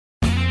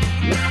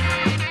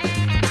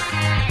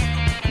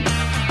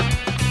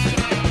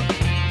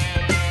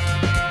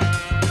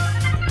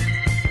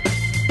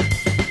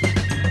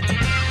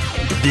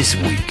This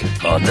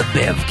week on the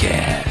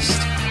Bevcast.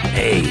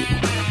 Hey,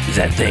 does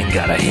that thing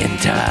got a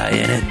hentai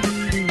in it?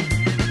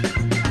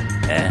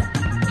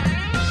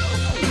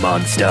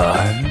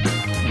 Monstar,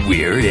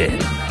 we're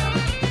in.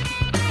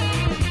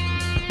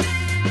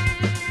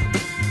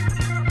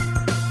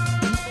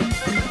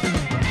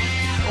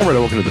 All right,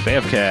 welcome to the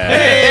Bevcast.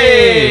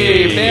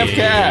 Hey,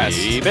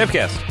 Bevcast.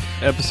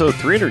 Bevcast, episode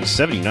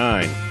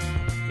 379.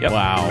 Yep.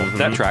 Wow,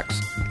 that tracks.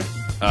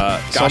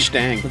 Gosh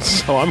dang.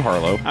 So I'm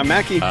Harlow. I'm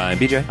Mackie. I'm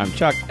BJ. I'm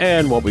Chuck.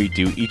 And what we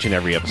do each and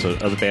every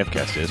episode of the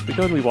Bevcast is we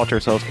go and we watch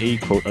ourselves a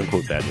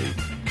quote-unquote bad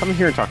movie. Come in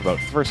here and talk about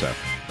the first half.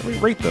 And we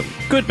rate them.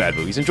 Good bad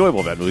movies,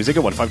 enjoyable bad movies. They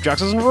get 1 to 5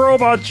 jocks and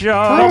Robot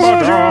Jocks.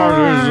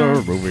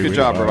 Good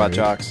job, Robot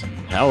Jocks.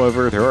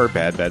 However, there are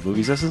bad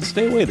movies. That's in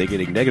stay away. They get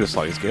a negative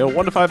sliding scale.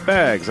 1 to 5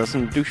 bags. That's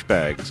in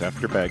douchebags.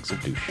 After bags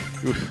of douche.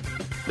 Oof.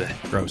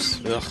 Blech.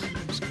 Gross.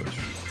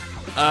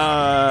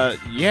 Ugh.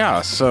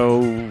 Yeah,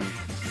 so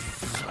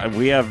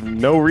we have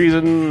no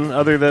reason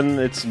other than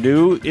it's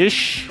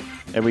new-ish,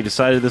 and we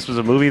decided this was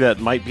a movie that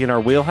might be in our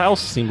wheelhouse.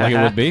 Seemed like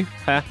it would be.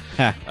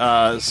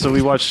 So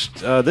we watched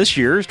this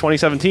year's,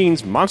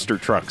 2017's Monster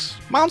Trucks.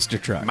 Monster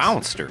Trucks.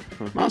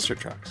 Monster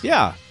Trucks.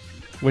 Yeah.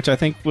 Which I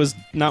think was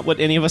not what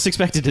any of us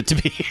expected it to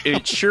be.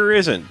 It sure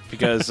isn't,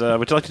 because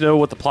would you like to know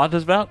what the plot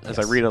is about as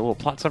I read a little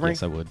plot summary?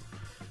 Yes, I would.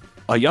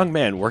 A young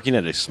man working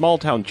at a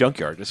small-town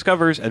junkyard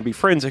discovers and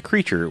befriends a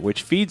creature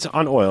which feeds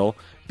on oil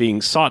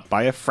being sought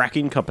by a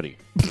fracking company.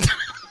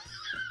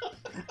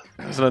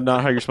 Is that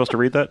not how you're supposed to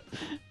read that?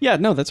 Yeah,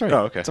 no, that's right.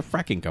 Oh, okay. It's a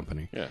fracking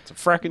company. Yeah, it's a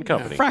fracking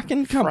company.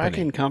 Fracking company.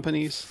 Fracking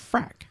companies.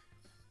 Frack.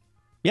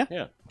 Yeah.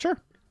 Yeah. Sure.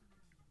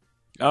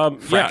 Yeah,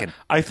 Fracking.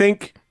 I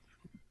think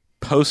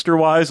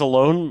poster-wise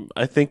alone,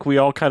 I think we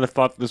all kind of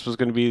thought this was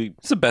going to be...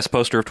 It's the best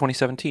poster of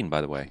 2017,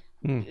 by the way.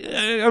 I mean,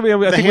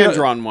 The think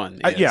hand-drawn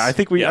one. yeah, is. I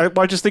think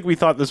I just think we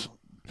thought this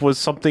was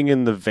something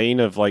in the vein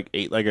of like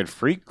Eight-Legged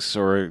Freaks,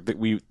 or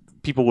that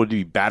people would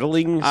be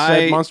battling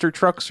said monster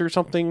trucks or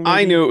something. I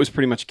maybe? knew it was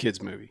pretty much a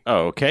kid's movie.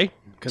 Oh, okay.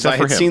 Because I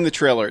had seen the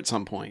trailer at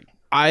some point.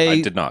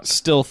 I did not.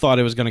 Still thought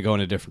it was going to go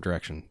in a different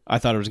direction. I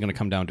thought it was going to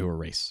come down to a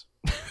race.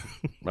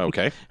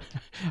 Okay.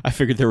 I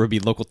figured there would be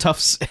local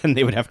toughs and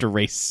they would have to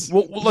race.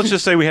 Well, let's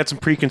just say we had some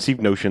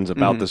preconceived notions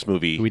about this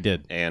movie. We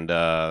did. And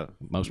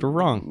Most were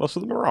wrong. most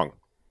of them are wrong.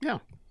 Yeah.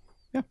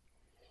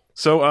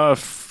 So,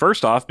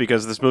 first off,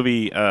 because this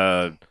movie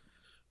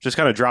just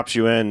kind of drops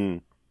you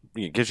in,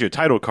 it gives you a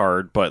title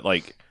card, but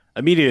like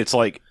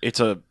immediately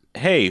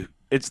hey,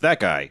 it's that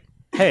guy.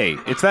 Hey,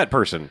 it's that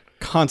person.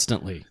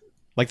 Constantly.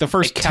 Like the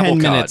first A 10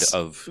 cavalcade minutes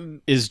of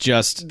is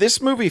just...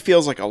 This movie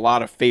feels like a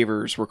lot of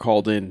favors were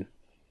called in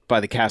by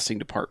the casting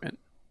department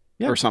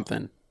or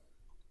something.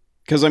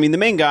 Because, I mean, the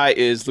main guy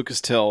is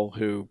Lucas Till,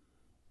 who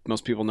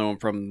most people know him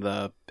from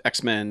the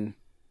X-Men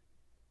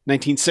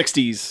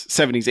 1960s,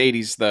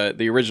 70s, 80s,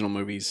 the original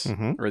movies,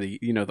 or the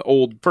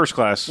old First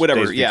class.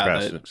 whatever. Days Yeah,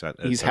 of Future Past,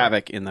 he's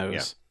Havoc in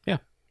those.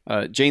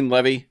 Yeah. Jane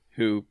Levy,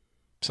 who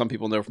some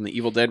people know from the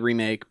Evil Dead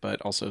remake,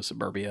 but also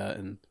Suburbia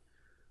and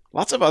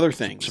lots of other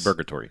things.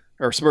 Suburgatory.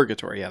 Or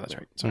Suburgatory, yeah, that's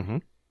right. Sorry.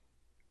 Mhm.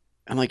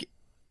 And like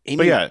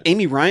But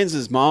Amy Ryan's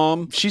his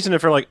mom. She's in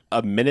it for like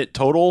a minute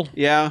total.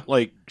 Yeah.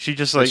 Like she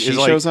just like She is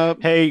like, shows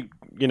up. hey,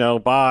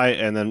 bye,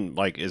 and then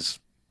like is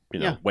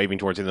Yeah. waving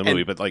towards the end of the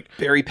movie. And But like,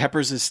 Barry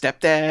Pepper's his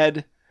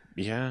stepdad.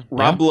 yeah,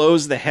 Rob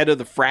Lowe's the head of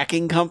the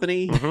fracking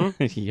company.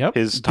 Yep.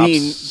 his top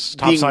Being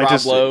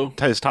scientist, Rob Lowe.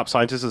 his top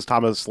scientist is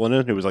Thomas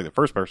Lennon, who was like the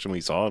first person we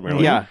saw. And we were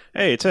like, Yeah.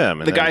 hey, it's him.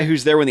 And The then- guy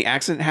who's there when the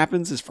accident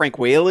happens is Frank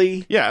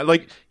Whaley. yeah,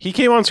 like he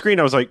came on screen.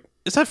 I was like,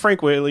 is that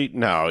Frank Whaley?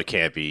 No, it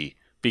can't be,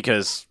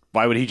 because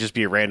why would he just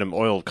be a random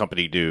oil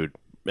company dude?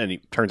 And he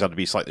turns out to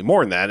be slightly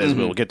more than that, as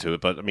we'll get to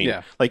it. But I mean,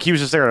 Yeah. like he was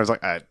just there, and I was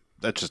like,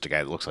 that's just a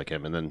guy that looks like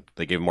him. And then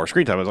they gave him more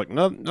screen time. I was like,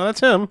 no, that's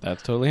him.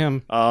 That's totally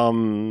him.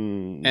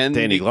 And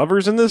Danny the-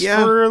 Glover's in this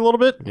Yeah. for a little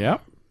bit. Yeah.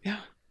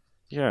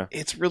 Yeah,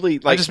 It's really I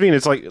like just mean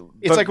it's like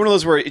like one of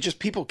those where it just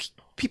people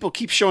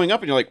keep showing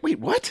up and you're like, wait,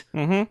 what?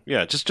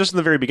 yeah, just in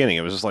the very beginning,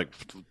 it was just like,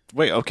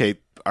 wait, okay,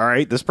 all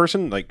right, this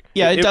person, like,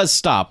 Yeah, it does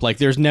stop. Like,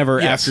 there's never,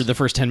 Yes. after the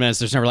first 10 minutes,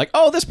 there's never like,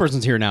 oh, this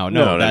person's here now.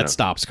 No, No, that no.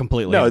 stops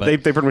completely. No, but- they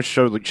pretty much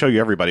show you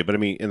everybody, but I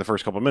mean, in the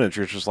first couple of minutes,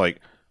 you're just like,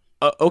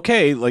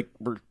 okay, like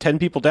we're 10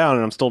 people down,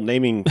 and I'm still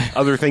naming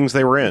other things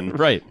they were in,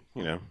 Right.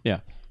 Yeah.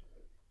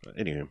 But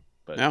anyway,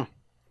 but No.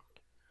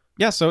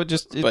 Yeah, so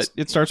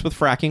it starts with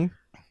fracking.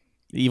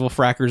 The evil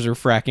frackers are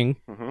fracking.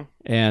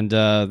 And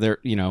they're,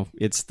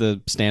 it's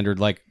the standard,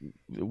 like,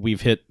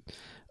 we've hit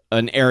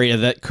an area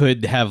that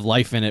could have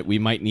life in it. We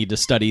might need to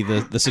study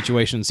the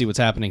situation and see what's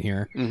happening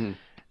here.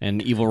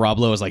 And evil Rob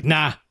Lowe is like,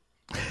 nah.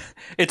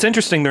 It's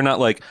interesting they're not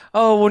like,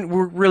 oh,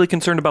 we're really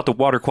concerned about the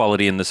water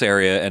quality in this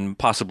area and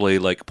possibly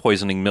like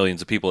poisoning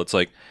millions of people. It's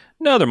like,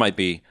 no, there might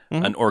be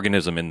an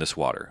organism in this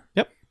water.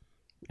 Yep.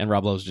 And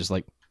Rob Lowe's just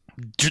like,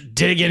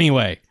 dig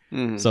anyway.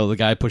 So the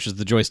guy pushes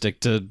the joystick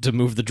to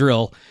move the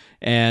drill,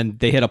 and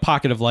they hit a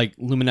pocket of like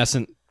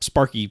luminescent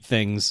sparky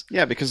things.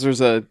 Yeah, because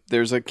there's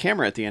a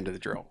camera at the end of the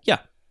drill. Yeah.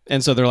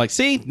 And so they're like,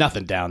 see,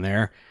 nothing down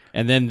there.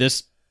 And then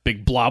this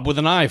big blob with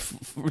an eye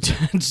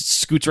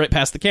scoots right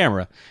past the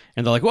camera.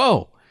 And they're like,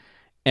 whoa.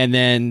 and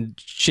then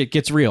shit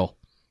gets real.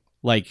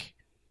 Like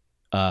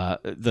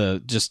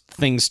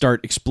things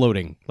start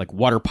exploding. Like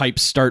water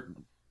pipes start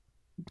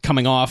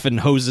coming off, and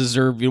hoses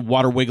are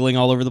water wiggling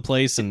all over the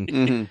place,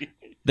 and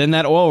then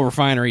that oil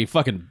refinery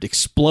fucking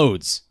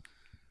explodes.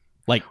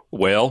 Like,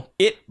 well,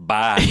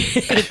 bye.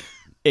 It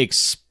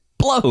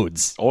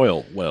explodes.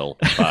 Oil well.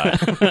 Bye.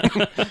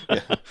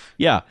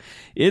 Yeah,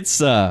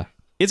 it's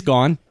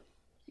gone.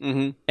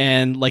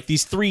 And like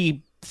these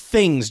three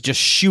things just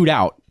shoot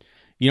out.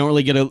 You don't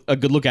really get a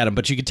good look at them,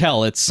 but you can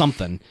tell it's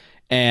something.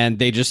 And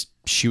they just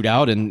shoot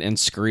out and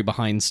scurry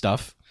behind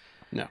stuff.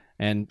 No.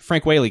 And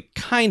Frank Whaley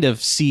kind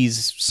of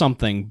sees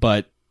something,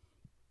 but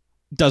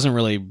doesn't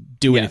really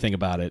do anything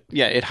about it.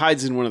 Yeah, it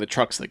hides in one of the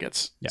trucks that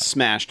gets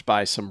smashed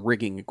by some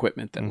rigging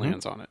equipment that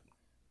lands on it.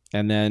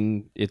 And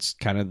then it's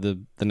kind of the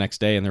next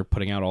day, and they're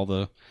putting out all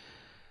the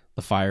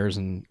fires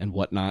and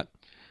whatnot.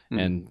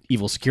 And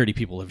evil security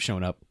people have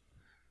shown up.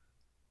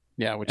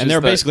 Yeah, and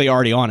they're basically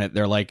already on it.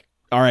 They're like,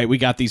 all right, we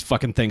got these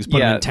fucking things. Put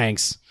them in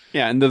tanks.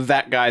 Yeah, and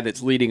that guy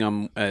that's leading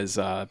them as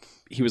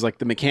he was like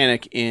the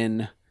mechanic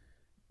in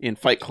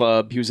Fight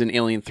Club. He was in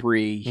Alien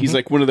 3. He's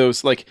like one of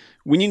those, like,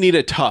 when you need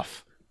a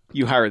tough,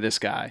 you hire this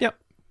guy. Yep.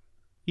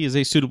 He is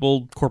a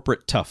suitable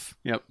corporate tough.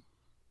 Yep.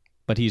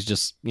 But he's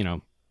just,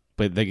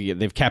 but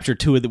they've captured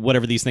two of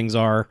whatever these things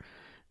are,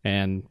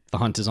 and the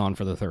hunt is on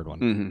for the third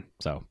one.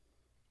 So.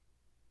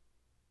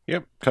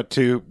 Yep. Cut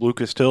to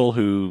Lucas Till,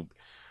 who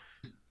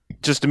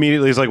just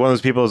immediately is like one of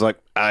those people who's like,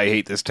 I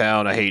hate this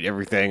town. I hate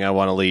everything. I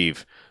want to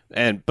leave.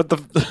 But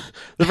the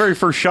very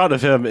first shot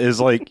of him is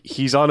like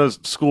he's on a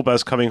school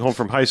bus coming home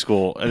from high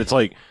school, and it's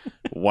like,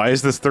 why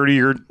is this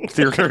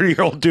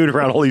 30-year-old dude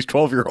around all these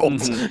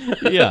 12-year-olds?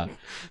 Yeah,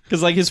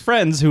 because like his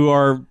friends who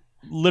are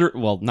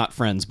not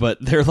friends, but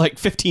they're like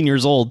 15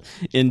 years old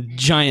in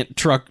giant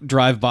truck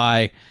drive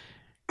by.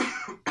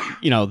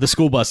 The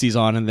school bus he's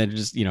on, and then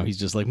just he's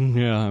just like,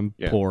 I'm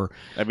poor.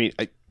 I mean,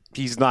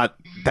 he's not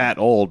that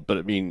old, but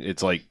I mean,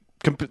 it's like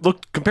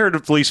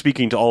comparatively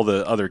speaking to all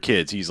the other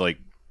kids, he's like.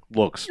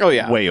 Looks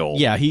way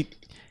old. Yeah,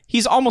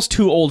 he's almost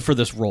too old for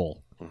this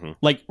role.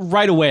 Like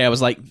right away I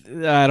was like,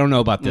 I don't know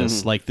about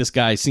this. Like this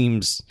guy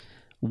seems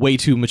way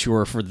too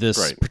mature for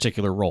this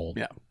particular role.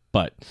 Yeah.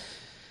 But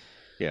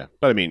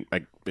I mean,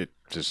 it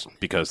just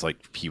because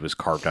like he was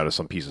carved out of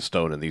some piece of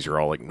stone and these are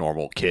all like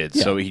normal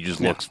kids, so he just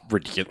looks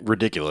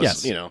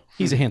ridiculous, yes.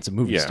 He's a handsome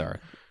movie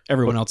star.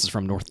 Everyone else is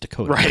from North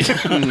Dakota.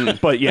 Right.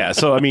 But yeah,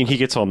 so I mean, he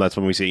gets home. That's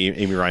when we see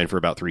Amy Ryan for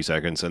about 3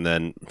 seconds. And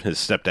then his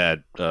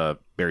stepdad,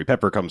 Barry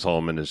Pepper, comes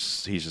home and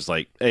he's just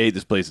like, hey,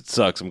 this place, it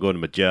sucks. I'm going to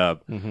my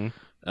job.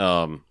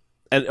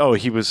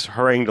 He was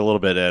harangued a little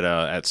bit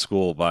at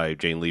school by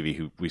Jane Levy,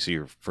 who we see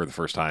her for the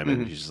first time.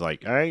 And she's just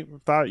like, I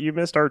thought you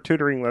missed our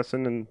tutoring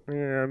lesson and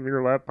I'm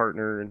your lab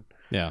partner. And,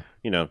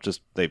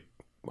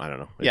 I don't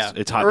know.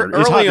 It's hot,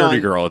 nerdy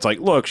girl. It's like,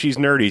 look, she's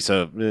nerdy,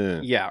 so...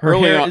 Yeah. Her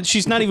hair,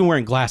 she's not even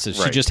wearing glasses.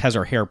 She just has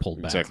her hair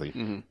pulled back. Exactly.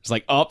 It's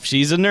like, oh,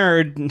 she's a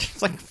nerd.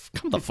 It's like,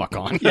 come the fuck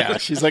on. Yeah,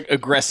 she's like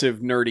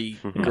aggressive,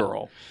 nerdy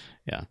girl.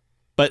 Yeah.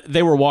 But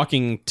they were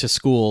walking to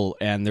school,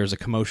 and there's a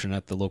commotion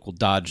at the local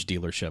Dodge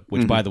dealership,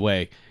 which, by the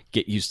way,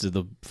 get used to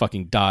the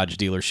fucking Dodge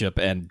dealership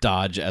and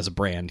Dodge as a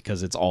brand,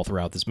 because it's all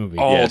throughout this movie.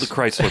 All the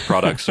Chrysler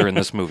products are in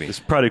this movie. This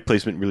product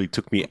placement really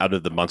took me out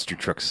of the Monster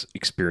Trucks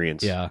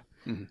experience. Yeah.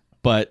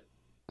 But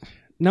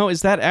no,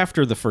 is that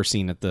after the first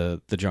scene at the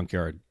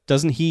junkyard?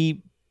 Doesn't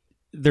he?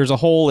 There's a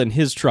hole in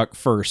his truck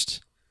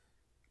first.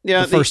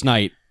 Yeah, the first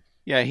night.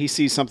 Yeah, he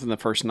sees something the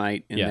first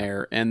night in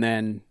there, and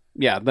then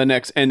the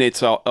next, and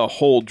it's a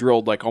hole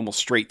drilled like almost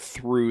straight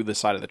through the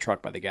side of the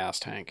truck by the gas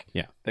tank.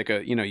 Yeah, like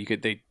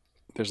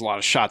there's a lot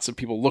of shots of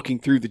people looking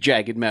through the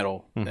jagged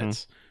metal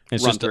that's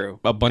it's run just through.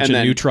 A bunch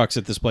of new trucks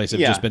at this place have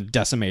just been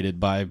decimated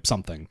by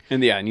something.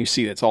 And and you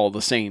see it's all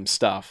the same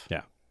stuff.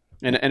 Yeah.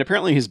 And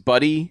apparently his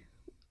buddy,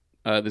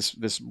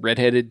 this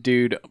redheaded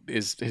dude,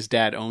 his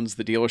dad owns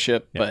the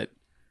dealership, but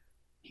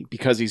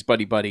because he's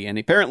buddy, and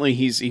apparently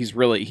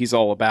he's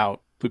all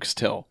about Lucas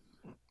Till.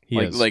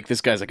 Like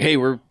this guy's like, hey,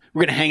 we're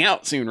gonna hang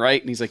out soon,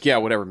 right? And he's like, yeah,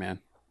 whatever, man.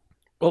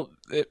 Well,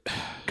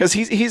 because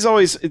he's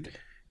always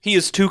he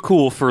is too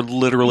cool for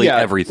literally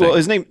everything. Well,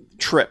 his name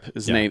Trip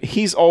is the name.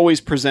 He's always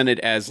presented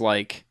as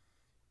like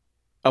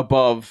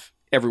above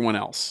everyone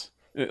else.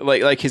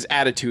 Like his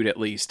attitude, at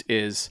least,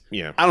 is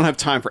I don't have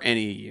time for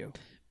any of you.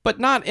 But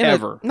not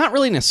in not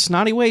really in a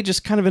snotty way,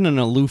 just kind of in an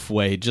aloof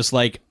way. Just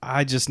like,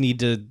 I just need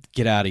to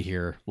get out of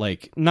here.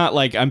 Like, not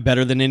like I'm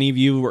better than any of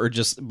you,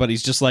 but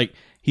he's just like,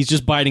 he's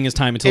just biding his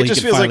time until he can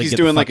finally get the fuck out. It just feels like he's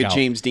doing like a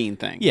James Dean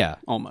thing. Yeah,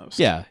 almost.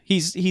 Yeah,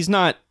 he's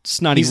not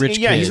snotty rich.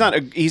 Yeah,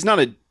 kid. he's not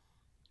a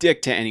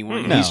dick to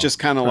anyone. No. He's just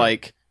kind of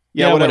like,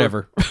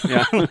 whatever.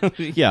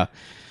 Yeah,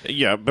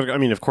 yeah. But I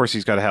mean, of course,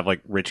 he's got to have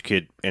like rich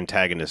kid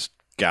antagonist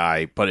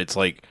guy, but it's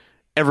like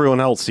everyone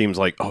else seems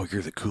like, oh,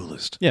 you're the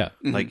coolest. Yeah.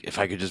 Like if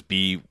I could just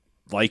be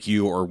like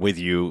you or with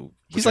you.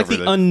 He's like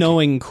the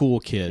unknowing cool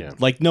kid. Yeah.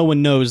 Like no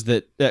one knows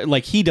that,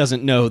 like he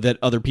doesn't know that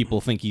other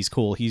people think he's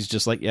cool. He's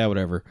just like, yeah,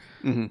 whatever.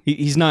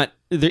 He's not,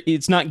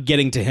 it's not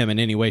getting to him in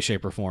any way,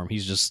 shape or form.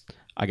 He's just,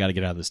 I got to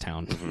get out of this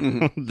town.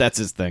 Mm-hmm. That's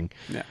his thing.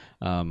 Yeah.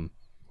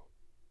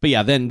 But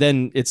yeah,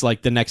 then it's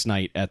like the next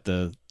night at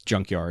the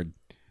junkyard,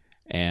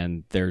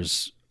 and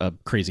there's a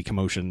crazy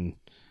commotion.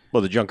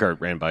 Well, the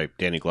junkyard ran by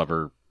Danny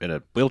Glover in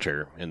a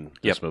wheelchair in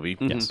this movie.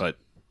 Yes. But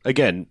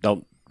again,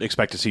 don't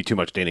expect to see too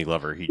much Danny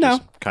Glover. He No.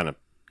 just kind of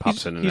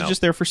pops in and He's out.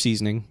 just there for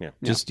seasoning. Yeah.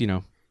 Just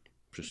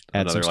Just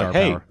add some another, star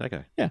hey, power. that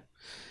guy.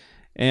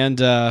 And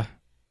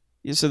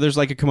so there's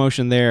like a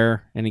commotion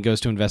there, and he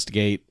goes to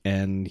investigate,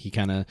 and he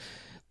kind of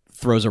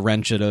throws a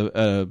wrench at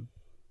a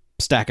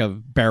stack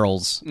of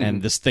barrels,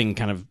 and this thing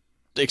kind of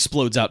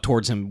explodes out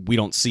towards him. We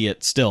don't see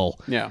it still.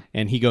 Yeah.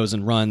 And he goes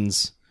and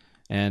runs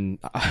and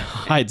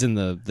hides in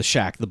the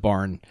shack, the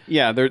barn.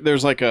 Yeah,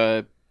 there's like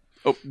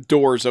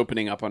doors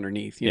opening up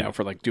underneath, you know,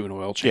 for like doing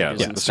oil Yeah, changes.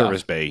 like and the stuff.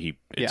 service bay.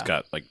 It's Yeah.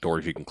 got like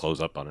doors you can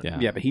close up on it. Yeah.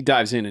 Yeah, but he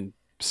dives in and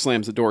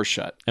slams the doors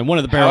shut. And one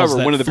of the barrels However,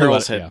 that one of the flew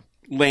barrels out- had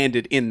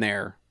landed in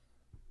there,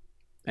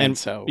 and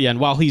so Yeah, and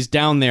while he's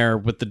down there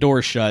with the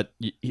door shut,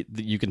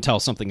 you can tell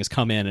something has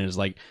come in and is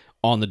like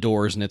on the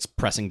doors, and it's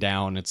pressing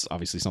down. It's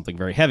obviously something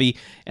very heavy.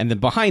 And then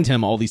behind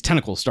him, all these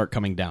tentacles start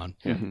coming down,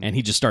 and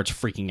he just starts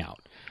freaking out.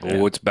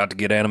 Oh, it's about to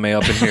get anime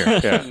up in here.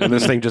 Yeah, and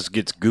this thing just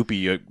gets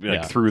goopy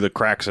Yeah. through the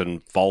cracks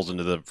and falls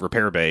into the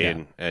repair bay,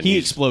 and He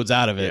he's- explodes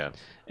out of it, Yeah.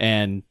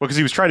 and Well, because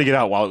he was trying to get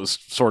out while it was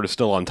sort of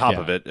still on top Yeah.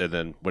 of it, and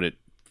then when it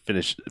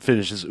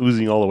finishes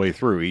oozing all the way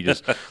through, he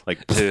just like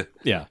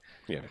yeah.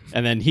 yeah.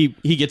 And then he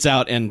gets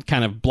out and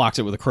kind of blocks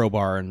it with a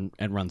crowbar and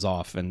runs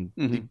off and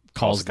he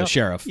calls the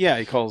sheriff. yeah,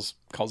 he calls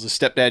his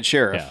stepdad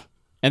sheriff. Yeah.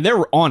 And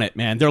they're on it,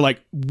 man. They're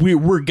like,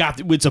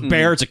 it's a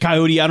bear, it's a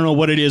coyote, I don't know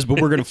what it is, but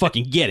we're gonna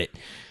fucking get it.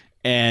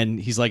 And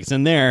he's like, it's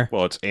in there.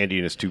 Well, it's Andy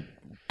and his two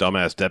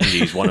dumbass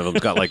deputies. One of them's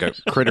got like a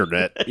critter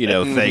net,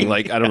 thing.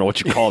 Like I don't know what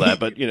you call that,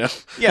 but Yeah,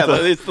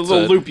 it's the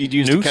little loop you'd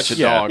use to noose? catch a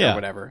Yeah. dog Yeah. or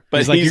whatever. But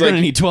He's like, you're gonna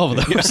need 12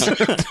 of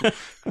those.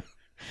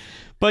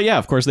 But yeah,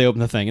 of course they open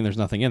the thing and there's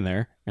nothing in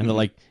there. And they're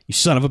like, you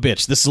son of a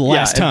bitch, this is the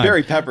last and time.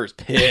 Barry Pepper's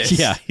pissed.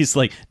 Yeah, he's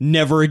like,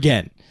 never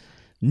again.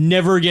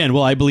 Never again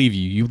will I believe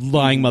you, you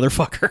lying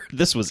motherfucker.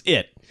 This was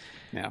it.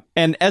 Yeah.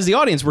 And as the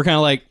audience, we're kind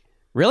of like,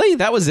 really?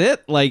 That was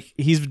it? Like,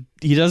 he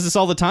does this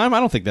all the time? I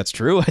don't think that's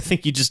true. I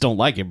think you just don't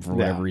like him for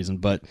whatever reason.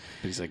 But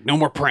He's like, no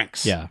more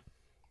pranks. yeah.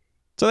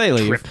 So they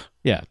leave. Trip.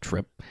 Yeah,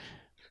 trip.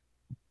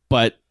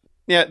 But,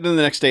 Yeah, then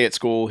the next day at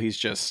school, he's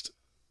just,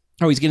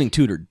 he's getting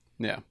tutored.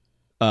 yeah.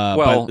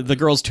 Well- but the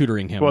girl's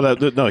tutoring him. well,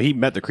 no, he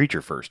met the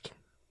creature first.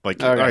 Like,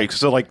 Okay. all right,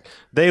 so like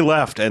they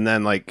left, and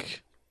then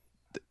like,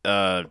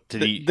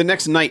 he? The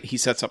next night, he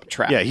sets up a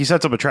trap. Yeah, he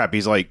sets up a trap.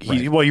 He's like,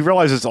 he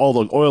realizes all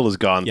the oil is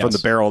gone from Yes.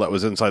 the barrel that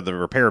was inside the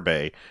repair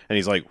bay, and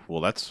he's like, well,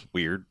 that's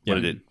weird. Yeah.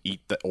 What, did it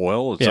eat the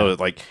oil? And Yeah. so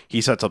like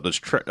he sets up this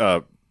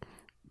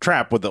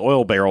trap with the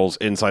oil barrels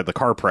inside the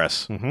car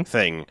press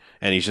thing,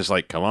 and he's just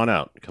like, come on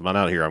out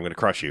here, I'm going to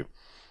crush you.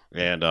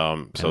 And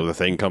so the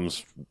thing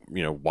comes,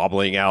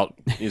 wobbling out.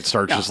 It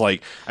starts just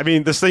like, I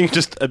mean, this thing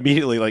just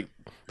immediately, like,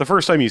 the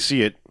first time you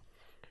see it,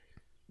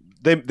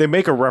 they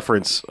make a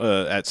reference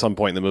at some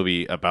point in the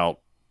movie about,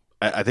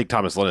 I think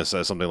Thomas Lennis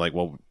says something like,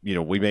 well,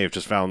 we may have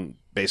just found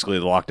basically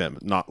the Loch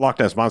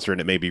Ness Monster,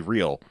 and it may be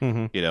real,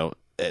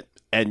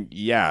 and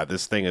yeah,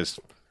 this thing is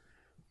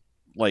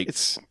like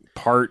It's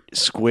part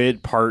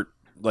squid, part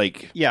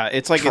like Yeah,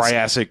 it's like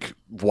Triassic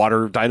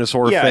water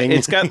dinosaur yeah, thing.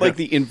 it's got like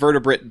the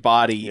invertebrate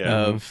body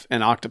Yeah. of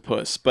an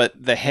octopus, but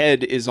the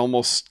head is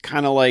almost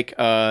kind of like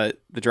the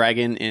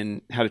dragon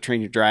in How to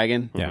Train Your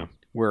Dragon. Yeah.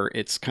 Where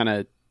it's got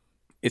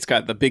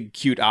the big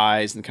cute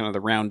eyes and kind of the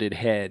rounded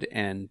head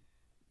and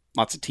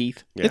lots of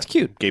teeth. Yeah. It's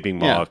cute. Gaping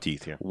maw Yeah. of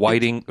teeth. Yeah.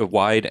 Wide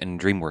and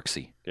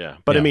DreamWorksy. Yeah.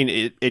 But Yeah. I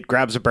mean, it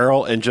grabs a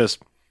barrel and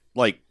just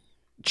like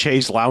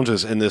Chase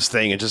lounges in this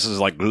thing and just is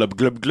like glub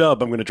glub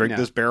glub. I'm going to drink Yeah.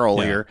 this barrel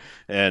Yeah. here,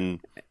 and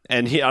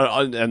he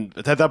and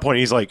at that point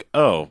he's like,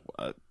 oh,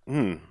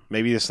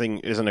 maybe this thing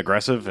isn't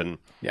aggressive, and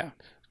Yeah.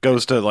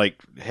 goes to like,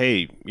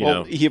 hey, you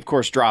know. He of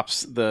course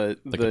drops the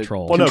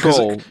control. Well, no,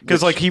 control,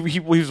 because like he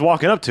was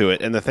walking up to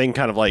it, and the thing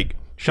kind of like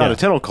shot Yeah. a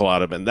tentacle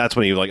out of him, and that's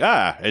when he was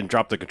like, and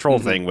dropped the control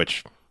thing,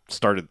 which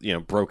started,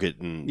 broke it,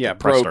 and yeah, the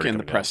press broke started and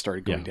the coming press down.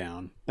 started going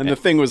down. And the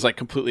thing was like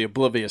completely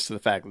oblivious to the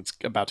fact that it's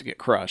about to get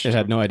crushed. It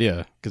had no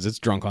idea because it's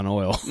drunk on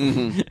oil.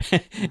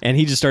 Mm-hmm. And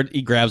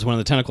he grabs one of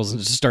the tentacles and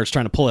just starts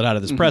trying to pull it out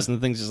of this press, and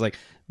the thing's just like,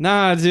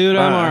 nah, dude,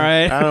 I'm all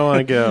right. I don't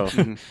want to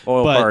go.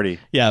 Oil But, party.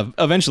 Yeah,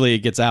 eventually it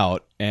gets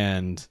out,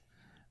 and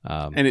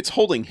and it's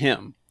holding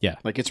him. Yeah.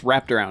 Like it's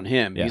wrapped around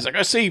him. Yeah. He's like,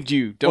 I saved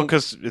you. Well, Don't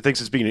because it thinks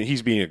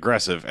he's being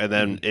aggressive, and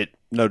then it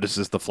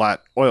notices the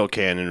flat oil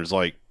can and is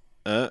like,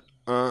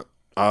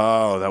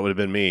 oh, that would have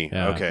been me.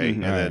 Yeah. Okay,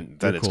 and All then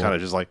right. You're it's cool. kind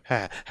of just like,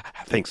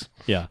 thanks.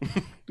 yeah.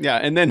 Yeah,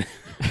 and then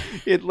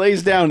it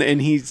lays down and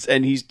he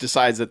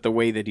decides that the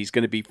way that he's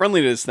going to be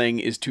friendly to this thing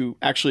is to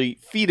actually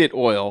feed it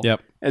oil.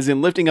 Yep. As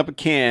in lifting up a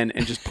can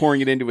and just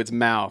pouring it into its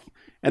mouth.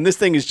 And this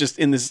thing is just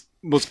in this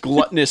most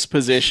gluttonous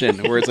position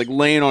where it's like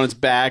laying on its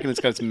back and it's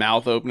got its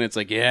mouth open. It's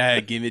like, yeah,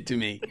 give it to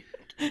me.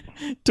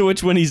 To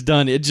which, when he's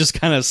done, it just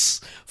kind of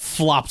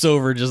flops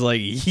over, just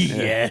like,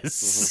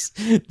 yes,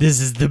 this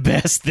is the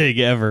best thing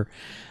ever.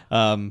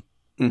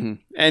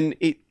 And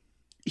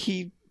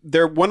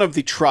they're one of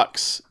the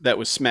trucks that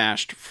was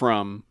smashed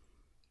from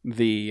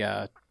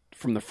the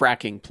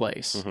fracking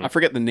place. I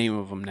forget the name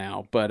of them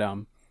now, but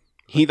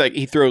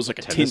he throws like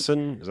a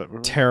Tennyson? Is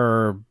that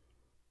Terror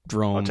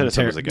drone.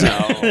 Tennyson was a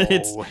guy.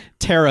 It's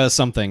Terra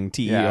something.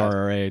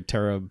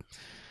 TERRA.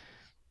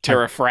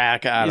 Terra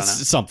Frack. I don't know.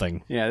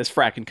 Something. Yeah, this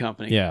fracking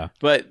company. Yeah.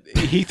 But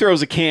he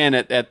throws a can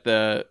at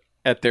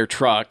their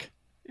truck,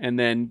 and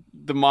then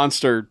the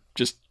monster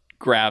just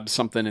grabs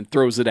something and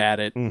throws it at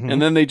it,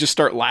 and then they just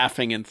start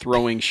laughing and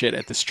throwing shit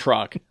at this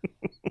truck.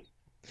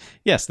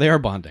 Yes, they are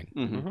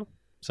bonding.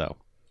 So.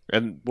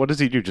 And what does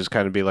he do? Just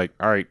kind of be like,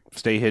 all right,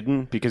 stay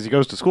hidden? Because he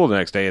goes to school the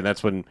next day, and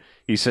that's when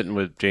he's sitting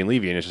with Jane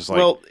Levy, and it's just like...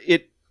 Well,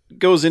 it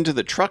goes into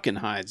the truck and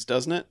hides,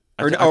 doesn't it?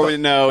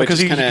 No, because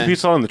kinda... he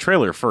saw in the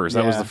trailer first.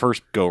 That was the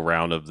first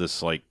go-round of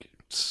this, like,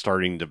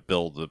 starting to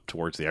build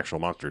towards the actual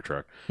monster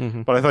truck.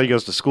 But I thought he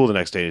goes to school the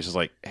next day, and it's just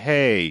like,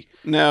 hey...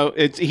 No,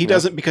 he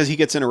doesn't, because he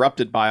gets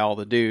interrupted by all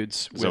the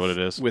dudes Is that what it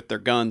is? with their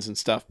guns and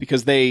stuff,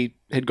 because they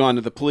had gone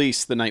to the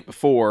police the night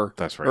before.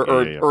 That's right. Or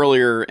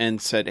earlier,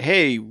 and said,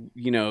 hey,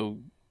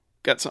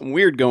 got something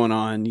weird going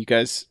on. You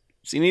guys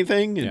see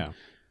anything? And,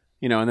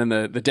 and then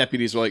the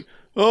deputies were like,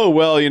 oh,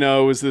 well, it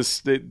was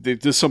this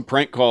some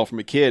prank call from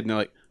a kid. And they're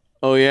like,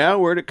 oh, yeah?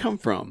 Where'd it come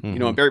from?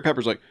 And Barry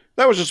Pepper's like,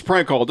 that was just a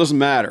prank call. It doesn't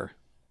matter.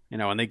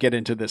 And they get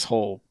into this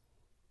whole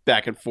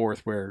back and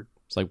forth where...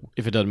 It's like,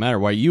 if it doesn't matter,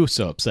 why are you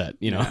so upset?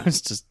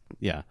 It's just,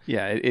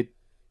 Yeah,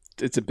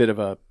 it's a bit of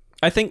a...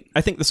 I think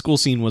the school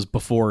scene was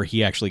before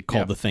he actually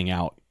called the thing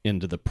out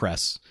into the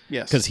press.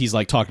 Yes. Because he's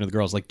like talking to the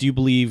girls, like, do you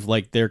believe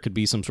like there could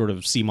be some sort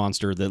of sea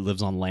monster that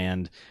lives on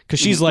land? Because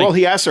she's like... Well,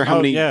 he asked her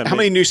how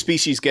many new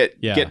species get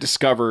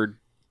discovered.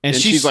 And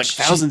she's like,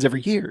 thousands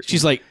every year.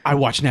 She's like, I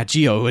watch Nat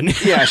Geo.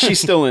 And yeah, she's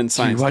still in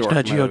science you watch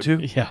Nat Geo too?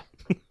 Yeah.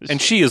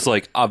 And she is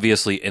like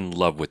obviously in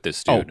love with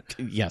this dude.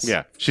 Oh, yes.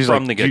 Yeah. She's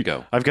from like, the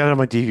get-go. I've got it on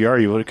my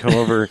DVR. You want to come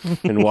over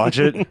and watch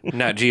it?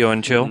 Nat Geo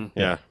and chill.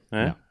 Yeah.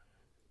 Yeah.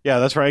 Yeah,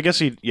 that's right. I guess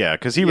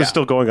because he was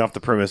still going off the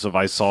premise of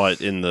I saw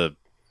it in the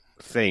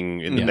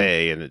thing in the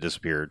bay and it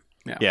disappeared.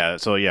 Yeah.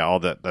 So all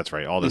that's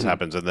right. All this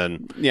happens, and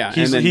then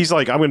he's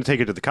like, I'm going to take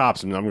it to the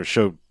cops, and I'm going to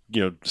show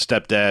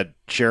stepdad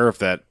sheriff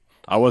that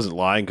I wasn't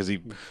lying, because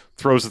he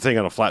throws the thing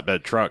on a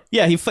flatbed truck.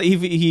 Yeah, he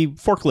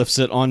forklifts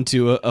it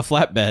onto a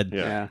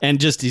flatbed,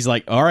 and he's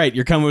like, all right,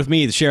 you're coming with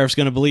me. The sheriff's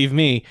going to believe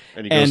me,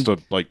 and he goes to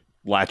like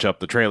latch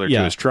up the trailer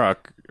to his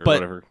truck or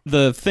whatever.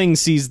 The thing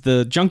sees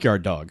the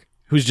junkyard dog,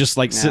 who's just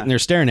like sitting there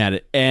staring at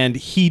it, and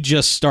he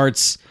just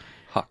starts...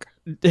 Huck.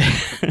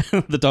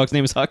 The dog's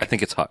name is Huck? I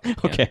think it's Huck.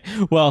 Okay.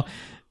 Well,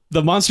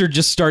 the monster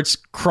just starts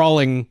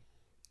scooting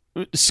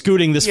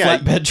this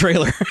flatbed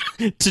trailer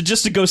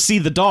to go see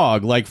the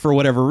dog, like, for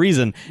whatever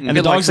reason. And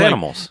the dog's likes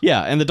animals.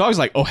 Yeah, and the dog's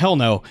like, oh, hell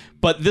no.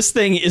 But this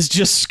thing is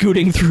just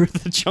scooting through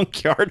the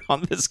junkyard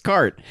on this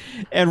cart.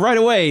 And right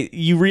away,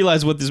 you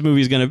realize what this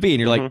movie is going to be, and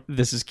you're like,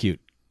 this is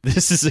cute.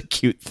 This is a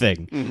cute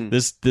thing.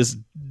 This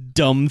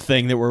dumb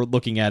thing that we're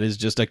looking at is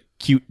just a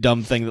cute,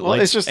 dumb thing that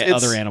likes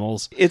other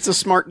animals. It's a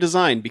smart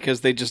design,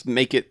 because they just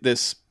make it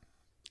this...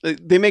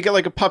 They make it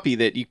like a puppy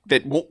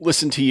that won't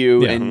listen to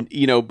you, and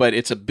but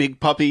it's a big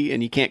puppy,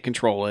 and you can't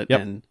control it.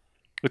 And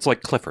it's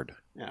like Clifford.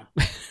 Yeah.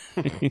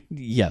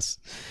 Yes.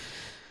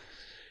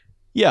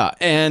 Yeah,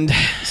 and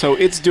so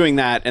it's doing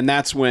that, and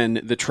that's when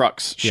the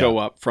trucks show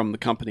up from the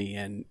company,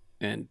 and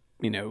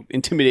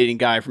intimidating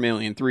guy from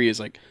Alien 3 is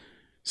like,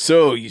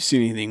 so, you see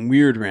anything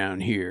weird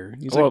around here?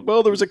 He's like,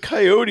 well, there was a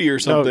coyote or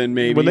something,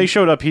 maybe. When they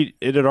showed up, it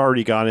had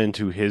already gone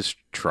into his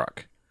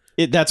truck.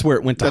 That's where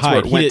it went to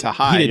hide.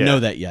 He didn't know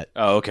that yet.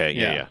 Oh, okay.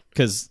 Yeah.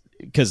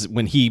 Because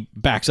when he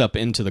backs up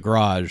into the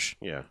garage,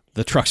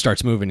 the truck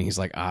starts moving, and he's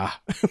like,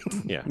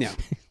 Yeah.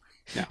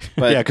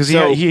 But, because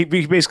he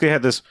basically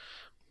had this,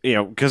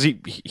 because he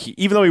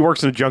even though he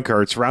works in a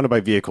junkyard surrounded by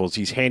vehicles,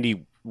 he's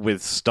handy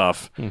with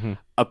stuff.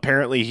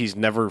 Apparently, he's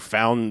never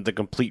found the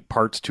complete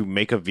parts to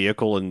make a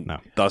vehicle, and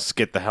thus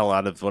get the hell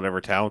out of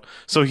whatever town.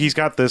 So he's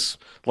got this,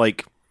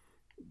 like,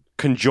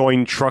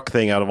 conjoined truck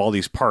thing out of all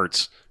these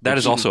parts. That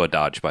is also a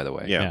Dodge, by the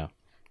way. Yeah.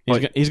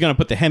 He's going to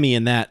put the Hemi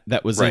in that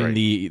was in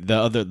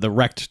the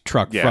wrecked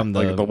truck from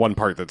like the one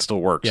part that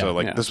still works.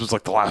 So this was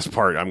like the last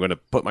part. I'm going to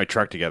put my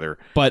truck together.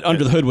 But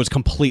under the hood was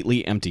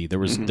completely empty. There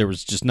was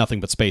just nothing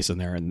but space in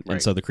there,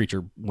 and so the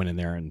creature went in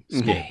there and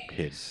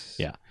hid.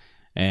 Yeah,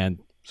 and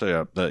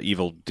so the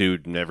evil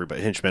dude and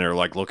everybody henchmen are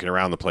like looking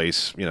around the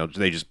place.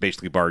 They just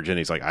basically barge in.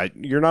 He's like,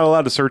 "You're not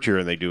allowed to search here,"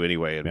 and they do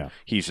anyway. And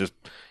he's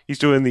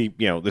doing the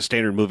the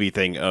standard movie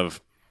thing of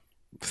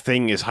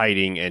thing is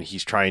hiding, and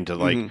he's trying to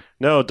like,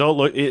 no, don't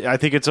look. I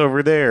think it's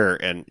over there,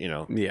 and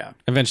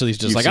Eventually, he's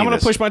just like, I'm going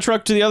to push my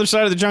truck to the other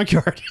side of the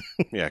junkyard.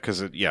 because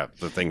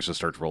the thing just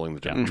starts rolling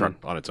the truck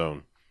on its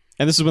own.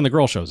 And this is when the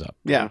girl shows up.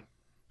 Yeah.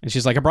 And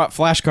she's like, I brought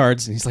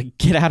flashcards. And he's like,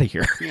 get out of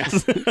here.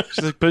 She's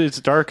like, but it's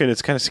dark and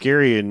it's kind of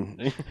scary.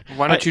 And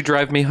why don't you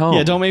drive me home?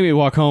 Yeah, don't make me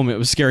walk home. It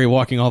was scary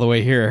walking all the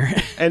way here.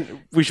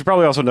 And we should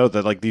probably also note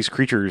that like these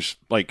creatures,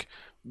 like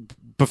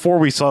before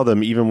we saw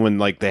them, even when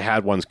like they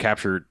had ones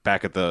captured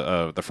back at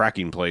the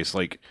fracking place,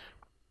 like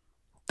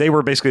they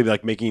were basically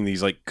like making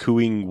these like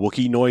cooing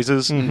Wookiee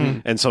noises,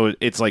 and so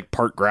it's like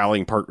part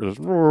growling, part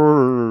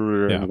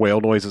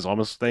whale noises,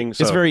 almost thing.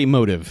 So It's very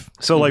emotive.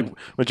 So like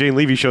when Jane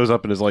Levy shows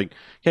up and is like,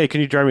 "Hey,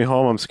 can you drive me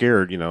home? I'm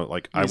scared. You know,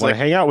 like I want to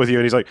hang out with you."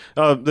 And he's like,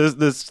 "Oh,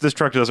 this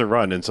truck doesn't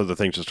run," and so the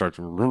thing just starts.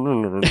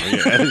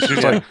 And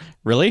she's like,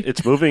 Really?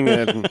 "It's moving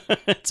and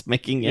It's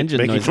making engine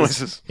making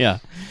noises. Yeah.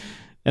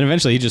 And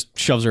eventually he just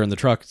shoves her in the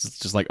truck. It's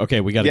just like,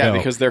 okay, we got to Yeah, go.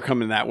 because they're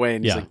coming that way,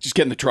 and he's Yeah. like, "Just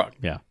get in the truck."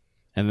 Yeah.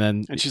 And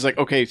then, And she's like,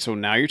 "Okay, so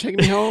now you're taking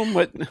me home?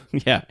 What?"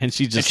 yeah. And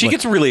she just, And she like-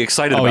 gets really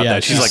excited Oh, about yeah,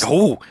 that. She's she's- like,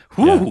 "Oh,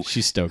 yeah, whoo,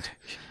 she's stoked.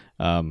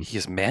 he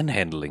is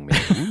manhandling me."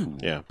 Ooh.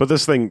 yeah." But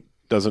this thing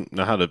doesn't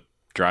know how to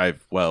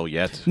drive well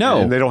yet.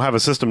 No. and they don't have a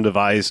system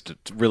devised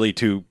really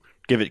to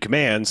give it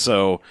commands.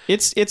 So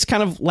It's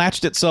kind of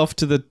latched itself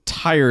to the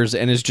tires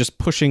and is just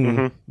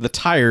pushing the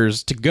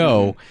tires to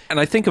go. And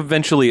I think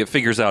eventually it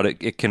figures out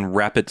it can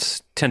wrap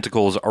its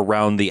tentacles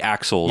around the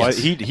axles. well,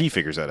 he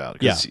figures that out.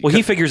 'cause Yeah. Well,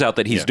 he figures out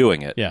that he's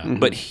doing it. Yeah.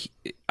 But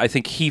I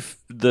think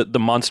the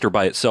monster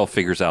by itself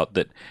figures out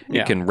that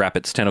Yeah. it can wrap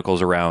its tentacles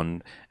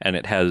around, and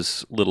it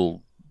has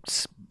little.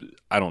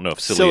 I don't know if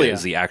cilia Cilia.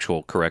 is the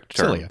actual correct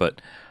term, Cilia. but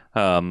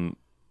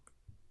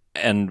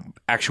and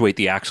actuate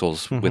the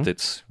axles with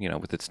its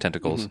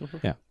tentacles.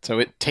 So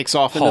it takes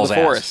off into Hauls the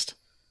ass. forest.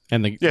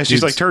 And the Yeah, she's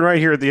dude's- like, turn right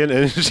here at the end,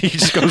 and she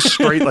just goes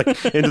straight like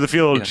into the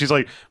field. And she's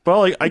like,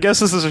 well, I guess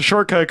this is a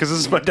shortcut because this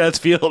is my dad's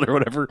field or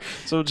whatever.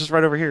 So just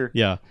right over here.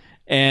 yeah.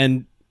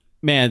 And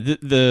man,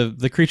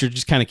 the creature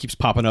just kind of keeps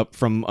popping up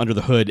from under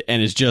the hood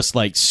and is just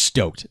like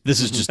stoked.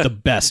 This is just the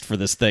best for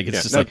this thing. It's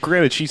Yeah. just Now, like,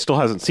 granted, she still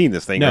hasn't seen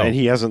this thing, No. and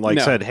he hasn't like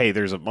No. said, "Hey,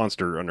 there's a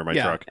monster under my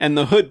Yeah, truck." and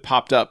the hood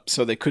popped up,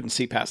 so they couldn't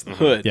see past the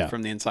hood Yeah.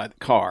 from the inside the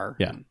car.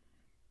 Yeah.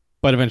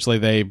 But eventually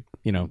they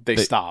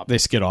stop. They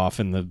skid off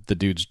and the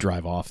dudes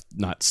drive off,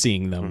 not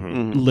seeing them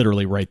Mm-hmm.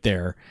 literally right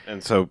there.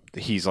 And so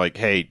he's like,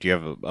 "Hey, do you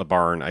have a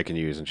barn I can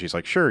use?" And she's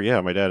like, "Sure,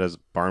 yeah, my dad has a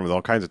barn with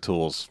all kinds of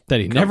tools." That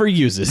he never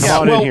uses.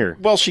 Come on in well, here.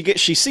 well, she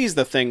sees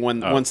the thing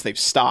once they've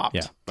stopped.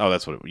 Yeah. Oh,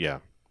 that's what. Yeah,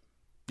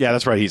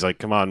 that's right. He's like,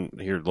 "Come on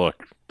here, look,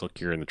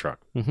 you're in the truck."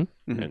 Mhm.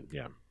 And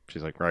yeah,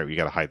 she's like, "Right, we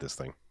got to hide this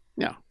thing."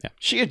 Yeah. Yeah.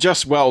 She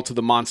adjusts well to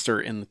the monster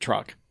in the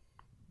truck.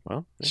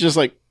 Well, She's just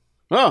like,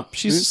 "Oh,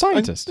 She's a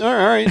scientist. all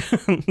right."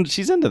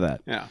 She's into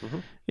that. Yeah.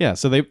 Yeah,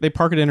 so they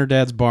park it in her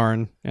dad's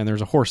barn and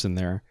there's a horse in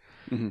there.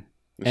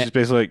 she's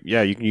basically like,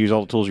 "Yeah, you can use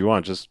all the tools you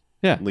want. Just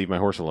Yeah. leave my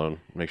horse alone.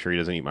 Make sure he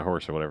doesn't eat my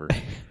horse or whatever."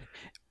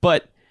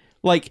 But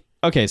like,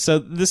 okay,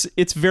 so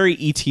it's very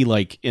ET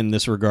like in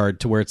this regard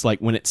to where it's like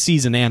when it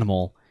sees an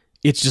animal,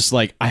 it's just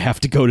like, I have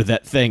to go to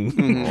that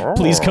thing.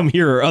 Please come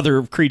here,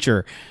 other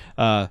creature.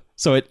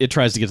 So it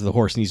tries to get to the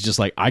horse and he's just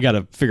like, I got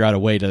to figure out a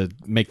way to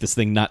make this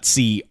thing not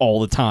see all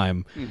the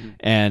time.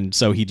 And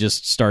so he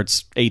just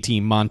starts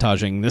A-Team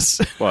montaging this.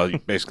 Well,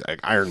 basically,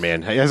 like Iron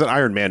Man. He has an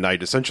Iron Man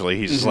night. Essentially,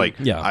 he's just like,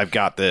 Yeah. I've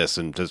got this,"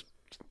 and just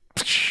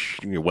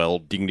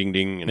ding, ding,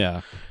 ding. And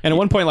Yeah. And at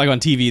one point, like on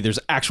TV, there's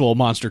actual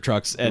monster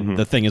trucks and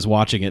the thing is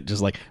watching it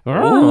just like,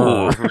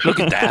 Ooh, look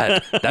at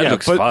that. That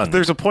looks but fun.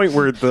 there's a point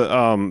where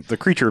the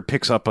creature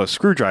picks up a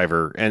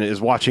screwdriver and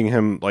is watching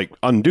him like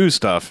undo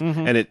stuff,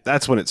 and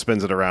that's when it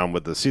spins it around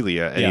with the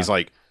cilia, and Yeah. he's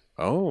like,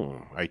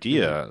 "Oh,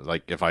 idea!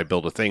 Like if I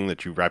build a thing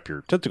that you wrap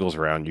your tentacles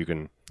around, you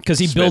can." because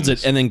he builds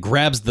spins. it and then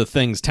grabs the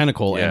thing's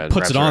tentacle Yeah, and and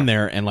puts it wraps on it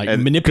there and like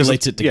and-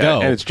 manipulates it to yeah,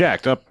 go. and it's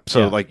jacked up.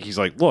 So Yeah. like he's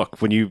like,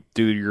 "Look, when you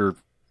do your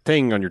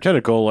thing on your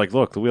tentacle, like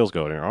look, the wheels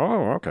go there."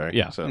 Oh, okay.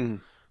 Yeah. So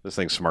this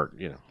thing's smart.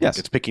 Yes.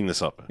 it's picking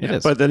this up. It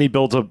is. But then he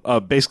builds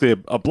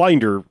basically a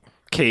blinder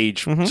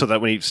cage Mm-hmm. so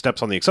that when he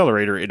steps on the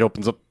accelerator, it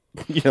opens up.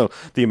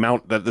 The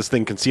amount that this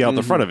thing can see out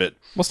the front of it.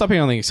 Well, stepping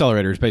on the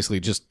accelerator is basically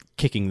just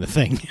kicking the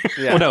thing.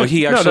 Yeah. well, no,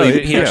 he No,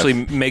 actually yeah. actually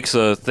makes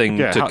a thing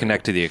Yeah, to how-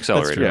 connect to the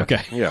accelerator. Yeah.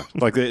 Okay. Yeah.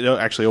 Like it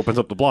actually opens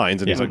up the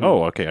blinds, and he's Yeah. like,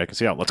 "Oh, okay, I can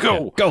see out. Let's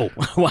go." Go.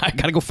 Well, I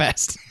gotta go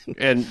fast.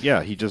 And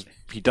yeah, he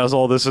does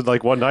all this in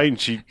like one night, and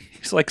she.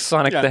 He's like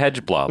Sonic the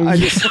Hedge Blob. I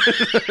just,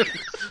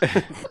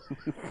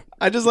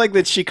 I just like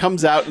that she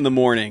comes out in the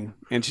morning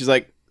and she's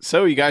like,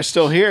 "So you guys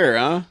still here,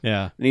 huh?"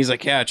 Yeah. And he's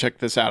like, "Yeah, check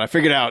this out. I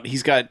figured out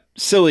he's got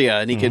cilia,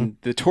 and he can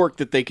the torque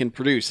that they can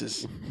produce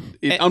is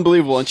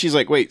unbelievable." And she's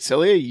like, "Wait,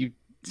 cilia? You?"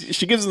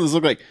 She gives him this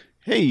look like,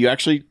 "Hey, you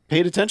actually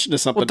paid attention to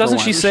something." Well, doesn't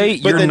for she once." say,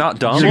 But "You're then- not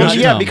dumb"? You're Well, not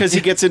yeah, dumb. because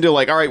he gets into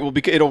like, all right, well,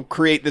 it'll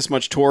create this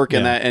much torque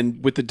and Yeah. that,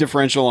 and with the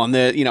differential on the,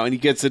 and he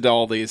gets into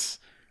all these,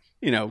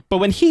 But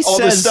when he all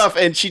says this stuff,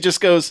 and she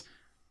just goes,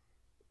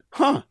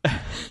 "Huh,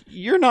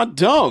 you're not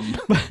dumb."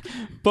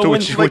 but To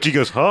when, which he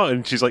goes, "Huh?"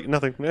 And she's like,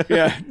 "Nothing."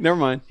 Yeah, never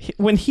mind.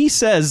 when he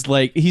says,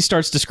 like, he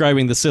starts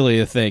describing the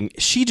cilia thing,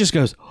 she just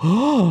goes,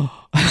 "Oh."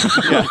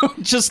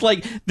 Just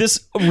like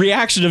this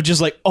reaction of just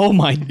like, "Oh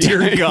my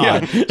dear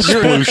God,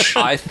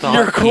 I thought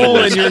You're he cool,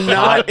 was and you're not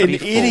hot an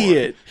before.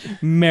 idiot.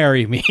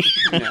 marry me."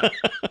 Yeah.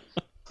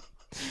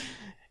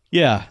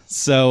 Yeah.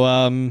 So,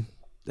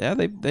 yeah,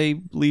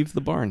 they leave the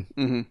barn.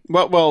 Mhm.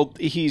 Well,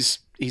 he's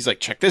like,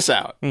 "Check this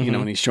out,"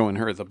 and he's showing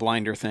her the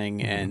blinder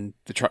thing, and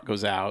the truck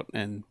goes out,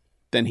 and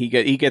then he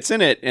gets in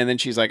it, and then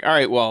she's like, "All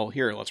right, well,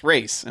 here, let's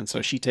race," and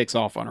so she takes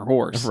off on her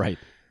horse. Right.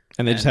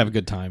 And they just have a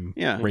good time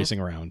Yeah. racing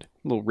around.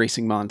 little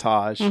racing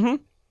montage. Mm-hmm.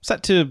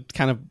 Set to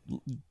kind of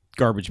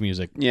garbage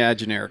music. Yeah,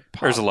 generic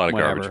pop. There's a lot of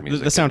whatever. garbage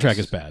music. The soundtrack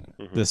is bad.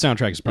 The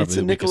soundtrack is probably It's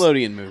a the weakest.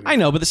 Nickelodeon movie. I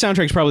know, but the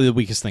soundtrack is probably the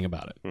weakest thing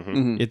about it.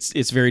 Mhm.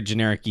 It's very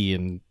generic-y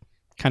and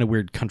kind of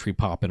weird country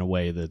pop in a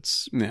way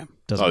that's Yeah.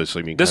 doesn't.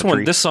 Obviously, mean This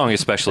country. this song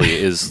especially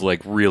is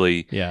like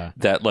really Yeah.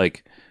 that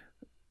like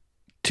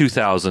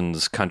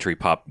 2000s country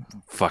pop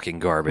fucking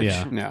garbage.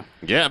 Yeah. Yeah.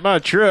 Get my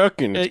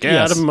truck and it's got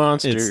Yes. a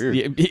monster.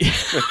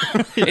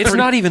 It's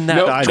not even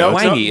that I know,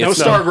 it's twangy. No It's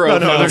not-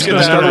 Stargrove. no, Let's no, get no,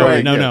 that out of the no,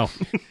 way. no, yeah. no.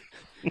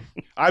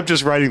 I'm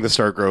just writing the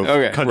Stargrove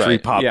Okay, country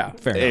right. pop, Yeah,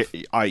 fair enough.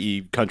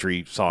 i.e.,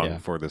 country song Yeah.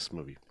 for this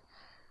movie.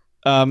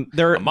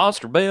 There A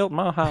monster built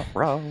my hot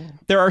rod.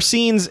 there are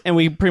scenes, and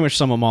we pretty much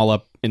sum them all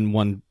up in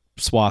one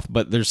swath.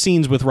 But there's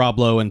scenes with Rob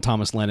Lowe and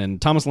Thomas Lennon.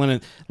 Thomas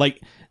Lennon,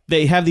 like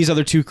they have these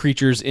other two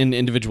creatures in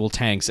individual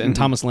tanks, and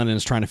Thomas Lennon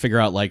is trying to figure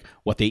out like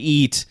what they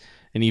eat.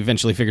 And he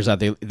eventually figures out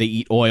they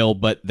eat oil,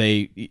 but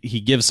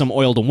he gives some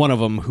oil to one of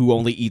them who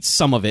only eats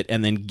some of it,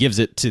 and then gives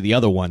it to the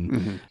other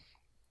one.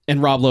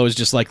 And Rob Lowe is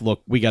just like,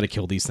 look, we got to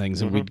kill these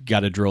things, and we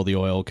got to drill the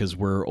oil because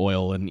we're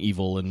oil and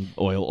evil and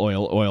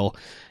oil.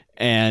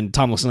 And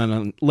Thomas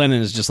Lennon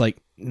is just like,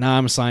 nah,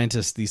 I'm a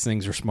scientist. These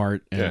things are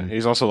smart. Yeah, And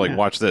he's also like,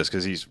 watch this,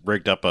 because he's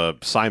rigged up a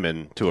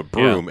Simon to a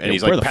broom, and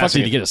he's where like the fuck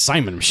passing did you get a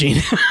Simon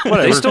machine?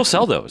 They still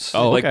sell those.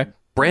 Oh, like, okay.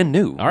 brand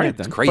new. All right, It's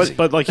then. crazy.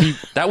 But like he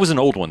that was an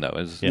old one though. It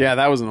was- Yeah,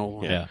 that was an old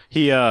one. Yeah.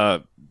 he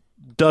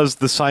does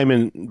the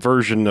Simon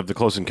version of the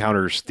Close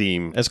Encounters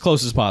theme As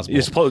close as possible.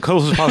 as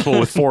close as possible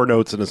with 4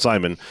 notes and a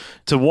Simon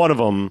to one of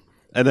them,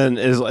 and then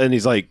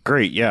he's like,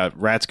 great, yeah,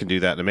 rats can do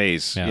that in a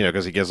maze, Yeah.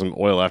 because he gives them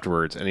oil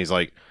afterwards, and he's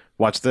like,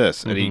 watch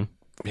this, and he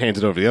hands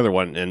it over to the other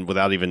one, and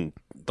without even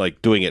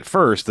like doing it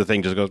first, the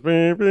thing just goes,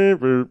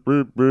 it's,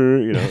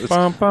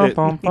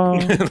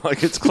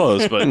 like it's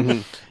close, but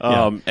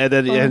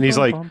and he's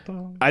like,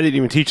 I didn't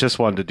even teach this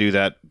one to do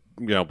that,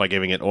 by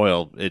giving it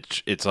oil.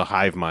 It's a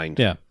hive mind.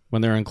 Yeah.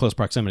 When they're in close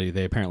proximity,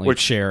 they apparently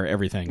share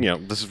everything.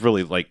 This is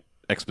really like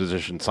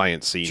exposition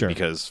science scene Sure.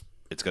 because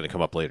it's going to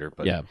come up later.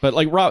 But Yeah, but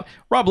like Rob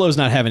Lowe's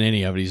not having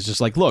any of it. He's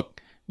just like,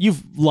 look,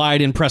 you've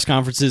lied in press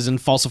conferences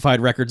and falsified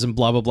records and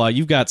blah blah blah.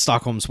 You've got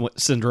Stockholm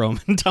syndrome.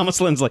 And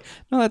Thomas Lennon's like,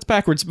 no, that's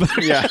backwards. But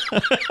Yeah.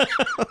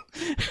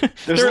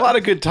 There's a lot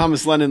of good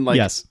Thomas Lennon, like,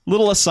 yes,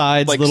 little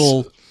asides, like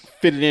little,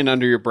 fit it in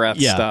under your breath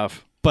Yeah.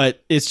 stuff.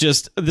 but it's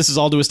just this is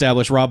all to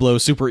establish Rob Lowe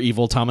super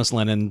evil, Thomas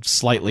Lennon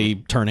slightly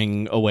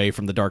turning away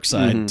from the dark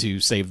side to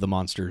save the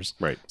monsters.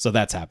 Right. So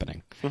that's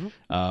happening.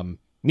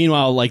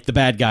 Meanwhile, like the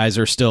bad guys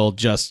are still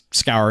just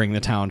scouring the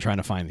town trying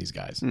to find these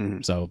guys.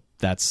 So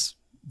that's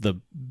the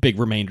big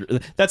remainder.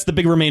 That's the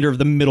big remainder of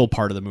the middle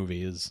part of the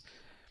movie is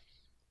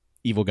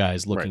evil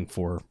guys looking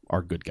for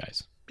our good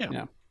guys.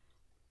 Yeah,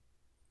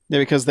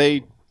 because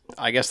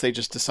I guess they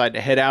just decide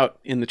to head out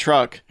in the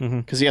truck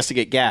because he has to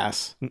get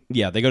gas,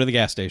 Yeah, they go to the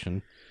gas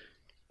station.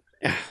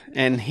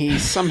 and he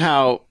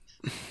somehow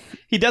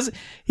He doesn't.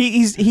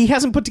 He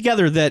hasn't put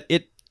together that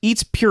it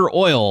eats pure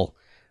oil,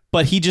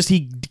 but he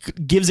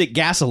gives it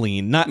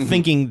gasoline, not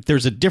thinking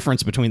there's a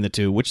difference between the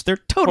two, which there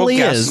totally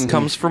gas is.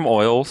 comes from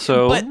oil,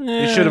 so But-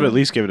 you should have at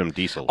least given him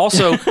diesel.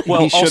 also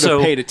he should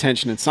have paid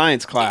attention in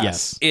science class.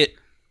 Yes. it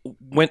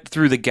went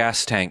through the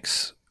gas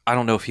tanks. I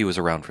don't know if he was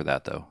around for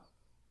that though.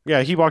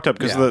 Yeah, he walked up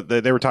because Yeah.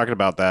 they were talking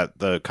about that.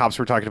 The cops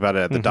were talking about it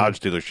at the Dodge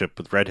dealership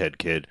with Redhead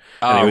Kid.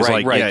 And Oh, he was right,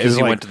 like, right, yeah, it 'cause was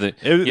he like- went to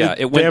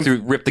the- it went damn-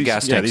 through, ripped the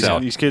gas tanks these,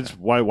 out. These kids,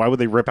 why would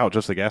they rip out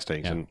just the gas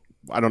tanks? Yeah. And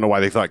I don't know why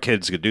they thought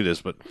kids could do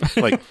this, but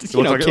like it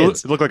You know, looked,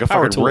 kids. it looked like a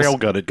Power fucking tools. rail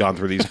gun had gone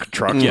through these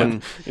trucks. Yeah.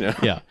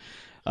 But,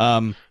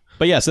 Yeah.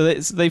 But yeah, so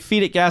they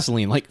feed it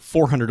gasoline, like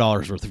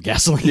 $400 worth of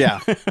gasoline. Yeah.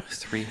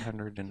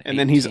 300 And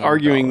then he's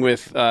arguing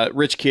with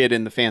Rich Kid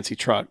in the fancy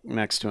truck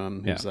next to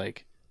him. He's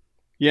like,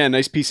 yeah,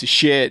 nice piece of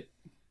shit.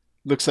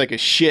 Looks like a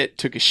shit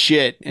took a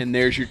shit, and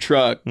there's your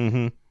truck.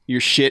 Mm-hmm.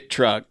 Your shit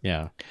truck.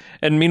 Yeah.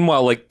 And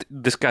meanwhile, like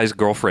this guy's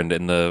girlfriend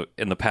in the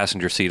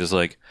passenger seat is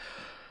like,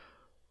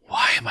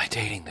 "Why am I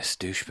dating this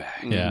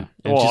douchebag?" Yeah.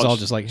 And well, she's all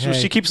just like, so hey.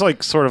 she keeps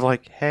like sort of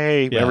like,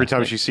 hey, Yeah. every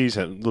time she sees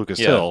him, Lucas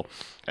Yeah. Hill.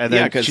 And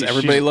then Yeah, because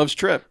everybody she's- loves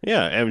Trip.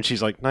 Yeah, and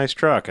she's like, nice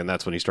truck. And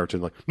that's when he starts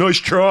in like, nice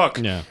truck.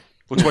 Yeah.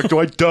 Looks like, do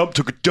I dump?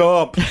 Took a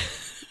dump.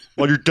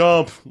 On your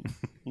dump.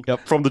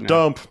 Yep. From the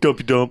dump.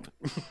 Dumpy dump.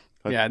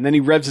 Yeah, and then he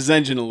revs his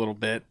engine a little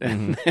bit,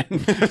 and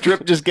then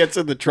Trip just gets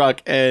in the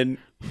truck, and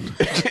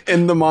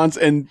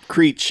and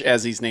Creech,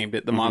 as he's named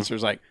it, the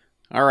monster's like,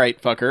 "All right,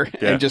 fucker,"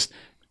 Yeah. and just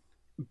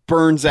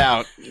burns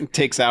out, and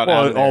takes out. out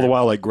Well, of there. all the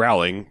while like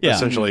growling. Yeah.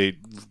 Essentially,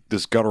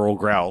 this guttural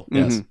growl.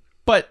 Yes.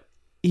 But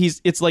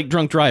it's like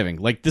drunk driving.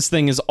 Like this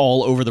thing is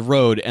all over the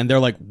road and they're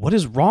like, what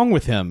is wrong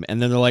with him?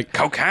 And then they're like,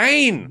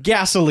 Cocaine.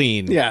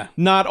 gasoline. Yeah.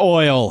 Not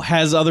oil.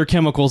 Has other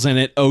chemicals in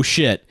it. Oh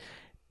shit.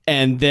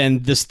 And then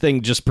this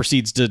thing just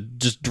proceeds to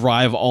just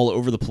drive all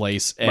over the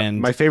place. And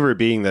my favorite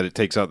being that it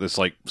takes out this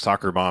like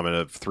soccer mom in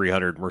a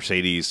 300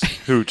 Mercedes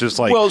who just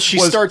like well, she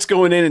starts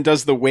going in and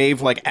does the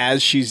wave like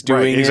as she's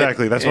doing right,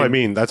 exactly. it. That's what I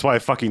mean. That's why I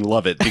fucking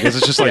love it because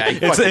it's just like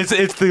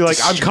it's the like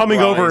I'm coming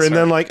over and her.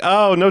 then like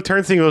oh no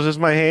turn signal, just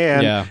my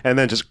hand, Yeah. and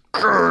then just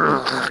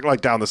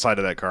like down the side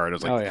of that car. And I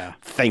was like, Oh, yeah.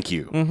 thank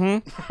you.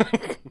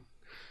 Mm-hmm.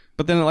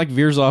 But then it like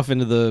veers off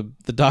into the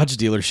Dodge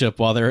dealership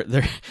while they're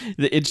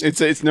it's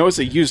It's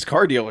a used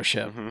car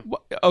dealership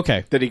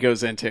okay. that he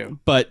goes into.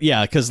 But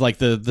yeah, because like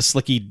the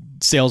slicky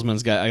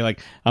salesman's guy,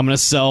 I'm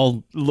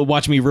gonna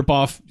watch me rip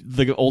off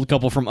the old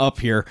couple from Up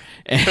here,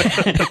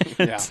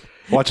 Yeah.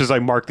 Watch as I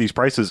mark these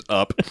prices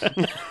up.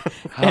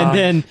 and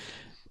then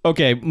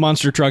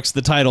Monster Trucks,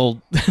 the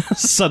title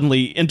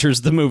suddenly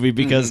enters the movie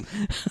because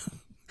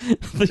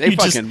They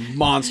fucking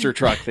monster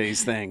truck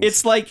these things.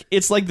 it's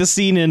like the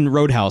scene in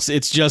Roadhouse.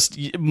 It's just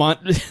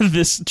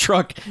this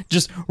truck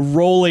just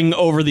rolling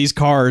over these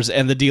cars,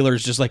 and the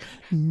dealer's just like,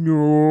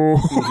 no.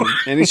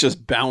 and he's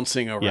just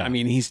bouncing over. Yeah. I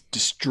mean, he's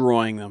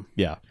destroying them.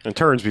 Yeah. And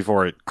turns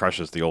before it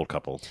crushes the old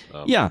couple.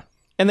 Yeah.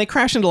 And they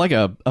crash into like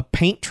a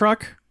paint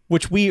truck,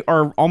 which we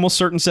are almost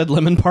certain said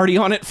Lemon Party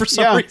on it for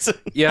some reason.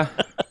 Yeah.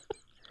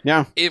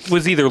 Yeah. It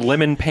was either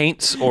Lemon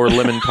Paints or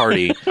Lemon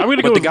Party.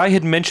 But the guy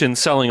had mentioned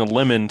selling a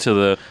lemon to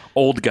the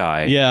old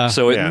guy. Yeah.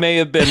 So it may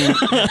have been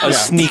a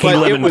sneaky But it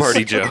Lemon was-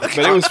 Party joke. But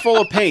it was full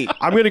of paint.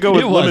 I'm going to go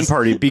with It Lemon was.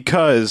 Party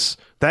because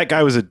that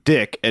guy was a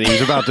dick and he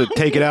was about to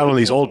take it out on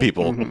these old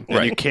people. And you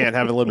Right. can't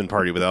have a lemon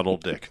party without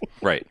old dick.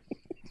 Right.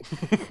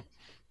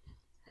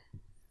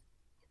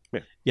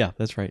 Yeah,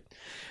 that's right.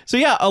 So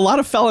yeah, a lot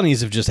of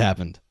felonies have just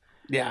happened.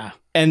 Yeah.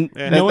 And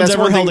no one's That's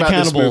ever one thing held about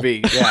this accountable.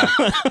 movie.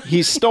 Yeah.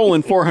 He's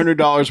stolen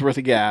 $400 worth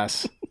of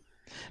gas.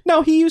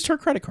 No, he used her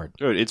credit card.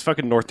 Dude, it's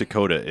fucking North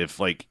Dakota.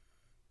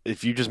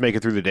 If you just make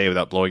it through the day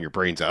without blowing your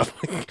brains out,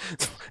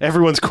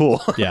 everyone's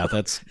cool. Yeah,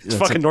 that's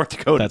fucking North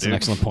Dakota. That's dude. an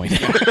excellent point.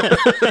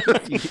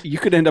 You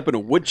could end up in a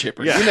wood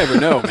chipper. Yeah. You never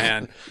know,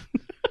 man.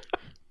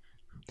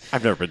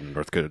 I've never been to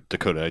North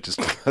Dakota. I just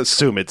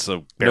assume it's a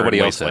barren Nobody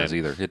else wasteland. has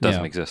either. It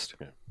doesn't Yeah. exist.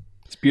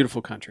 It's a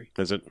beautiful country.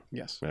 Is it?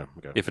 Yes. Yeah.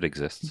 Okay. If it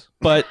exists.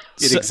 But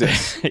It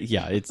exists.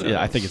 Yeah,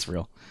 I think it's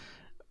real.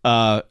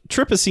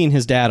 Trip has seen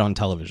his dad on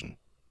television.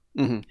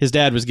 Mhm. His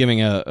dad was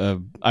giving a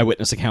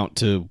eyewitness account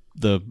to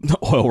the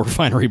oil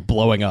refinery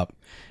blowing up,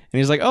 and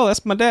he's like, "Oh,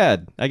 that's my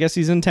dad. I guess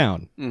he's in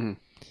town." Mhm.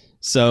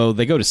 So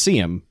they go to see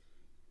him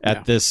at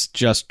Yeah. this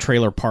just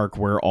trailer park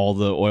where all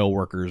the oil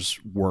workers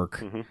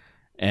work,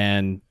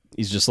 and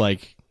he's just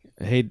like,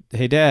 "Hey,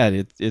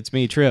 Dad, it's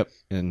me, Trip,"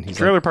 and he's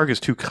Trailer like, park is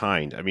too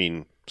kind. I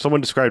mean,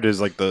 someone described it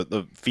as like the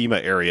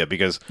FEMA area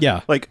because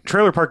 "Yeah, like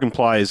trailer park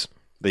implies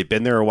they've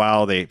been there a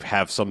while, they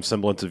have some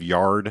semblance of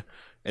yard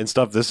and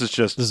stuff. This is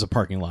just this is a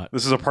parking lot."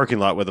 this is a parking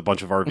lot with a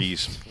bunch of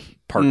RVs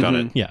parked on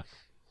it. Yeah.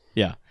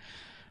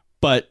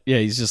 But yeah,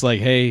 he's just like,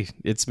 "Hey,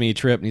 it's me,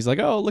 Trip," and he's like,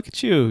 "Oh, look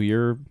at you,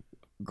 you're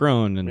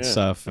grown and Yeah,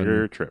 stuff." And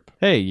your trip.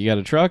 hey, you got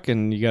a truck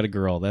and you got a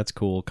girl. That's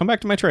cool. Come back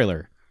to my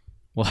trailer.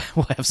 We'll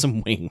have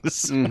some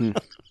wings. Mhm.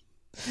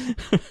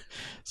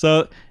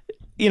 So,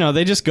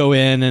 they just go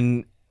in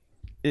and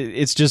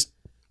it's just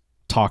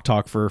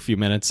talk for a few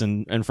minutes.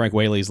 And Frank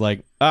Whaley's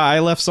like, I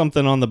left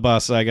something on the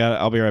bus.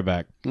 I'll be right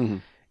back.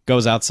 Mhm.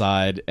 Goes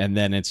outside. And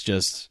then it's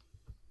just,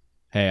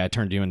 hey, I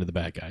turned you into the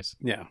bad guys.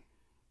 Yeah.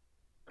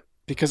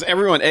 Because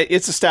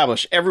it's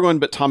established, everyone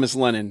but Thomas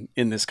Lennon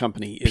in this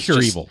company is Pure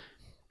just evil.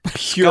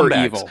 Pure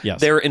Scumbags. evil.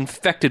 Yes. They're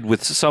infected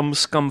with some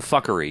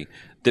scumfuckery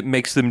that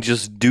makes them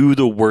just do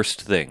the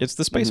worst thing. It's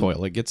the space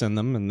oil. It gets in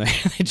them and they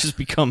just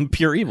become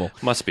pure evil.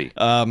 Must be.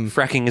 Um,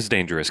 Fracking is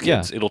dangerous,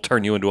 kids. It'll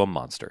turn you into a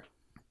monster.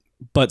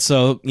 But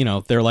so,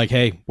 they're like,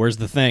 hey, where's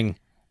the thing?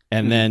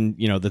 And then,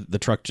 the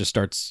truck just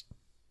starts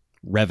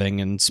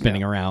revving and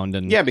spinning around.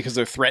 And Yeah, because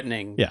they're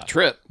threatening Yeah.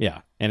 Trip.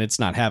 yeah. And it's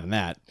not having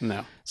that.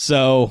 No.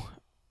 So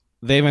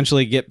they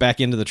eventually get back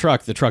into the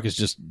truck. The truck is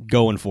just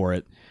going for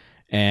it.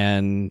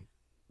 And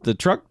the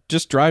truck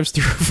just drives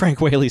through Frank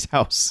Whaley's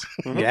house.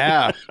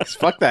 Yeah.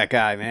 Fuck that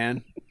guy,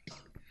 man.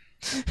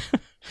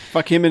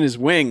 Fuck him and his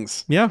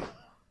wings. Yeah,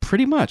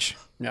 pretty much.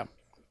 Yeah.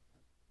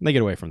 They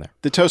get away from there.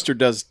 The toaster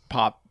does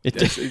pop. It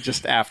It's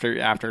just after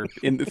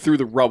through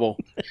the rubble.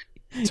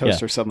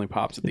 Toaster suddenly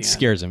pops at the It end.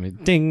 scares him.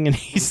 Ding. And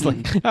he's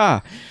like,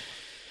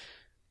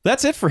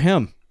 That's it for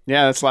him.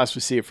 Yeah, that's the last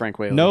we see of Frank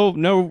Whaley.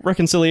 No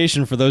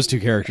reconciliation for those two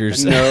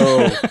characters.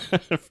 No.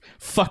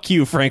 Fuck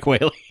you, Frank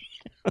Whaley.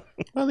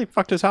 Well, they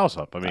fucked his house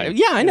up. I mean,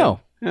 Yeah, I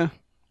know. Yeah.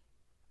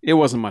 It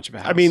wasn't much of a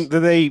house. I mean,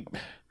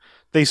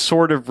 they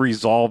sort of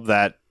resolved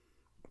that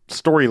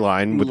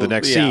storyline with the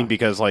next Yeah. scene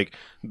because like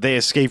they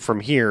escape from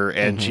here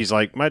and she's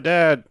like, my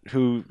dad,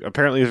 who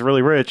apparently is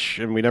really rich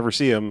and we never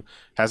see him,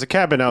 has a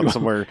cabin out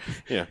somewhere.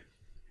 Yeah.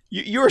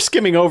 You're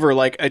skimming over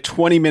like a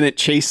 20-minute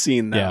chase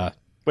scene, though. Yeah.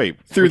 Wait,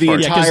 Through which the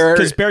part? entire-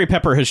 Because Barry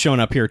Pepper has shown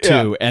up here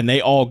too, and they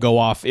all go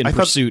off in I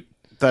thought- pursuit.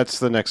 That's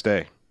the next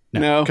day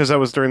No. because that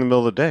was during the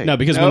middle of the day. No,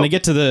 because No. when they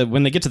get to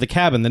the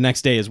cabin, the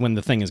next day is when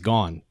the thing is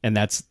gone, and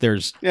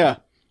there's Yeah.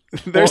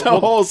 There's a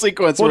whole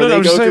sequence where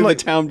they go through the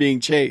town being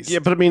chased. Yeah,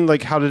 but I mean,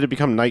 like, how did it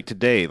become night to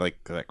day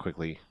like that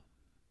quickly?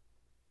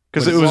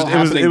 Because it was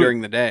happening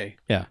during the day.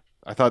 Yeah,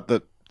 I thought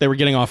that they were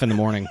getting off in the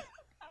morning.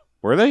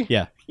 Were they?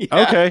 Yeah.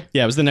 Okay.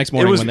 Yeah, it was the next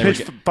morning. It was when they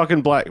pitch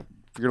fucking black.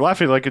 You're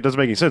laughing like it doesn't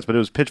make any sense, but it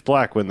was pitch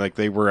black when like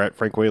they were at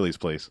Frank Whaley's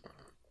place.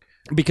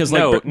 Because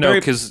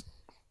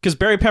because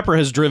Barry Pepper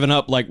has driven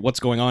up like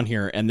what's going on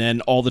here, and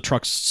then all the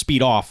trucks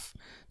speed off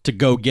to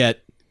go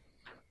get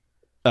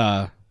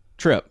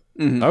Trip.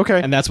 Mm-hmm.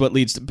 Okay, and that's what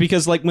leads to,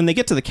 because like when they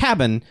get to the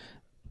cabin,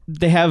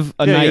 they have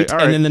a night,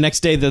 and then the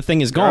next day the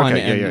thing is gone.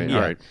 Okay, all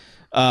right.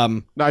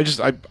 No,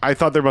 I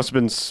thought there must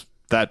have been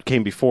that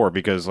came before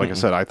because, like I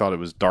said, I thought it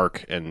was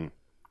dark and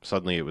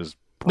suddenly it was.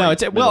 No,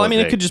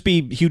 it could just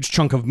be a huge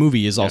chunk of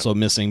movie is also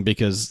missing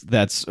because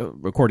that's,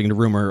 according to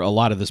rumor, a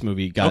lot of this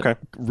movie got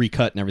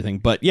recut and everything.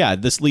 But yeah,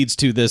 this leads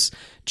to this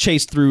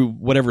chase through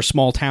whatever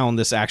small town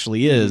this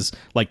actually is,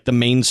 like the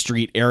Main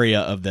Street area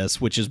of this,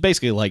 which is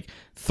basically like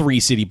 3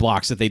 city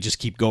blocks that they just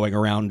keep going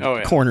around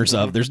corners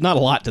of. There's not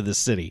a lot to this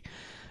city.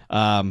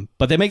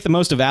 But they make the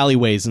most of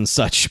alleyways and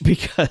such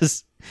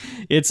because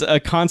it's a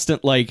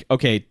constant like,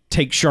 okay,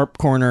 take sharp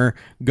corner,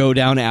 go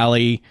down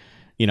alley.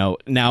 You know,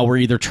 now we're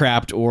either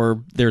trapped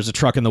or there's a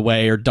truck in the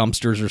way or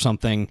dumpsters or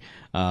something.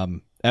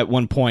 At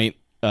one point,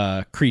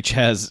 Creech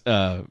has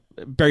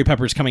Barry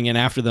Pepper's coming in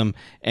after them,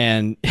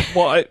 and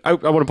well, I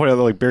want to point out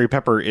that like Barry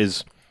Pepper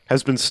has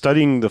been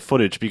studying the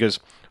footage because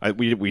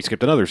we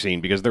skipped another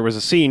scene because there was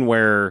a scene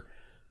where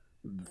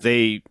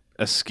they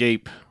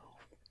escape.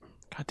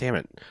 God damn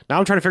it! Now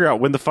I'm trying to figure out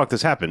when the fuck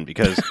this happened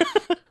because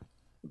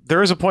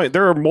there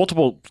are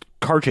multiple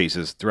car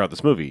chases throughout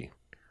this movie.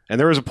 And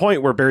there was a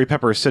point where Barry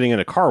Pepper is sitting in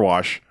a car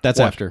wash. That's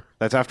after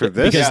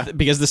this?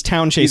 Because this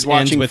town chase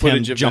ends with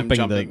him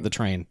jumping the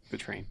train. The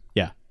train.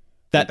 Yeah.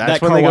 That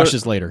car wash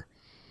is later.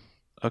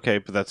 Okay,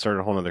 but that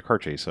started a whole other car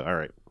chase. So, all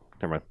right.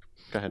 Never mind.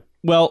 Go ahead.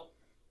 Well,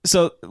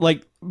 so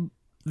like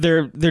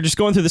they're just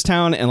going through this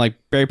town and like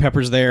Barry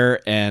Pepper's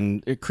there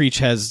and Creech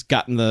has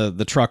gotten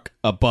the truck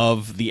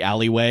above the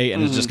alleyway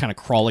and is just kind of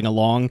crawling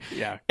along.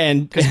 Yeah.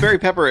 And because Barry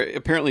Pepper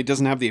apparently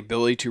doesn't have the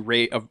ability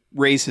to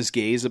raise his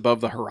gaze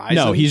above the horizon.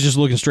 No, he's just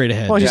looking straight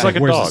ahead. Well, he's like a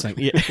dog.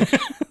 Yeah.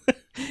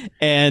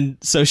 And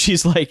so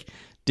she's like,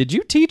 "Did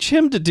you teach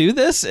him to do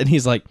this?" And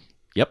he's like,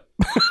 "Yep."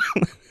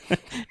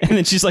 And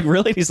then she's like,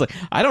 "Really?" And he's like,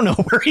 "I don't know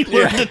where he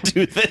learned to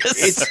do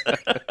this."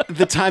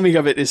 The timing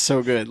of it is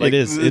so good. Like, it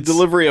is. The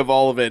delivery of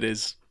all of it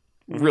is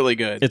really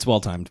good. It's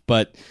well timed.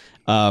 But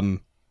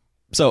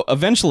so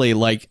eventually,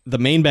 like the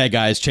main bad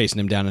guy is chasing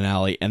him down an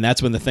alley, and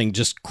that's when the thing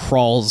just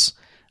crawls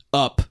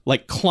up,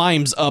 like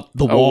climbs up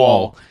the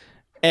wall,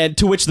 and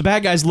to which the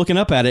bad guy's looking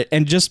up at it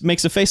and just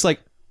makes a face like,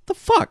 "The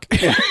fuck?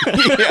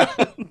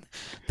 The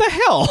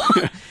hell?"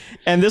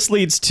 And this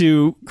leads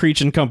to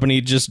Creech and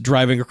company just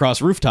driving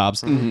across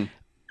rooftops,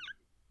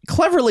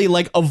 cleverly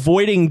like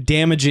avoiding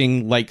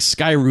damaging like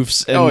sky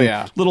roofs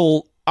and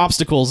little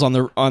obstacles on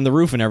the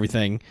roof and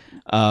everything.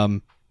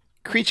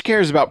 Creech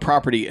cares about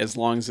property as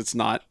long as it's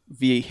not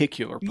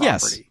vehicular property.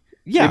 Yes.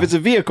 Yeah. If it's a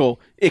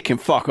vehicle, it can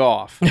fuck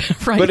off.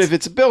 Right. But if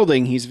it's a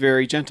building, he's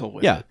very gentle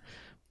with it.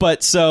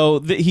 But so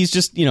he's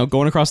just,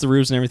 going across the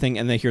roofs and everything,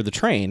 and they hear the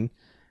train.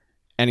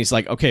 And he's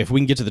like, okay, if we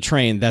can get to the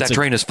train, that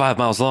train is 5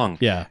 miles long.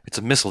 Yeah. It's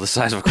a missile the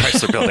size of a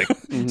Chrysler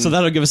building. So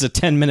that'll give us a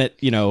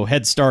 10-minute,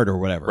 head start or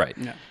whatever. Right.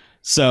 Yeah.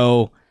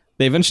 So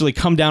they eventually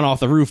come down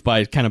off the roof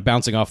by kind of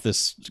bouncing off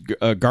this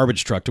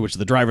garbage truck, to which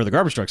the driver of the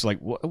garbage truck's like,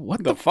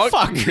 what the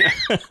fuck?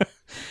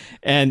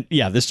 And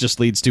yeah, this just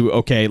leads to,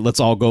 okay, let's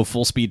all go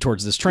full speed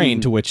towards this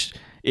train, to which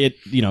it,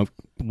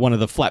 one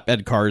of the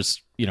flatbed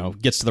cars,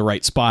 gets to the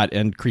right spot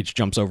and Creech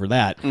jumps over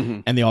that.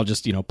 And they all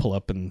just, pull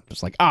up and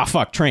just like,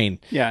 fuck, train.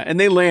 Yeah. And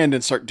they land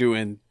and start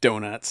doing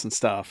donuts and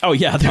stuff. Oh,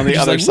 yeah. On the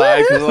other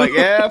side. They're like,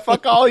 yeah,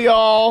 fuck all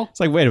y'all. It's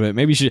like, wait a minute.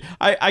 Maybe you should.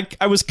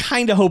 I was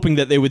kind of hoping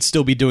that they would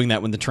still be doing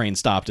that when the train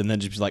stopped and then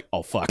just be like,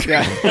 oh, fuck.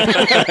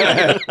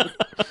 Yeah.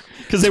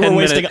 Because they were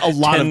wasting a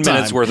lot of time. 10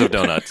 minutes worth of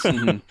donuts.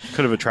 Could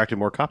have attracted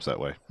more cops that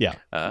way. Yeah.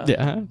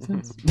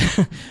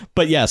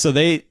 But yeah, so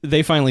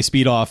they finally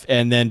speed off,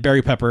 and then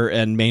Barry Pepper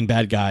and main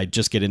bad guy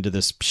just get into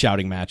this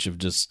shouting match of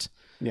just,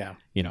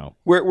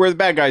 where the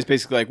bad guy's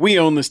basically like, we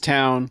own this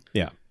town.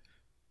 Yeah.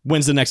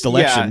 When's the next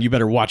election? You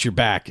better watch your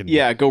back.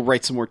 And go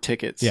write some more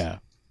tickets. Yeah.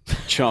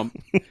 Chump.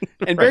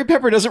 And Barry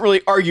Pepper doesn't really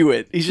argue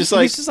it. He's just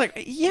like,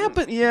 yeah,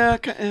 but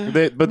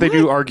They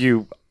do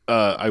argue.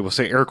 I will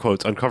say air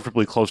quotes,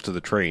 uncomfortably close to the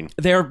train.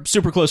 They're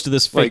super close to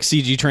this fake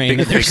CG train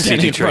that they're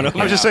standing in front of.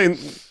 I was just saying,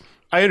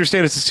 I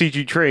understand it's a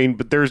CG train,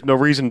 but there's no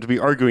reason to be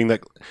arguing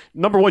that.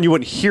 Number one, you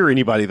wouldn't hear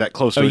anybody that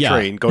close to a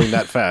train going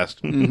that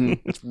fast.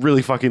 It's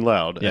really fucking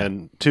loud. Yeah.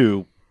 And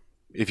two,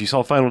 if you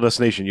saw Final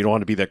Destination, you don't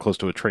want to be that close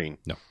to a train.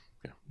 No.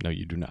 Yeah. No,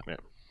 you do not. Yeah.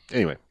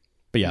 Anyway.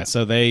 But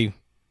so they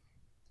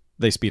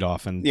speed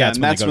off, and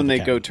that's when they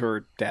go to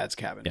her dad's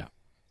cabin. Yeah.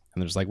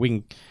 And there's like,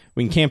 we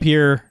can camp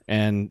here,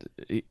 and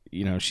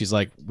she's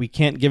like, we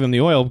can't give him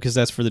the oil because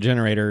that's for the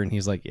generator, and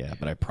he's like, yeah,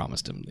 but I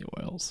promised him the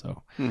oil,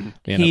 so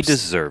he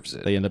deserves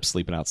it. They end up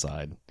sleeping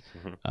outside.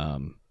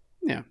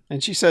 Yeah,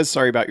 and she says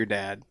sorry about your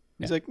dad.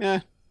 He's like,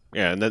 nah,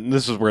 Yeah, and then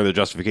this is where the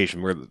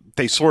justification, where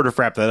they sort of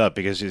wrap that up,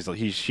 because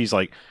she's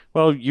like,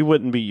 well, you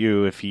wouldn't be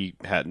you if he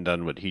hadn't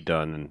done what he'd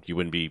done, and you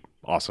wouldn't be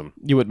awesome.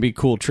 You wouldn't be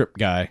cool Trip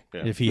guy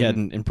if he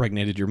hadn't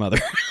impregnated your mother.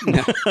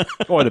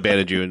 Or had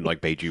abandoned you and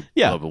like made you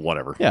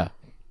whatever. Yeah.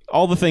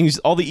 All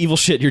the evil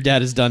shit your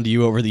dad has done to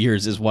you over the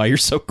years is why you're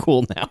so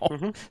cool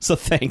now. So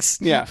thanks.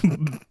 Yeah.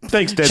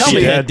 Thanks,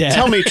 Dad. Dad.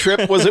 Tell me,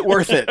 Trip, was it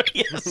worth it?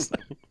 Yes.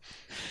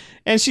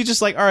 And she's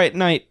just like, all right,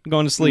 night,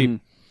 going to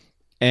sleep.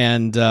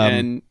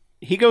 And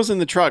he goes in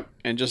the truck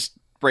and just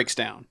breaks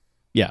down.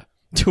 Yeah.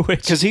 To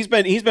which, because he's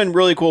been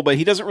really cool, but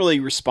he doesn't really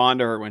respond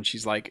to her when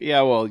she's like,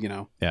 yeah, well,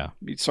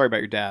 sorry about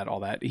your dad,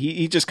 all that.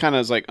 He just kind of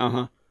is like,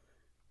 and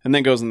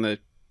then goes in the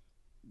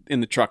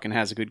truck and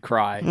has a good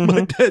cry.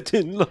 My dad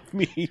didn't love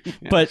me. Yeah.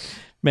 But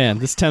man,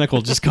 this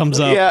tentacle just comes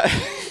up,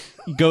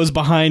 goes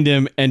behind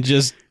him, and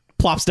just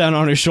plops down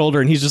on his shoulder,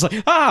 and he's just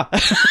like, ah.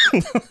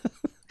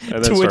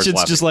 To which it's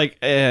laughing. Just like,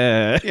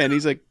 Yeah, and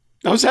he's like,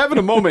 I was having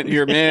a moment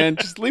here, man.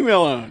 Just leave me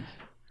alone.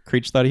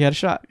 Creech thought he had a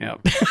shot. Yeah,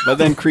 but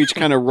then Creech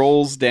kind of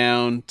rolls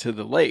down to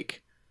the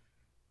lake.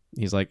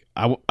 He's like,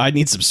 I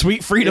need some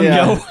sweet freedom,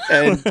 yo.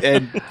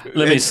 And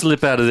let me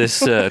slip out of this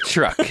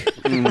truck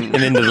and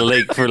into the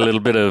lake for a little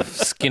bit of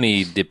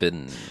skinny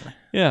dipping.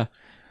 Yeah,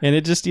 and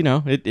it just,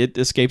 it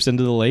escapes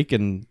into the lake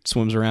and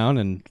swims around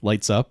and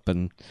lights up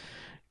and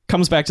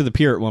comes back to the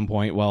pier at one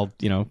point while,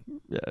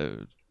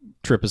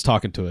 Trip is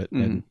talking to it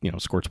and,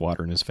 squirts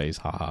water in his face.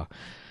 Ha.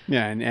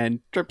 Yeah, and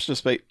Trip's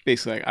just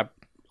basically like,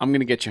 I'm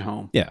going to get you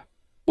home. Yeah,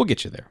 we'll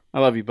get you there.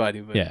 I love you,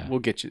 buddy, but we'll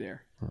get you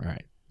there. All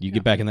right. You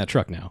get back in that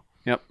truck now.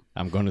 Yep.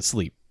 I'm going to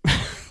sleep.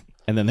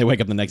 And then they wake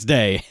up the next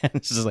day and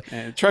it's just like,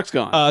 and the truck's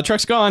gone.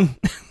 Truck's gone.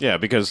 Yeah,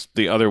 because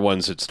the other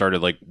ones had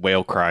started like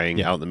whale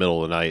crying out in the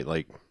middle of the night,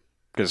 like,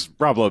 because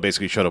Rob Lowe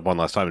basically showed up one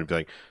last time and be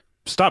like,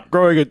 stop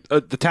growing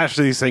attached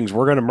to these things.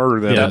 We're going to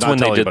murder them. Yeah, that's when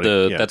they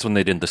did that's when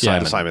they did the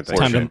Simon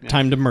thing.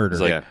 Time to murder.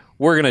 It's like,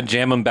 we're going to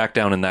jam them back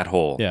down in that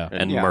hole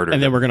and murder them.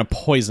 And then we're going to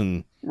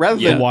poison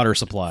the water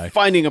supply.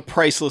 Finding a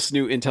priceless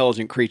new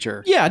intelligent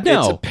creature. Yeah, no.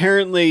 It's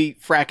apparently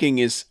fracking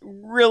is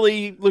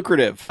really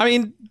lucrative. I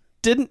mean,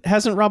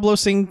 hasn't Rob Lowe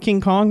seen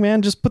King Kong,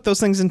 man? Just put those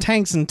things in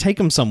tanks and take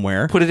them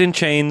somewhere. Put it in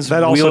chains.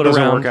 That also wheel it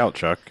doesn't around. work out,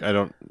 Chuck.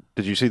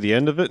 Did you see the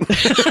end of it?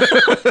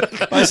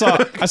 I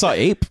saw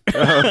Ape.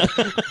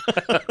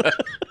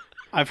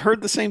 I've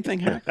heard the same thing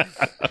happen.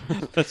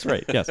 That's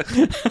right. Yes.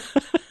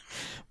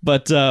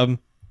 But so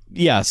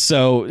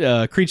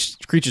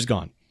Creech is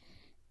gone.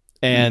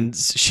 And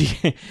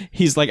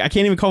he's like, I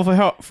can't even call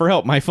for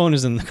help. My phone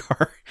is in the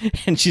car.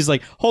 And she's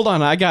like, hold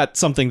on, I got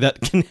something that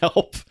can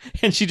help.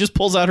 And she just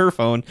pulls out her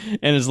phone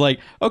and is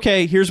like,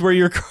 okay, here's where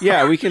your car.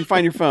 Yeah, we can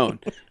find your phone.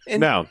 And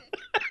now,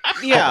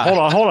 yeah. Hold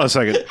on a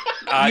second.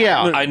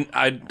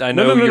 I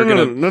know you're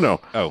gonna.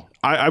 No. Oh,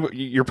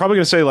 you're probably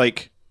gonna say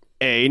like,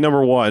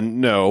 number one,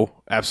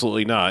 no,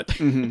 absolutely not.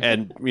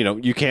 And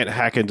you can't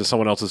hack into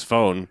someone else's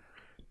phone,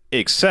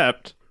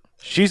 except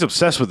she's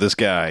obsessed with this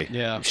guy.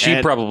 Yeah,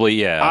 she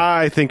probably.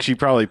 I think she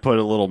probably put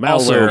a little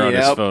malware on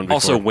his phone. Before.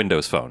 Also,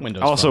 Windows Phone.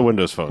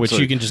 Windows Phone, which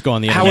you can just go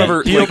on the internet.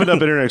 However, he opened up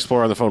Internet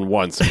Explorer on the phone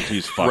once, and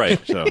he's fucked. Right.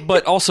 So.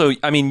 But also,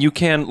 I mean, you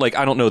can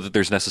I don't know that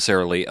there's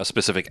necessarily a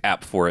specific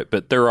app for it,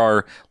 but there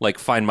are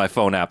Find My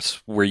Phone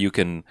apps where you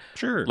can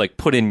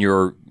put in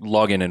your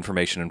login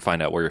information and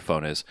find out where your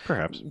phone is.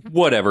 Perhaps.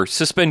 Whatever.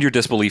 Suspend your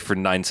disbelief for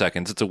 9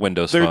 seconds. It's a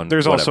Windows phone.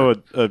 There's whatever.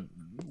 also a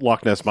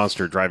Loch Ness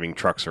Monster driving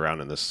trucks around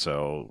in this,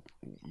 so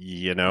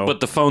But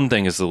the phone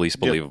thing is the least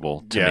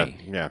believable to me.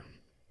 Yeah.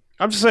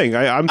 I'm just saying.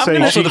 I'm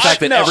saying also the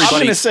fact that everybody.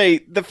 I'm going to say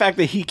the fact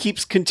that he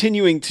keeps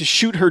continuing to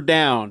shoot her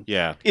down.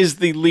 Yeah. Is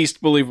the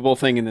least believable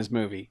thing in this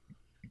movie.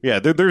 Yeah.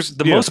 There's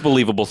the most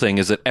believable thing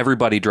is that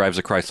everybody drives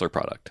a Chrysler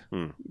product.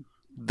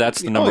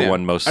 That's the number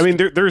one most. I mean,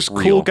 there's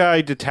real. Cool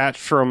guy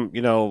detached from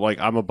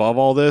I'm above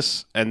all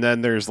this, and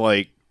then there's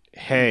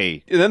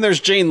hey, and then there's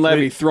Jane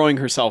Levy throwing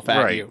herself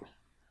at you.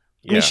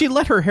 I mean, she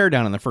let her hair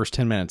down in the first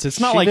 10 minutes. It's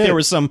not there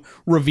was some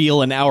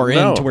reveal an hour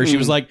in to where she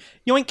was like,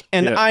 yoink,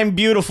 and I'm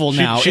beautiful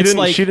now. She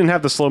didn't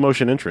have the slow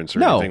motion entrance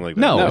or anything like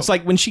that. No, it's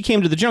like when she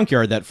came to the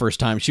junkyard that first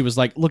time, she was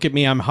like, look at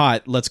me, I'm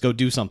hot, let's go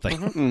do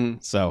something.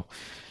 So,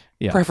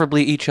 yeah.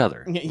 Preferably each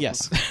other.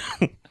 Yes.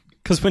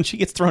 Because when she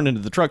gets thrown into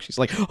the truck, she's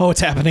like, "Oh,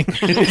 it's happening."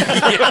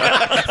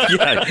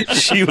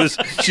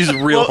 She's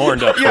real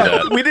horned up for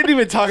that. We didn't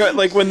even talk about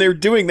when they're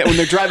doing that. When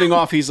they're driving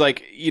off, he's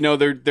like,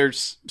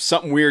 there's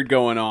something weird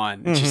going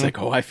on, and she's like,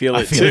 "Oh, I feel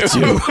it too."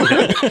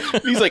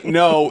 He's like,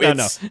 "No,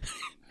 it's." No.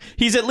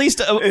 He's at least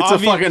it's a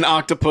fucking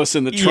octopus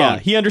in the trunk. Yeah,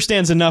 he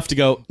understands enough to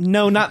go,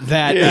 no, not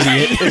that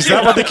idiot. Is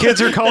that what the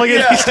kids are calling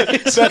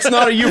it? That's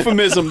not a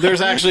euphemism. There's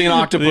actually an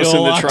octopus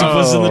in the trunk.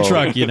 Octopus in the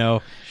trunk,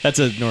 That's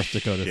a North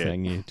Dakota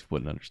thing you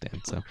wouldn't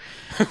understand. So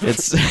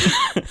it's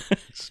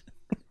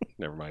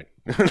never mind.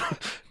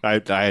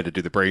 I had to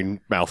do the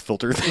brain mouth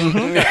filter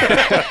thing.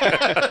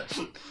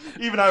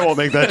 Even I won't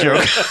make that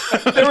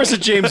joke. There was a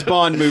James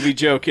Bond movie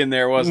joke in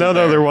there, wasn't there?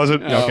 No, there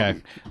wasn't. Okay.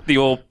 The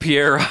old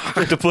Pierre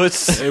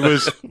Octopus. It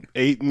was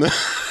 8 in the...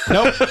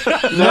 Nope.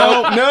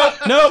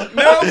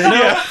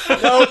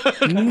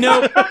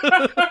 Nope.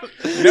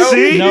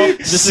 See?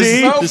 Nope.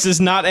 See? This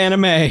is not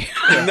anime.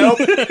 Nope.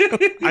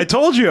 I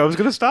told you I was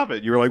going to stop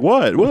it. You were like,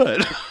 what?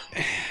 What?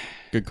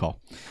 Good call.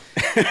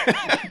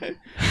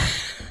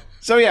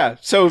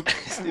 So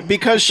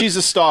because she's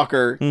a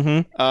stalker,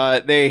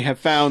 they have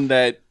found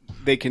that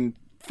they can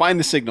find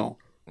the signal,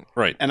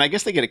 Right. and I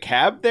guess they get a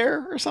cab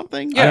there or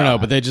something. I don't know,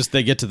 but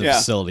they get to the Yeah.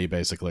 facility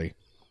basically.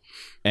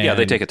 And, Yeah,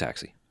 they take a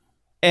taxi.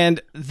 and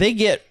they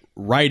get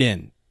right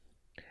in.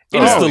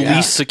 It is Oh, the yeah.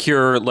 least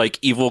secure, like,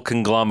 evil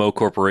conglomerate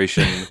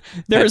corporation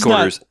There's not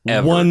headquarters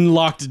ever. one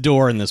locked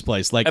door in this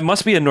place. Like It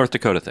must be a North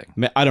Dakota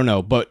thing. I don't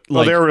know, but Well,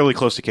 like they're really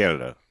close to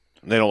Canada.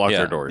 They don't lock Yeah.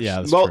 their doors. yeah,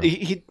 that's Well, true.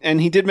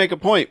 he did make a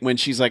point when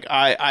she's like,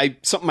 I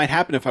something might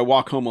happen if I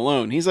walk home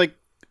alone. He's like,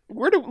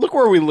 look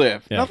where we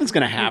live. Yeah. Nothing's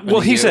gonna happen. Well,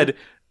 to he you. said,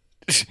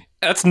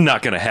 that's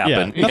not going to happen. Yeah,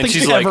 and nothing's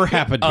she's ever like,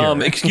 happened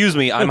here. excuse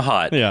me, I'm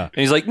hot. Yeah.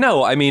 And he's like,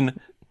 no, I mean,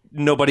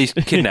 nobody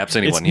kidnaps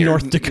anyone it's here.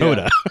 North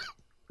Dakota.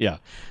 Yeah.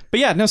 But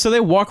yeah, no, so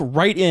they walk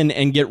right in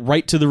and get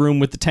right to the room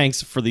with the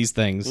tanks for these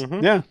things.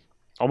 yeah.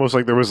 Almost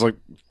like there was like,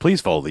 please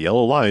follow the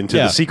yellow line to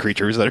Yeah. the sea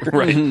creatures that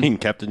are being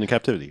kept in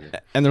captivity.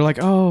 And they're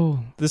like, "Oh,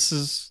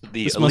 this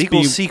The must illegal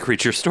be sea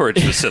creature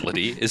storage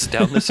facility is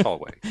down this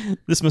hallway.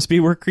 this must be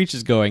where Creech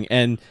is going."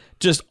 And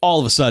just all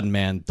of a sudden,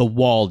 man, the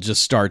wall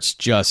just starts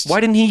just Why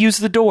didn't he use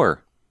the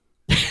door?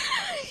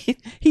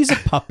 He's a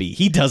puppy.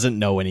 He doesn't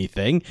know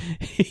anything.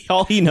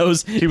 All he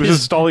knows He was is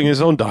installing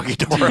his own doggy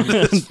door. on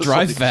this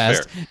drive facility.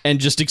 fast and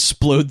just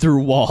explode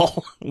through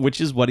wall,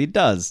 which is what he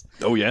does.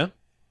 Oh, yeah?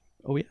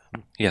 Oh yeah.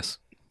 Yes.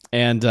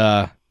 And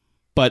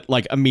but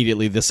like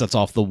immediately this sets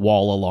off the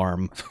wall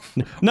alarm.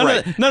 None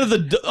of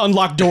the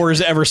unlocked doors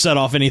ever set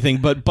off anything,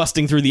 but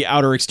busting through the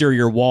outer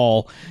exterior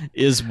wall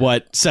is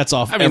what sets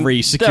off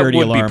every security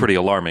that would alarm. be pretty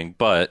alarming,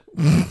 but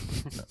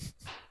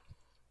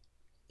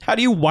How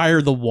do you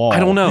wire the wall? I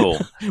don't know.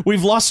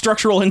 We've lost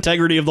structural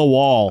integrity of the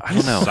wall. I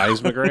don't know.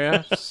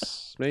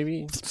 Seismographs,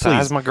 maybe?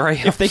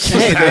 Seismograph. If they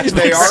Hey, can't,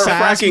 they are a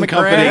fracking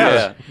company.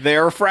 Yeah. They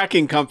are a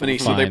fracking company,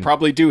 so they Fine.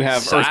 probably do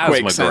have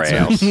earthquake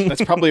Seismographs. sensors.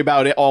 That's probably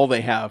about it. All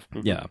they have.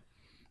 yeah.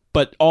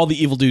 But all the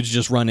evil dudes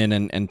just run in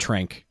and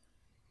trank.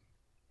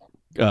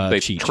 They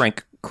Cheech.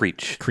 trank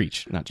Creech.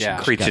 Creech, not Yeah.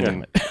 Cheech. Creech God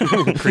and,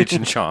 damn Creech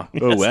and Chong.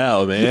 Oh,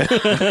 wow, man.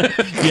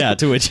 it. Yeah,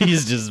 to which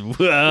he's just,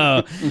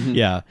 whoa.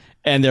 Yeah.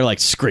 And they're like,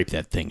 scrape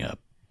that thing up.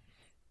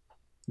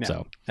 Yeah.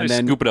 So, They And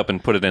then, scoop it up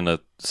and put it in a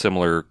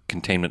similar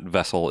containment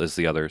vessel as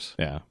the others.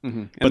 yeah.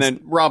 and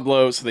then Rob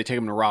Lowe. So they take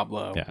him to Rob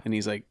Lowe, Yeah. and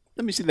he's like,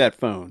 "Let me see that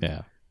phone."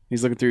 Yeah.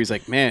 He's looking through. He's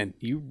like, "Man,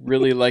 you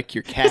really like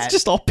your cat." It's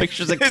just all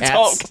pictures of cats. It's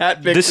all cat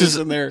pictures This is-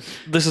 in there.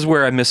 This is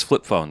where I miss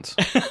flip phones.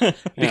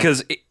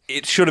 Because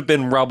it should have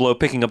been Rob Lowe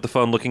picking up the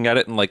phone, looking at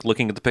it, and like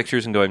looking at the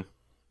pictures and going,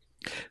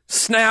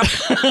 snap!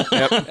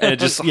 And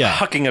just Yeah.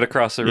 hucking it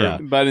across the room. Yeah.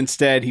 But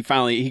instead,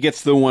 he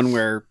gets the one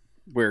where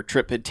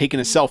Tripp had taken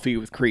a selfie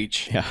with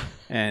Creech, Yeah.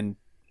 and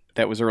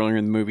that was earlier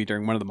in the movie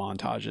during one of the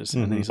montages.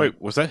 And then he's like,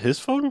 Wait, was that his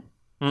phone?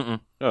 Mm-mm.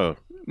 Oh.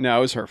 "No,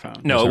 it was her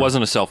phone." No, it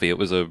wasn't a selfie.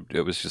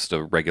 It was just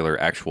a regular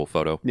actual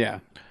photo. Yeah,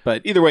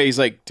 but either way, he's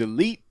like,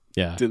 "Delete,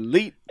 Yeah.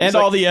 delete," And He's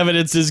all like, the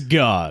evidence is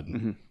gone.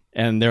 Mhm.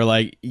 And they're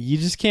like, you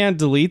just can't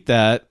delete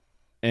that.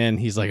 And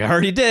he's like, I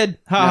already did.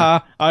 Ha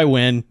ha, I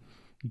win.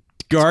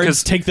 Guards,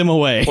 'Cause- take them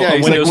away. Yeah, a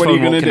he's Windows like, "What are you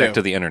phone won't gonna connect do?"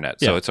 to the internet,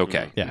 so Yeah. it's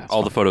okay. Yeah, it's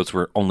All the photos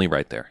were only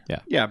right there.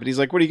 Yeah, but he's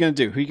like, "What are you going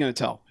to do? Who are you going to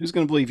tell? Who's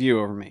going to believe you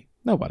over me?"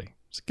 Nobody.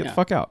 Just get Yeah. the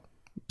fuck out.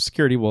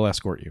 Security will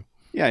escort you.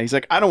 Yeah, he's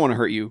like, "I don't want to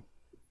hurt you.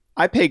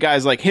 I pay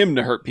guys like him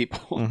to hurt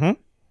people." Mm-hmm.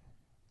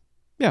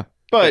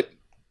 But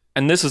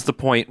And this is the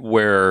point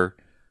where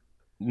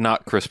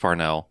not Chris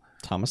Parnell,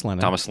 Thomas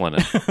Lennon. Thomas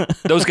Lennon.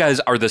 Those guys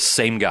are the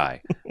same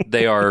guy.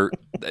 They're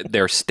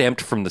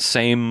stamped from the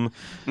same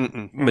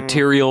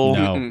material.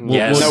 No. Mm-mm. We'll,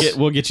 Yes.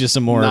 we'll get you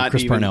some more Not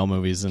Chris even. Parnell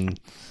movies. And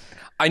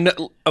I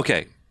know.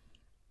 Okay,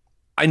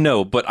 I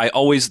know, but I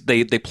always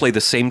they play the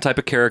same type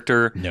of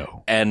character.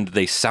 No. And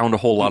they sound a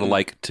whole lot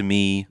alike to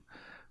me.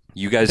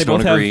 You guys They don't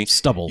both have agree.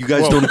 stubble. You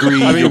guys Well, don't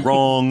agree. I mean- You're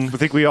wrong. I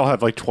think we all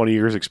have like 20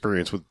 years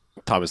experience with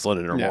Thomas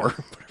Lennon or Yeah. more.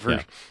 Whatever,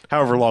 Yeah.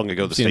 however long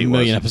ago the seen state a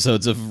million was.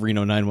 episodes of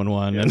Reno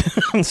 911.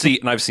 And See,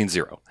 and I've seen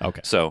zero.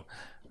 okay. So,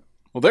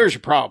 well, there's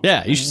your problem.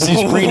 Yeah, you should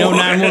see Reno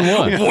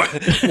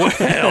 911.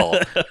 well,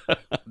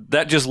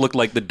 that just looked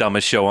like the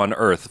dumbest show on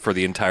earth for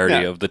the entirety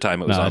Yeah. of the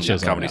time it was No, on that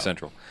show's Comedy not.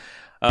 Central.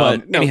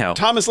 But No, anyhow,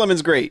 Thomas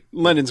Lennon's great.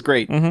 Lennon's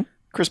great. Mhm.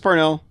 Chris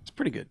Parnell is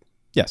pretty good.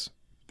 Yes.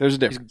 There's a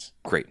difference.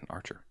 great in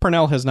Archer.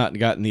 Parnell has not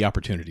gotten the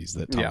opportunities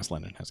that Thomas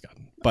Lennon has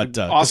gotten. But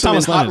 'cause Awesome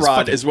Thomas in Hot Lennon is Rod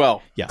fucking- as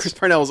well. Yes. Chris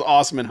Parnell is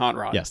awesome in Hot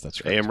Rod. Yes,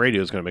 that's right. AM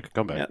radio is going to make a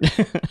comeback.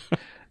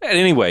 And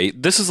anyway,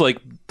 this is like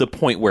the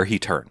point where he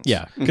turns.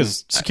 Yeah,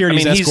 because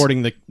security's I mean, he's-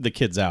 escorting the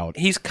kids out.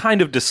 He's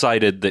kind of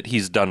decided that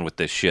he's done with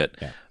this shit.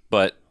 Yeah.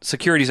 But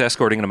security's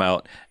escorting him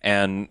out,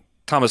 and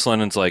Thomas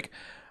Lennon's like,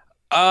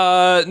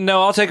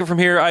 No, I'll take it from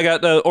here. I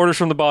got orders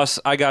from the boss.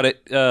 I got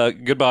it.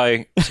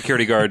 Goodbye,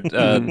 security guard.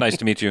 Nice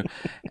to meet you.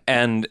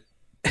 And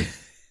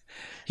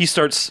he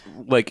starts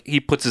he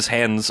puts his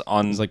hands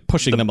on He's like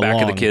pushing the them back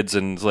along. of the kids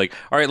and is like,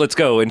 all right, let's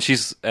go. And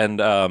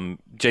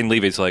Jane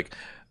Levy's like,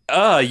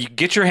 you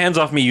get your hands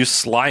off me, you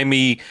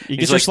slimy. You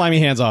get your slimy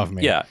hands off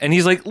me. Yeah. And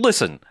he's like,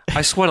 listen,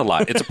 I sweat a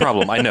lot. It's a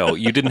problem. I know.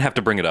 You didn't have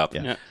to bring it up.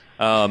 Yeah.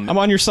 I'm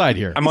on your side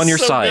here. I'm on your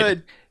so side.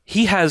 good.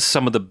 He has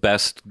some of the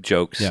best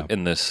jokes Yeah.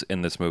 in this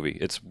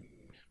movie.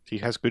 He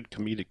has good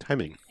comedic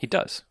timing, He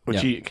does. which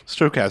he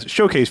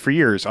showcased for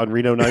years on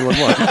Reno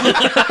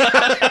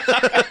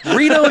 911.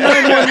 Reno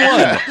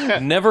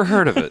 911. Never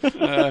heard of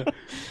it.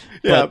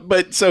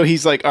 But so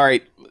he's like, all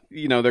right,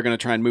 they're going to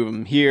try and move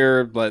him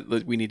here, but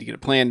we need to get a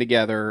plan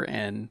together,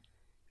 and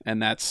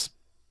that's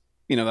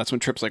when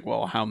Trip's like,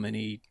 well, how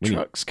many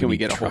trucks can we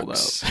get a hold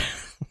of?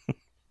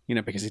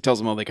 Because he tells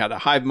them, they got a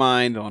hive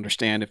mind, they'll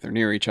understand if they're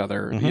near each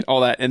other,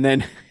 all that, and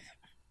then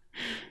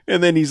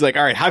he's like,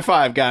 all right, high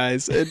five,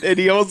 guys, and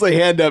he holds the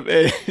hand up,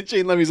 and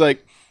Jane Levy's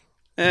like,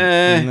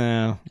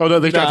 No. Oh no, I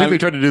think they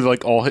tried to do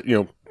all all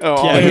Yeah,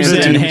 hands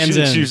hands in. in, hands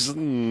in. She's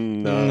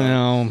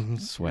No.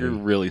 Sweaty. You're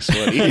really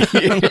sweaty.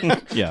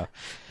 Yeah.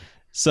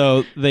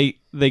 So they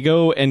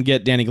go and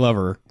get Danny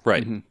Glover,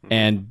 Right.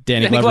 and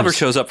Danny Glover Glover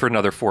shows up for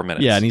another 4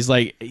 minutes. Yeah, and he's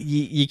like,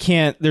 you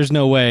can't. There's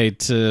no way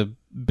to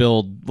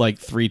build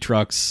 3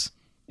 trucks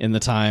in the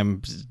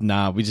time.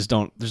 Nah, we just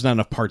don't. There's not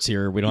enough parts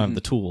here. We don't have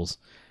the tools.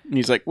 And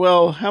he's like,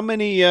 well, how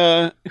many?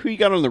 Who you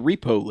got on the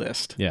repo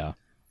list? Yeah.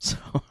 So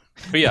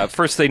But yeah,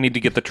 first they need to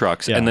get the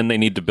trucks, Yeah. and then they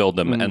need to build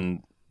them,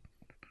 and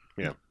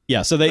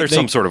yeah, so there's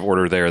some sort of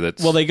order there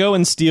that's... Well, they go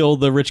and steal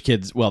the rich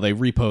kids. Well, they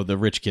repo the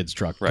rich kid's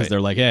truck because Right.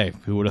 they're like, "Hey,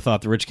 who would have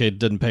thought the rich kid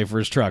didn't pay for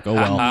his truck? Oh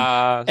well."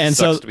 and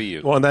so- sucks to be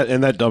you. Well,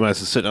 and that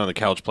dumbass is sitting on the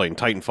couch playing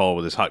Titanfall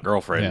with his hot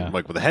girlfriend, Yeah.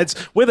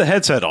 with a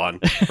headset on,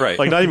 Right.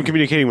 not even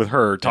communicating with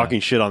her, talking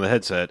shit on the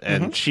headset,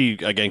 and she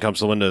again comes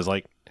to the window, is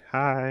like,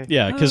 "Hi."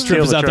 Yeah, because Steal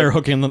Trip is the out there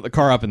truck. hooking the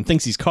car up and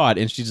thinks he's caught,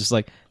 and she's just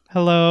like,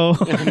 "Hello,"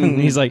 and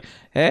he's like,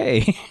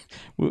 "Hey,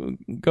 we're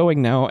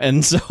going now,"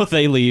 and so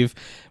they leave,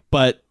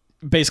 but.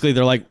 Basically,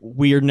 they're like,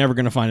 we're never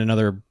going to find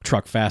another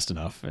truck fast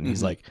enough. And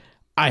he's like,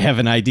 I have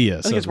an idea.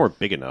 I think it's more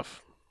big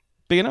enough.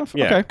 big enough?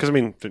 Yeah, Okay. because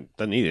it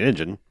doesn't need an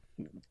engine.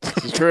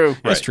 It's true.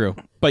 That's true.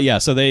 But yeah,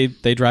 so they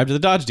drive to the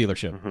Dodge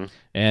dealership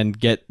and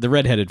get the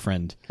redheaded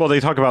friend. Well,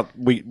 they talk about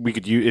we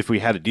could use, if we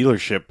had a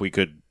dealership, we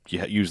could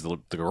use the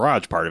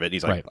garage part of it.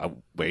 He's like, Right.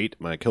 wait,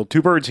 I'm gonna kill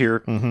 2 birds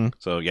here.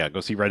 So yeah, go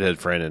see redheaded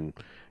friend and.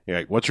 You're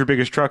like, what's your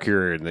biggest truck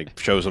here? And they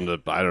shows him the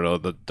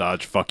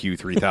Dodge Fuck You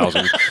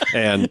 3000,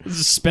 and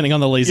Spinning on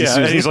the lazy yeah,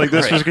 Susan. and he's like,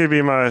 this was going to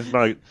be my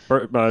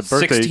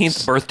birthday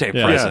 16th birthday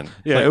Yeah. present.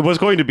 Yeah, it was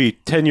going to be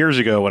 10 years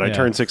ago when I Yeah.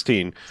 turned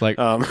 16. It's like,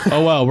 oh,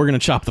 well, we're going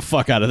to chop the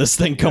fuck out of this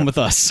thing. Come with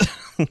us.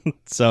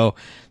 So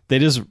they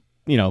just,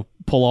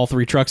 pull all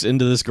 3 trucks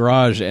into this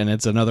garage, and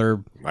it's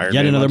Iron yet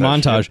Man another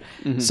montage,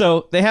 montage.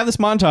 So they have this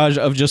montage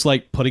of just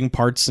putting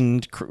parts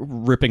and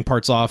ripping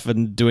parts off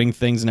and doing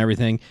things and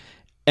everything.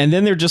 And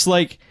then they're just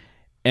like,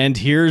 and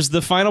here's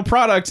the final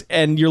product.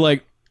 And you're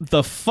like,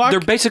 the fuck? They're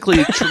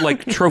basically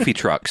trophy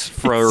trucks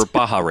for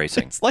Baja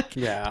racing. It's like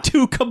Yeah.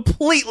 2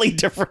 completely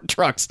different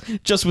trucks,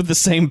 just with the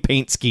same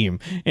paint scheme.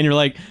 And you're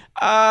like,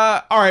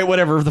 all right,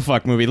 whatever the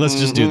fuck movie. Let's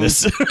just do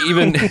this.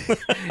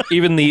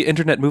 Even the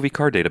Internet Movie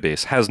Car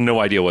Database has no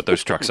idea what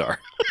those trucks are.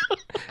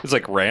 It's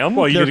like Ram?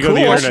 Well, you They're need to go to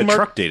the cool. Internet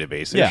Truck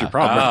Database. There's your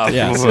problem. Ah,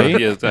 Yeah, see? yeah,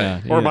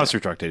 Yeah, Or yeah. Monster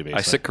Truck Database.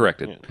 I sit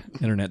corrected.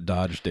 Internet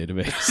Dodge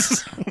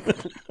database.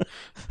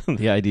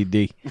 The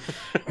IDD.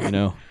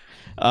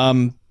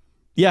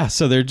 Yeah,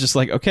 so they're just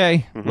like,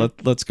 okay,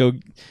 let's go.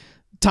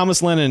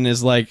 Thomas Lennon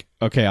is like,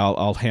 okay,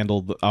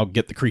 I'll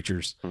get the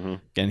creatures.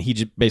 And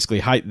he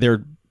basically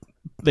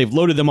they've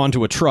loaded them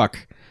onto a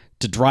truck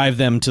to drive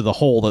them to the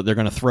hole that they're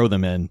going to throw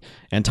them in,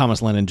 and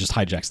Thomas Lennon just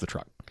hijacks the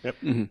truck. Yep.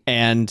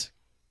 And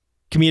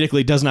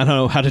comedically does not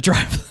know how to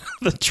drive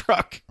the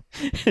truck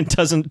and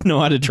doesn't know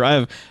how to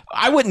drive.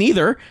 I wouldn't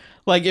either.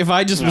 Like, if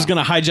I just was going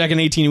to hijack an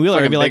 18-wheeler,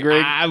 Like I'd be a like, big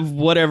rig?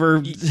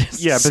 whatever,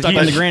 Yeah, but stuck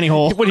in the granny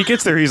hole. When he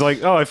gets there, he's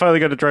like, "Oh, I finally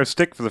got to drive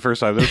stick for the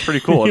first time. That was pretty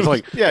cool." It's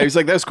like, Yeah, he's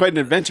like, that was quite an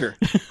adventure.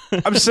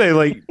 I'm just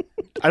saying,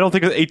 I don't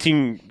think an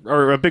 18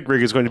 or a big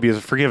rig is going to be as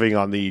forgiving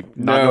on the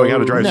not No. knowing how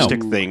to drive No.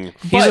 stick thing.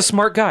 He's a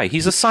smart guy.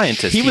 He's a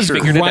scientist. He was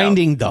figured it out.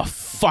 grinding the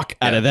fuck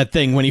out of that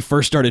thing when he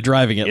first started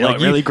driving it. You know,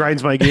 Like, it really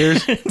grinds my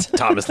gears.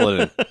 Thomas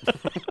Lennon.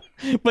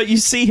 but you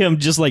see him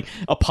just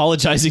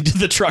apologizing to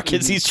the truck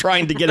as he's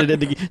trying to get it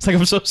into. It's like,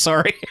 I'm so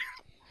sorry.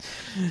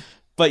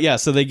 But yeah,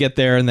 so they get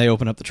there and they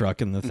open up the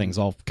truck and the things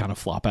all kind of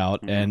flop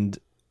out. And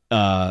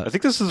I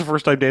think this is the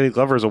first time Danny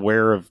Glover is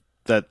aware of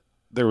that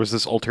there was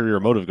this ulterior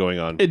motive going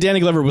on. Danny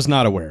Glover was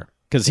not aware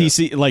because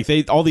he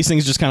all these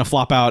things just kind of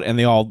flop out and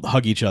they all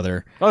hug each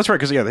other. Oh, that's right,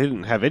 because they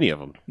didn't have any of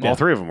them. Yeah. All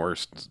 3 of them were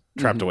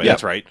trapped away. Yeah.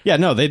 That's right. Yeah,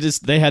 no,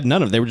 they had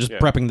none of. They were just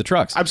prepping the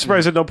trucks. I'm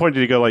surprised at no point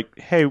did he go like,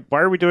 "Hey,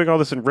 why are we doing all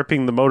this and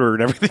ripping the motor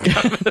and everything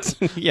out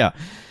of it?" Yeah,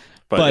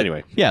 But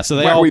anyway, yeah. So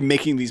they Why all are we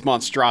making these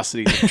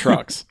monstrosities of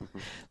trucks?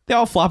 they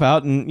all flop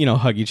out and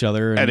hug each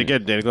other. And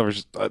again, Danny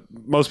Glover's.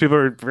 Most people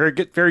are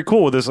very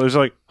cool with this. I was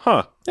like,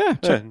 huh? Yeah,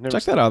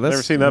 check that out.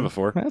 Never seen that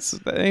before.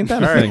 Ain't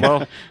that a All right, thing?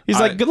 well, he's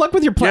like, good luck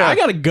with your plan. yeah. I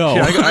gotta go.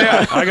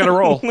 Yeah, I got to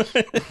roll.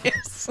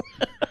 Yes.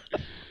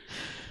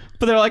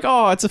 But they're like,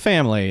 oh, it's a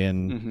family,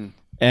 and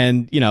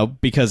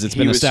because it's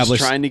been was established,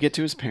 just trying to get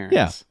to his parents.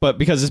 yeah. But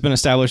because it's been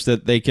established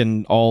that they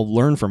can all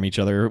learn from each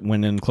other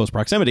when in close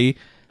proximity,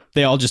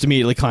 they all just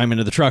immediately climb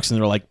into the trucks and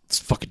they're like, let's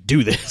fucking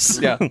do this.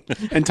 Yeah.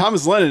 And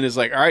Thomas Lennon is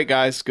like, all right,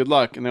 guys, good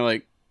luck. And they're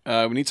like,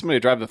 we need somebody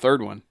to drive the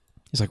third one.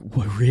 He's like,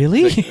 what,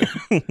 really?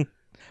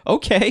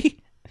 Okay.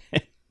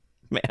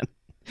 Man.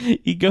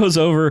 He goes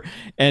over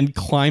and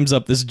climbs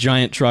up this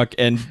giant truck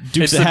and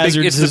Dukes of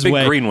Hazzard It's his the big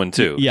way. green one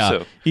too. Yeah,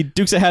 so. he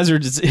Dukes of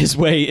Hazzard his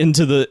way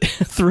into the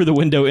through the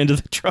window into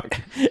the truck,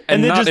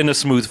 and then not just, in a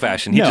smooth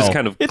fashion. He just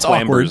kind of it's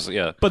clambers. awkward.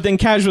 Yeah, But then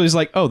casually he's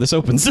like, "Oh, this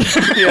opens,"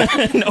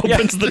 and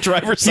opens the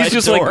driver's side He's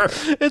just door.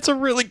 It's a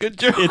really good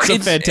joke. It's a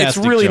fantastic. It's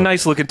really joke.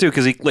 nice looking too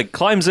because he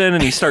climbs in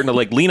and he's starting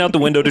to lean out the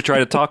window to try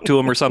to talk to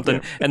him or something,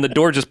 and the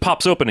door just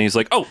pops open and he's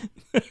like, "Oh,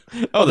 this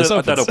that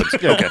opens." opens."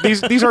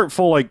 Okay. These aren't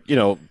full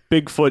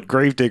Bigfoot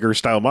Gravedigger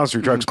style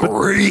monster trucks,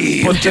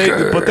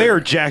 but they are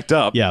jacked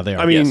up. Yeah, they are.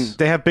 I mean, Yes.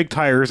 they have big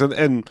tires,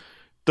 and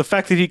the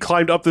fact that he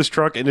climbed up this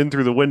truck and in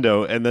through the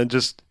window, and then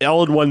just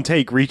all in one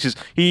take reaches.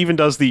 He even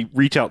does the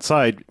reach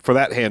outside for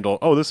that handle.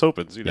 Oh, this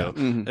opens.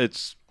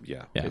 It's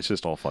it's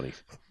just all funny.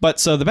 But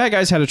so the bad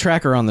guys had a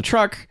tracker on the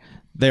truck.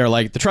 They're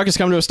like, the truck has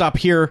come to a stop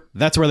here.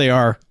 That's where they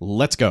are.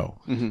 Let's go.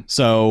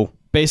 So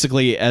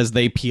basically, as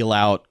they peel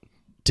out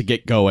to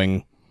get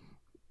going,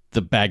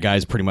 the bad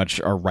guys pretty much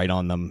are right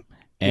on them.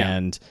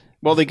 And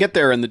Well, they get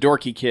there and the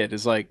dorky kid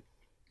is like,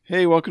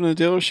 hey, welcome to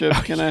the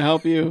dealership. Can I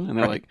help you? And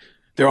they're like,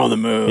 they're on the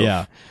move.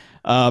 yeah.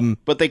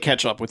 But they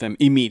catch up with him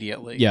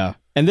immediately. Yeah.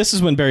 And this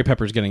is when Barry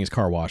Pepper's getting his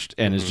car washed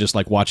and is just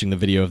like watching the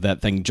video of that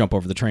thing jump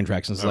over the train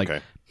tracks and is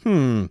like,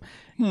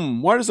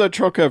 Why does that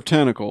truck have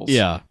tentacles?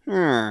 yeah.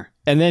 Hmm.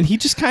 And then he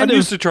just I'm kind of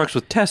used to trucks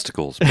with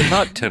testicles, but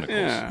not tentacles.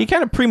 Yeah. he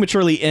kind of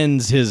prematurely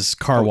ends his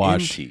car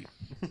wash. Empty.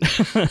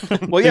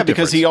 Well, yeah,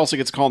 because he also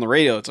gets a call on the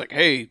radio. It's like,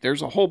 hey,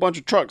 there's a whole bunch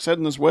of trucks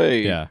heading this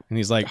way. Yeah. And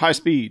he's like, High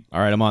speed. all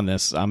right, I'm on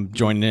this. I'm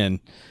joining in.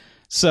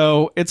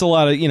 So it's a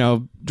lot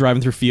of,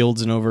 driving through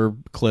fields and over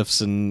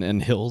cliffs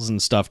and hills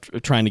and stuff,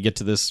 trying to get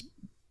to this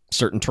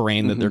certain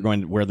terrain that they're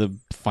going to, where the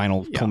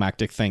final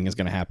climactic thing is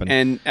going to happen.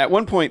 And at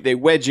one point, they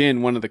wedge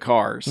in one of the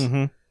cars,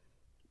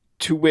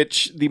 to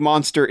which the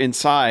monster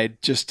inside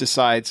just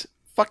decides,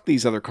 fuck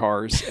these other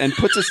cars, and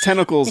puts its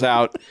tentacles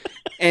out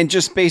and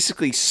just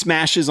basically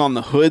smashes on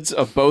the hoods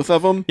of both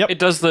of them. Yep. It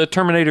does the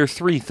Terminator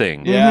 3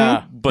 thing.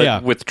 Yeah. But Yeah.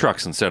 with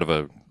trucks instead of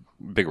a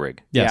big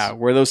rig. Yes. Yeah,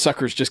 where those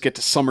suckers just get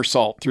to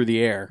somersault through the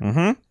air.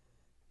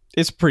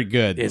 It's pretty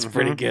good. It's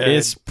pretty good.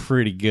 It's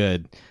pretty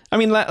good. I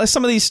mean,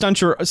 some of these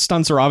stunts are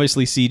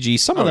obviously CG.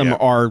 Some of them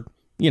are,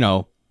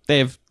 they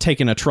have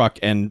taken a truck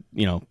and,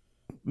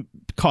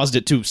 caused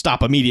it to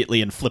stop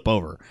immediately and flip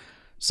over.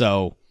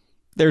 So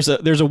there's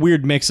a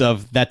weird mix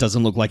of that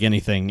doesn't look like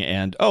anything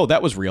and, oh,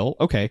 that was real.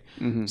 Okay.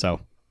 So,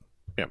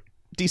 yeah,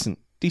 decent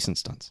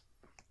stunts.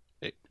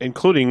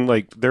 Including,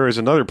 there is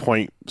another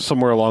point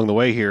somewhere along the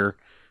way here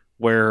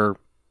where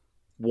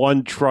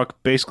one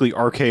truck basically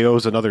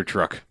RKOs another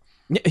truck.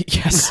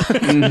 Yes.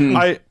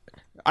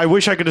 I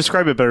wish I could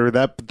describe it better.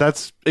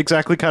 That's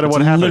exactly kind of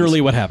what happens.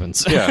 Literally what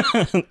happens. Yeah.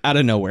 Out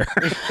of nowhere.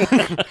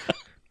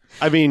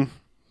 I mean,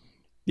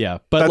 yeah,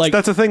 but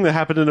that's a thing that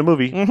happened in a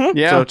movie.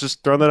 Yeah. So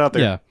just throwing that out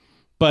there. yeah,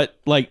 but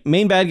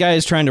main bad guy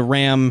is trying to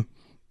ram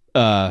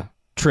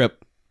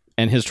Trip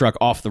and his truck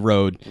off the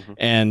road,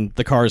 and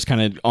the car is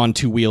kind of on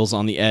two wheels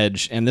on the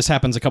edge, and this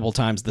happens a couple of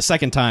times. The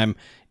second time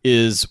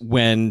is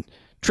when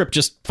Trip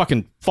just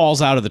fucking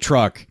falls out of the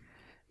truck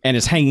and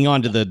is hanging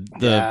on to the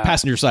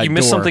passenger side door. You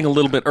missed something a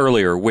little bit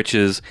earlier, which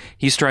is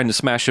he's trying to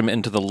smash him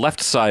into the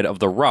left side of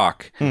the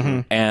rock,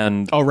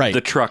 and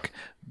the truck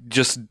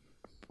just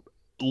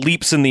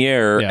leaps in the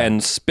air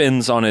and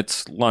spins on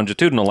its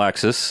longitudinal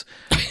axis.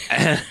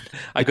 And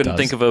I couldn't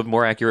think of a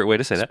more accurate way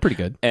to say that. Pretty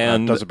good.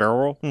 And Does a barrel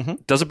roll?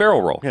 does a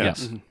barrel roll. Yeah.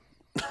 Yes.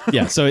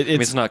 Yeah, so I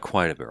mean, it's not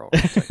quite a barrel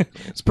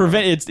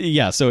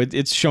roll. so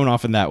it's shown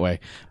off in that way.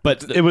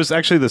 But It was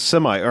actually the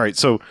semi. All right,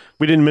 so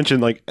we didn't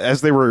mention,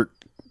 as they were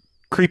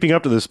creeping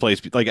up to this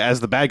place, as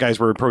the bad guys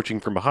were approaching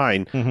from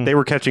behind, they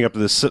were catching up to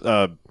this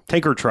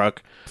tanker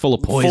truck full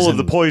of poison. full of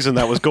the poison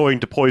that was going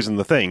to poison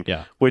the thing.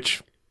 Yeah.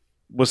 Which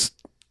was,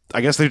 I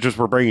guess they just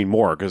were bringing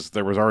more because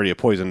there was already a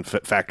poison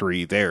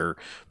factory there.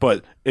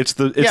 But it's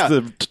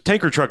the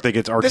tanker truck that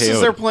gets RKO'd. This is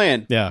their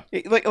plan. Yeah.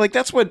 Like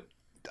that's what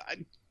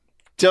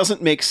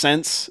doesn't make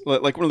sense.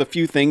 Like one of the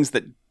few things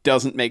that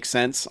doesn't make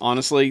sense,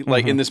 honestly,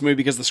 in this movie,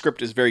 because the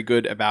script is very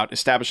good about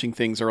establishing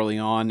things early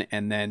on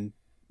and then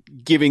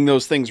giving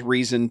those things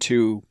reason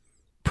to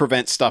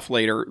prevent stuff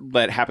later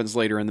that happens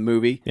later in the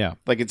movie. Yeah.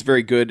 It's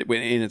very good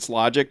in its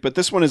logic. But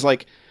this one is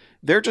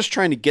they're just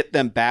trying to get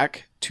them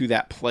back to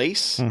that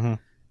place.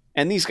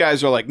 And these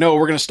guys are like, no,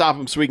 we're going to stop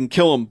them so we can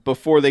kill them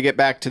before they get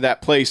back to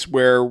that place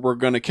where we're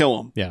going to kill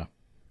them. Yeah.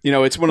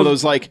 It's one of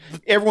those, like,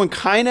 everyone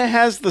kind of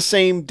has the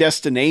same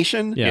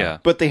destination, Yeah.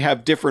 but they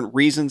have different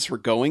reasons for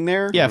going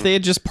there. Yeah, if they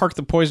had just parked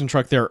the poison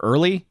truck there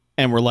early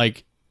and were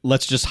like,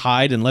 let's just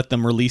hide and let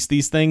them release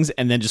these things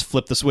and then just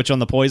flip the switch on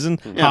the poison.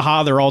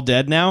 Haha, they're all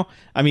dead now.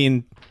 I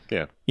mean,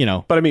 Yeah.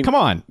 But I mean, come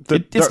on.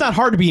 It's not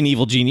hard to be an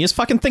evil genius.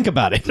 Fucking think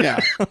about it. Yeah.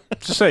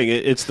 Just saying,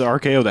 it's the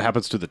RKO that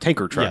happens to the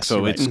tanker truck, Yes, so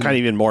you're right. it's kind of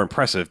even more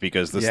impressive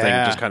because this thing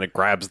Yeah. just kind of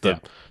grabs the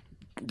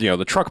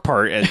the truck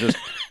part and just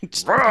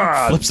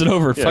Flips it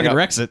over, fucking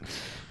wrecks it.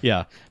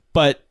 Yeah.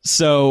 But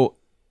so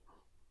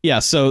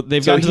they've So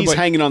gotten to the he's point.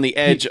 hanging on the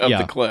edge of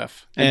yeah. the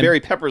cliff. And, And- Barry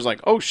Pepper's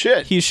like, oh,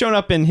 shit. He's shown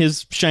up in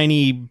his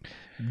shiny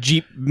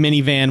Jeep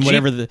minivan,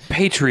 whatever the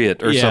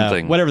Patriot or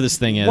something. whatever this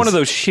thing is. One of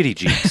those shitty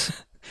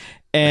Jeeps.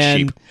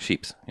 and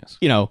Sheeps.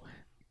 Yes.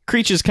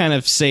 Creech has kind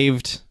of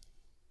saved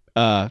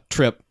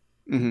Trip,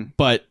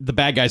 but the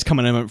bad guy's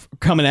coming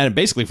at him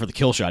basically for the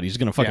kill shot. He's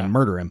going to fucking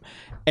murder him,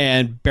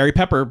 and Barry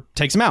Pepper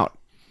takes him out.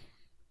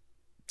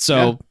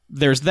 So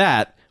there's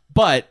that.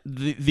 But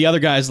the other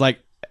guy's like,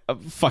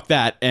 fuck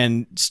that,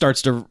 and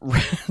starts to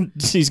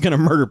he's going to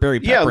murder Barry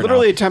Pepper. Yeah,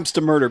 literally now. attempts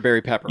to murder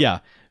Barry Pepper. Yeah,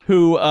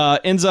 who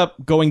ends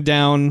up going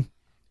down.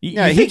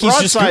 Yeah, you he think he's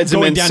just broadsides him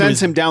going and down to sends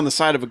his, him down the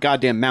side of a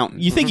goddamn mountain.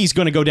 You think he's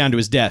going to go down to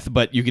his death,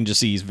 but you can just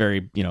see he's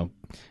very,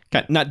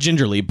 not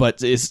gingerly,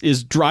 but is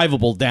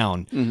drivable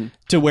down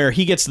to where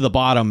he gets to the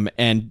bottom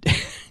and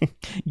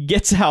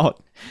gets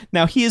out.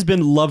 Now, he has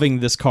been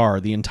loving this car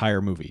the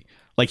entire movie.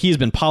 Like, he has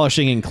been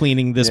polishing and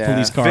cleaning this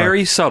police car.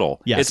 Very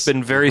subtle. Yes. It's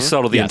been very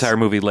subtle the Yes. entire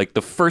movie. Like,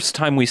 the first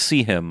time we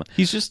see him,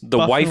 He's just the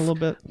buffing wife a little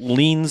bit.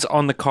 leans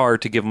on the car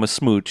to give him a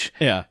smooch.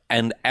 Yeah.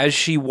 And as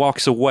she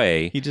walks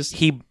away, He just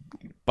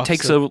buffs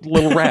takes it. a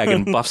little rag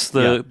and buffs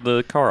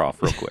the car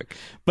off real quick.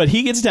 But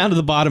he gets down to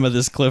the bottom of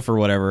this cliff or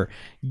whatever,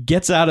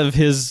 gets out of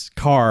his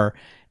car,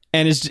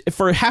 and is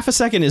for half a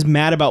second is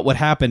mad about what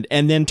happened,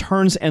 and then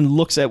turns and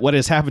looks at what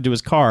has happened to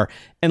his car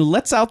and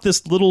lets out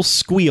this little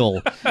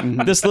squeal,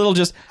 this little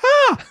just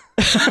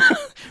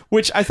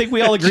which I think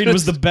we all agreed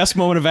was the best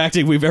moment of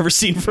acting we've ever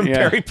seen from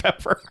Barry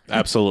Pepper.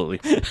 absolutely.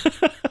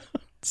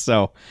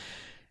 So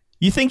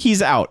you think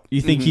he's out?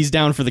 You think he's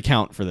down for the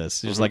count for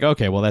this? You're just like,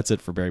 okay, well that's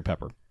it for Barry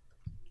Pepper.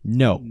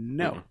 No,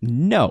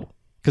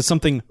 because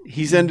something.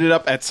 He's ended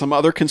up at some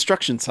other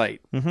construction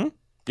site.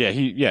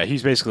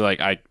 He's basically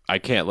like, I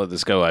can't let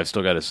this go. I've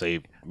still got to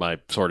save my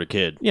sort of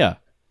kid. Yeah.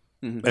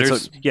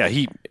 There's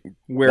he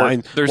Where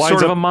there's winds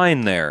sort of up- a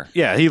mine there.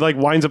 Yeah, he like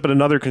winds up at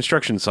another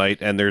construction site,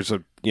 and there's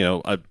a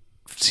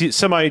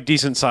semi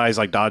decent size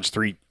like Dodge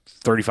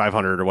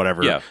 3500 or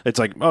whatever. Yeah. It's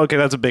like, oh, okay,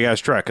 that's a big ass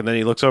truck, and then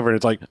he looks over and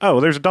it's like,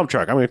 oh, there's a dump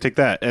truck. I'm going to take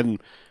that. And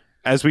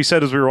as we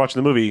said as we were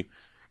watching the movie,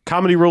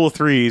 comedy rule of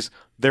threes: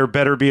 there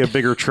better be a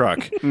bigger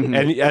truck. And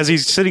as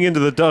he's sitting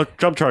into the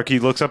dump truck, he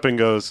looks up and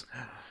goes,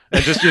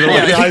 and just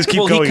the eyes keep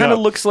going he kind up.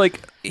 of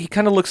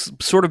looks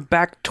sort of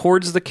back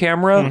towards the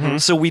camera,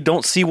 so we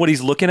don't see what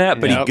he's looking at,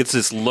 but he gets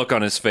this look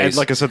on his face. And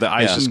like I said, the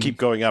eyes just keep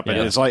going up, and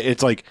Yeah.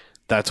 it's like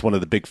that's one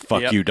of the big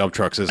fuck you dump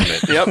trucks, isn't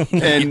it? Yep.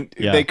 And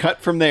Yeah. they cut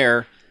from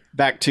there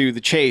back to the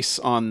chase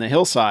on the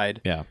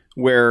hillside. Yeah.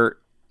 Where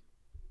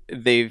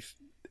they've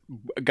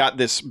got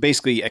this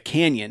basically a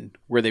canyon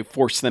where they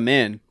forced them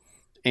in,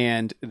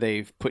 and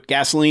they've put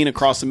gasoline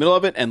across the middle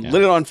of it and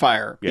lit it on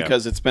fire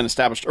because it's been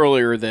established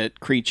earlier that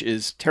Creech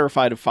is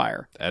terrified of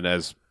fire. And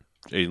as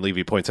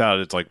Levy points out,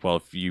 it's like, well,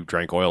 if you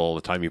drank oil all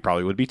the time, you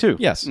probably would be too.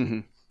 Yes.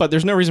 But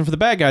there's no reason for the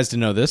bad guys to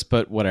know this,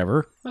 but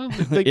whatever.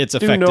 They It's do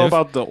effective. know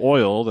about the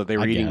oil that they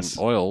were I eating guess.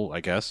 oil, I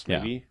guess. Yeah.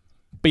 Maybe.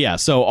 But yeah,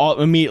 so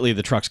immediately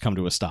the trucks come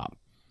to a stop.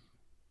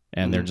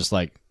 And they're just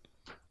like,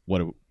 what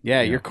do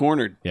Yeah, you're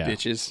cornered, yeah,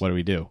 bitches. what do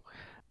we do?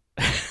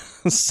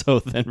 So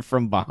then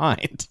from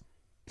behind,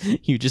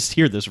 you just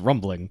hear this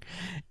rumbling,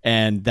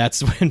 and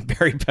that's when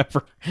Barry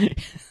Pepper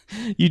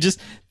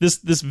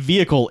this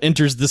vehicle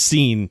enters the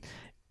scene,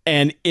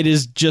 and it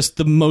is just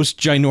the most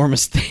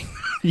ginormous thing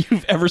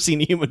you've ever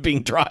seen a human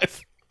being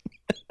drive.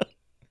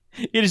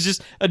 It is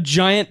just a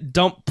giant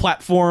dump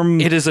platform.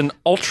 It is an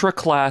ultra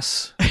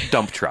class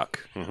dump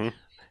truck.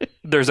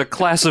 There's a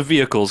class of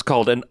vehicles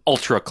called an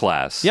ultra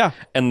class. Yeah.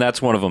 And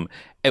that's one of them.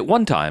 At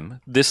one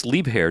time, this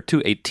Liebherr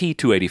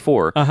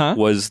T284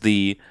 was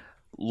the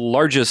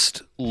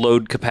largest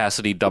load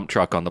capacity dump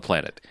truck on the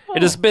planet.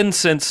 It has been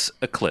since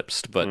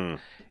eclipsed, but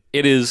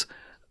it is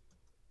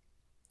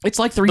It's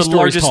like three the stories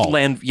largest tall.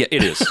 land. Yeah,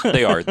 it is.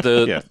 They are.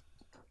 The Yeah.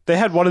 They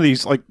had one of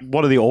these, like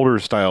one of the older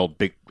style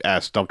big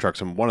ass dump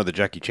trucks in one of the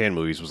Jackie Chan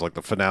movies was like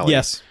the finale.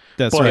 Yes,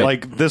 that's but right.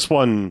 like this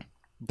one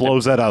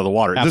blows that out of the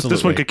water. This one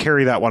Absolutely. could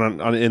carry that one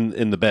on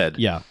in the bed.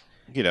 Yeah.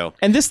 You know.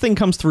 And this thing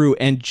comes through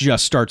and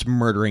just starts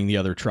murdering the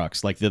other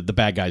trucks, like the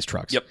bad guys'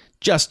 trucks. Yep.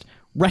 Just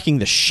wrecking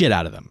the shit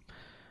out of them.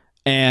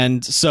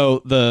 And so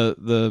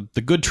the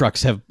good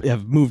trucks have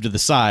moved to the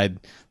side.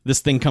 This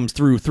thing comes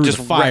through just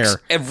the fire.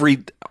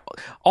 wrecks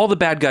all the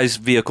bad guys'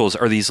 vehicles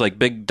are these like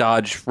big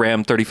Dodge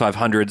Ram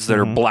 3500s that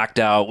are blacked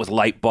out with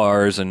light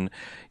bars and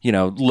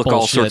look all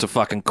Bullshit. sorts of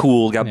fucking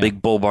cool. Got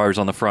big bull bars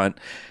on the front,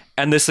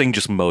 and this thing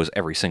just mows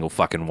every single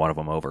fucking one of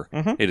them over.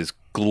 It is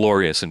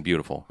glorious and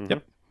beautiful.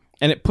 Yep.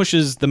 and it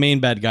pushes the main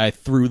bad guy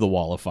through the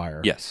wall of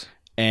fire. Yes.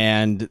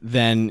 And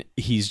then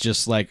he's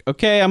just like,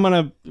 okay,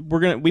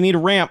 we need a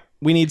ramp.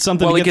 We need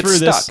something to get through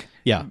this. Stuck.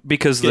 Yeah.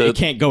 Because it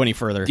can't go any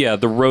further. Yeah,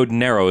 the road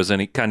narrows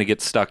and he kind of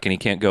gets stuck and he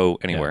can't go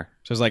anywhere. Yeah.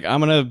 So it's like, I'm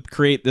going to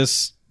create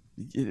this.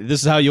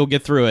 This is how you'll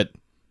get through it.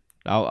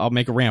 I'll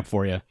make a ramp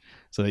for you.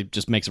 So he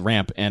just makes a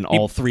ramp, and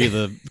all three of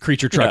the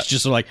creature trucks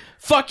just are like,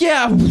 fuck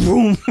yeah!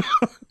 Boom!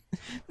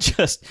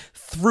 Just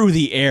through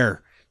the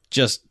air,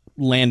 just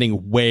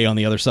landing way on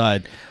the other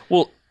side.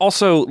 Well,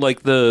 also,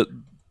 like, the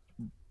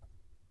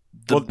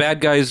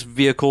bad guys'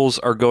 vehicles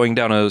are going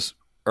down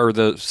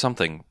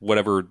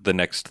whatever the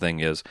next thing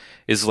is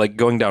like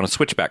going down a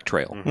switchback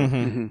trail.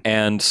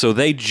 And so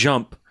they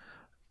jump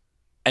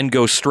and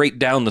go straight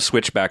down the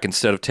switchback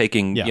instead of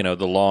taking,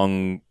 the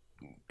long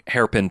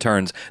hairpin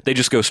turns. They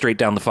just go straight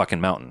down the fucking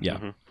mountain.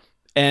 Yeah.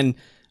 And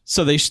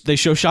so they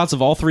show shots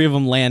of all three of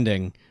them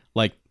landing,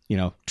 like,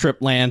 Trip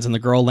lands and the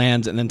girl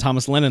lands, and then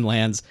Thomas Lennon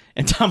lands,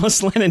 and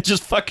Thomas Lennon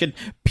just fucking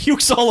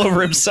pukes all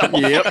over himself.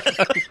 Yep.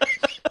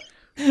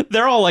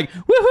 They're all like,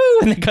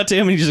 woohoo! And they cut to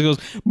him and he just goes,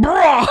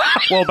 brah!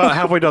 Well, about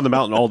halfway down the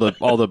mountain, all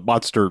the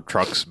monster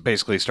trucks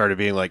basically started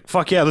being like,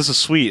 fuck yeah, this is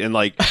sweet, and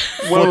like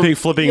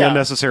flipping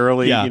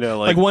unnecessarily. Yeah.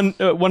 Like one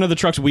of the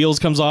truck's wheels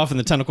comes off and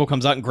the tentacle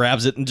comes out and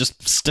grabs it and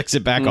just sticks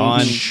it back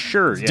on.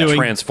 Sure. Yeah. Doing-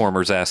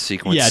 Transformers ass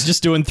sequence. Yeah,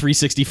 just doing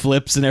 360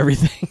 flips and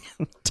everything.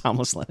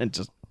 Thomas Lennon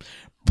just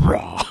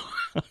brah,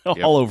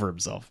 all over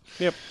himself.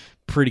 Yep.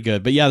 Pretty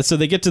good. But yeah, so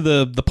they get to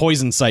the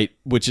poison site,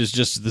 which is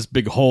just this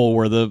big hole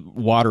where the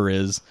water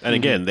is. And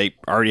again, they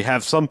already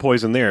have some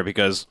poison there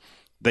because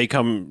they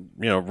come,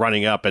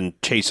 running up and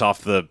chase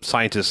off the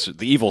scientists,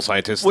 the evil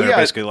scientists. Well, They're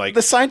basically like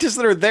the scientists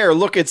that are there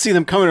look and see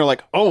them coming and are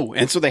like, oh,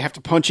 and so they have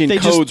to punch in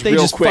codes they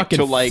real just quick fucking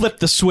to like flip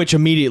the switch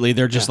immediately.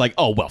 They're just like,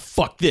 oh well,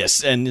 fuck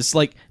this, and it's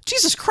like,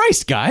 Jesus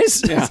Christ,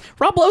 guys! Yeah.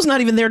 Rob Lowe's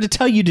not even there to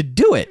tell you to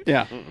do it.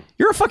 Yeah.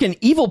 You're a fucking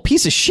evil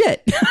piece of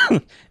shit,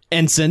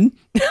 Ensign.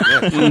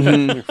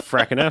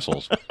 fracking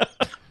assholes.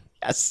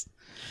 Yes.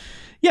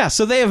 Yeah,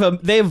 so they have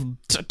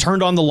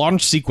turned on the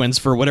launch sequence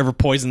for whatever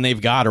poison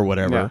they've got or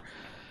whatever. Yeah.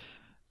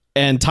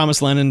 And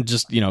Thomas Lennon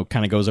just,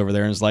 kind of goes over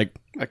there and is like,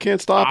 I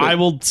can't stop it. I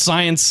will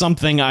science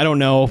something. I don't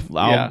know.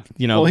 Well,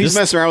 he's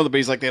messing around with it, but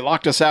he's like, they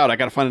locked us out. I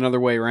got to find another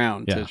way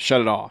around to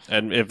shut it off.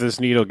 And if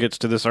this needle gets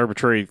to this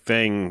arbitrary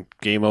thing,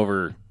 game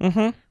over.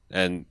 Mm-hmm.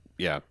 And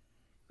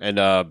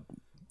the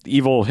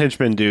evil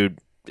henchman dude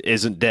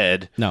isn't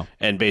dead. No.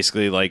 And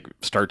basically like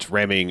starts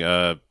ramming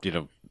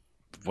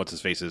what's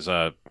his face's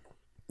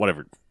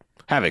whatever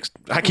Havoc's.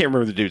 I can't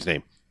remember the dude's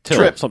name.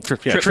 Trip. Trip's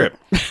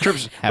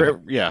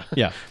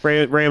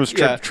Ram's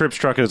Trip's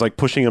truck is like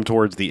pushing him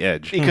towards the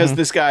edge because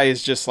this guy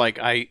is just like,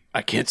 I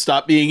can't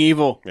stop being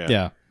evil.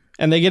 Yeah.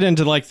 And they get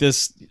into like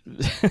this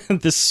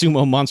this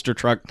sumo monster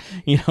truck,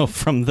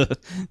 from the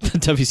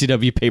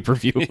WCW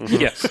pay-per-view.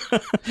 Yes.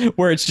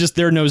 Where it's just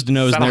their nose to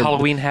nose. Is that a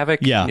Halloween Havoc?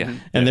 Yeah.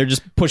 And they're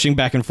just pushing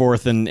back and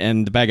forth,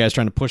 and the bad guy's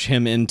trying to push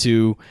him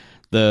into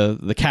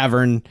the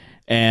cavern,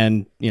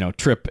 and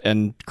Trip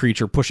and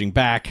Creature pushing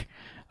back.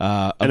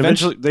 And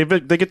eventually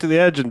they get to the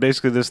edge, and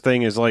basically this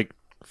thing is like,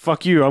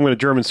 fuck you, I'm going to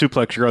German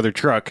suplex your other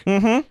truck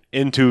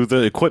into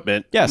the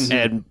equipment. Yes.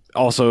 And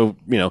also,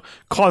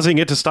 causing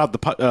it to stop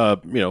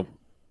the,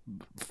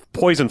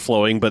 poison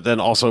flowing, but then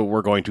also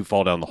we're going to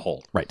fall down the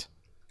hole. Right.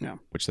 Yeah.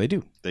 Which they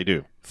do. They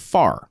do.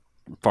 Far,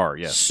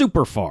 yeah.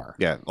 super far.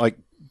 Yeah, like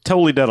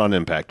totally dead on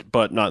impact,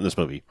 but not in this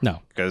movie.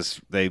 No.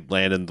 Because they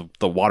land in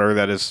the water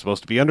that is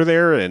supposed to be under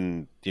there,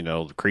 and,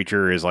 the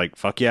creature is like,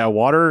 fuck yeah,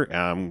 water,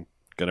 I'm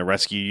going to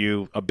rescue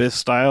you Abyss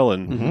style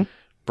and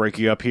bring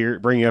you up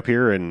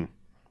here, and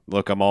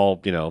look, I'm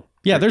all,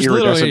 Yeah, there's iridescent.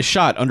 literally a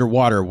shot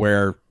underwater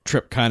where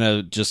Trip kind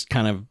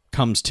of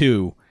comes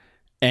to,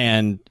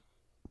 and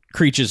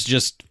Creech is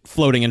just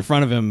floating in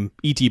front of him,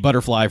 E.T.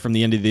 Butterfly from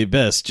the end of the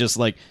abyss, just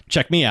like,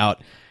 check me out.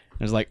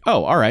 And it's like,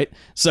 oh, all right.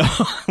 So,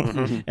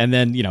 and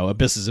then,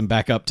 abysses him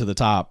back up to the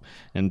top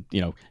and,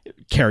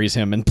 carries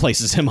him and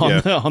places him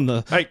on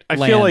the I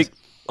land. feel like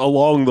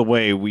along the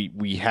way,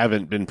 we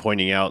haven't been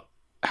pointing out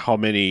how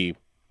many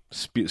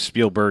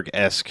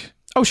Spielberg-esque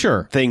oh,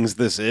 sure. things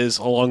this is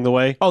along the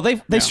way. Oh,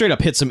 they straight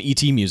up hit some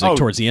E.T. music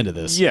towards the end of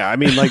this. Yeah, I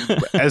mean, like,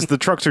 as the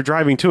trucks are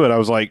driving to it, I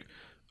was like,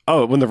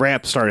 oh, when the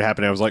ramp started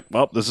happening, I was like,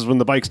 well, this is when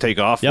the bikes take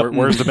off. Yep.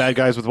 Where's the bad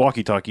guys with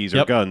walkie-talkies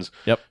or guns?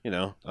 Yep.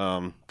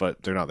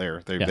 But they're not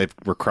there. They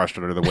were crushed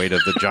under the weight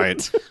of the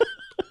giant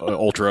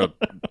ultra,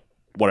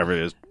 whatever it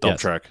is, dump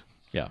truck.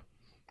 Yeah.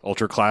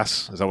 Ultra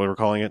class, is that what we're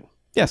calling it?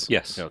 Yes.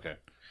 Yes. Okay.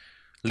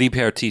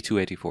 Liebherr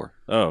T284.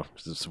 Oh,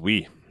 it's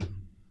we.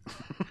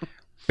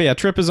 But yeah,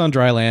 Trip is on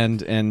dry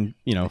land, and,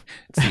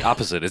 It's the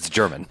opposite. It's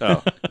German.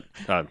 Oh,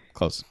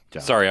 close.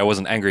 Sorry, I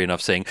wasn't angry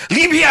enough saying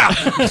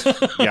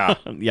Liebherr! yeah.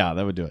 Yeah,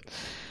 that would do it.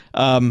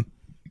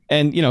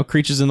 And,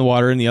 Creech is in the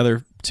water, and the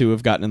other two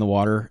have gotten in the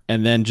water,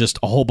 and then just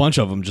a whole bunch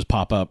of them just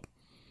pop up.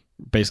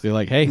 Basically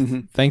like, hey,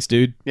 thanks,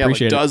 dude. Yeah,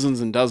 Appreciate like it.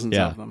 dozens and dozens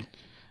of them.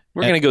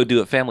 We're going to go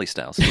do it family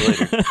style. See you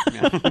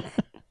later.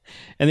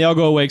 And they all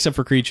go away except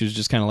for Creech, who's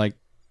just kind of like,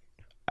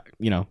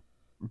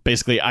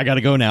 basically, I got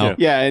to go now.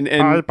 Yeah, and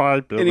Bye,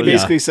 and Billy. he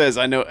basically says,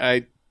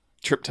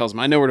 Trip tells him,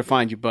 I know where to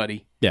find you,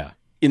 buddy. Yeah.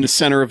 In the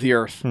center of the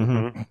earth.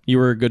 Mm-hmm. You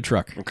were a good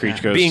truck. And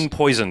Creech goes, Being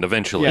poisoned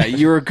eventually. Yeah,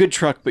 you're a good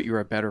truck, but you're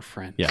a better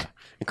friend. Yeah.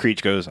 and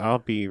Creech goes, I'll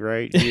be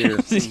right here.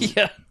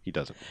 Yeah. He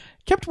doesn't.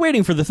 Kept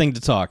waiting for the thing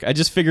to talk. I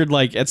just figured,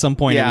 like, at some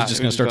point it Yeah, was just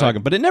it going to was start like-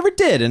 talking. But it never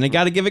did, and I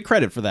got to give it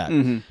credit for that.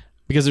 Mm-hmm.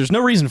 Because there's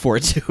no reason for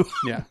it to.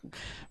 Yeah.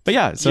 But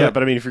yeah, so yeah,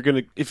 but I mean, if you're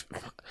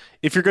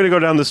gonna go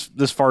down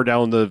this far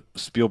down the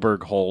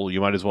Spielberg hole, you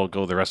might as well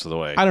go the rest of the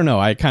way. I don't know.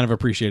 I kind of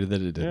appreciated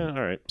that it did. Yeah,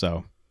 all right.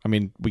 So, I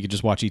mean, we could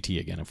just watch E.T.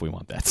 again if we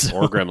want that. So.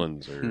 Or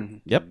Gremlins, or Mm-hmm.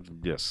 Yep.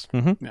 yes.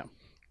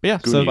 Yeah,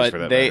 so Goonies. But for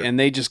that they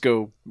matter. just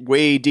go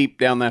way deep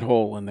down that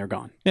hole and they're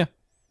gone. Yeah.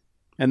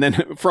 And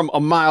then from a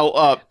mile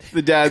up,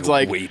 the dad's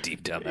like, way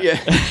deep down there.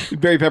 yeah.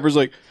 Barry Pepper's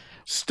like,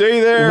 stay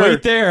there.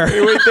 wait there.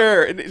 Hey, wait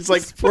there. And it's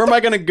like, where am I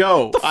going to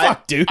go?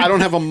 fuck, dude? I don't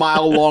have a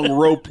mile long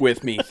rope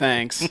with me.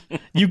 Thanks.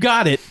 You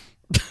got it.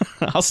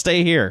 I'll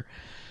stay here.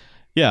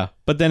 Yeah,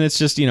 but then it's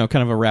just, kind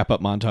of a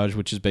wrap-up montage,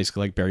 which is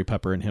basically like Barry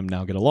Pepper and him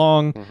now get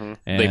along.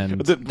 And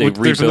They There's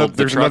rebuild the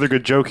there's truck. another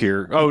good joke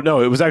here. Oh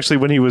no, it was actually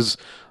when he was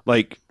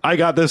like, I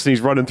got this, and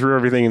he's running through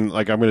everything, and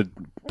like, I'm gonna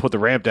put the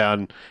ramp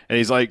down, and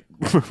he's like,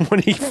 when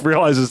he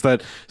realizes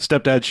that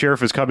stepdad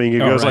sheriff is coming, he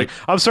goes right. like,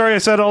 I'm sorry I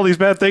said all these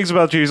bad things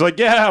about you. He's like,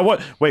 yeah,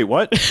 what? Wait,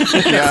 what?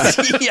 Yeah.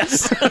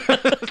 yes.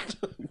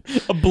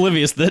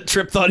 Oblivious that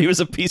Trip thought he was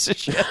a piece of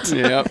shit.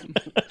 Yep.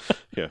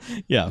 Yeah.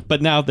 Yeah,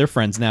 but now they're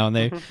friends now, and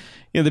they,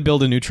 they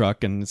build a new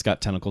truck, and it's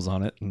got tentacles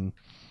on it, and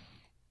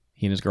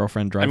he and his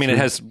girlfriend drive. I mean, through. it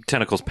has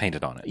tentacles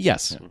painted on it.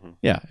 Yes,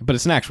 yeah, but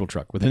it's an actual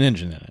truck with an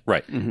engine in it.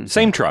 Right.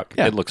 Same truck,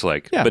 Yeah. it looks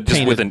like, Yeah, but just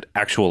painted. with an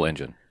actual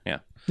engine. Yeah.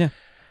 Yeah,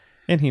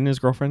 and he and his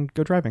girlfriend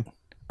go driving.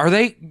 Or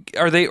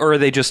are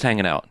they just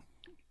hanging out?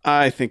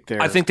 I think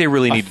I think they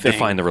really need to thing.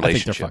 define the I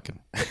think they're relationship. fucking.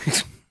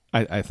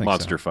 I think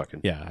Monster so.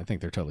 fucking. Yeah, I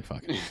think they're totally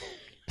fucking.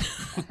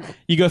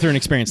 You go through an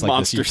experience like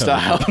monster this, you're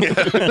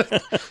totally style.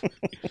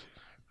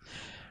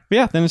 But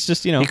yeah, then it's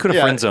just He could have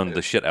Yeah. friend zoned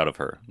the shit out of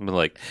her. Been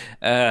like,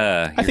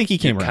 I think he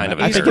came you're around. kind of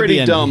I He's think a at the pretty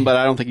end- dumb, but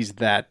I don't think he's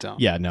that dumb.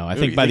 Yeah, no, I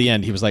think by the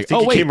end he was like, Think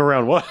 "Oh he wait, came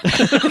around what?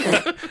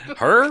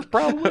 her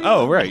probably.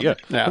 Oh right, yeah.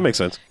 Yeah. That makes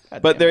sense.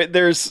 But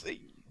there's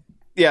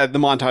the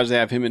montage, they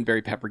have him and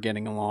Barry Pepper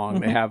getting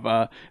along. They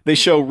have they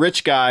show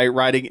rich guy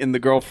riding in the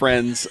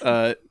girlfriend's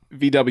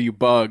VW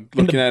Bug,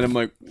 looking at him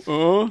like,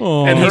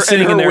 Oh. And he's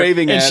sitting in there,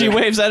 waving and at she him.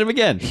 waves at him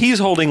again." He's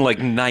holding like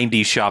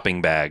 90 shopping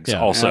bags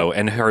Yeah. also,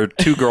 and her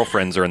two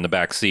girlfriends are in the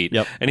back seat.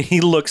 Yep. And he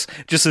looks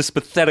just this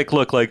pathetic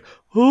look like,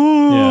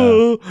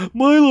 oh,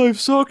 my life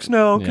sucks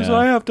now because Yeah.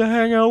 I have to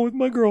hang out with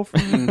my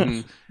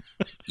girlfriend.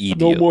 Idiot.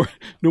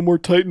 No more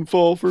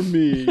Titanfall for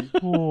me.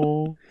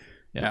 Oh.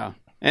 Yeah.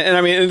 And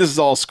I mean, and this is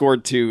all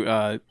scored to,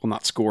 well,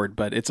 not scored,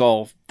 but it's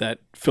all that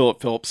Philip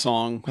Phillips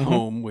song,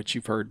 Home, which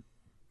you've heard.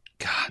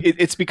 God,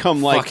 It's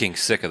become like, fucking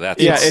sick of that.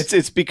 yeah, song.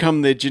 it's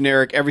become the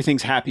generic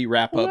everything's happy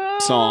wrap up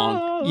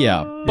song.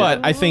 Yeah, but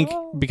I think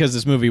because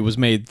this movie was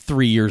made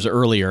 3 years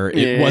earlier,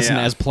 it Yeah, wasn't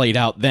yeah. as played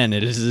out then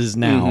as it is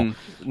now. Mhm.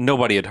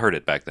 Nobody had heard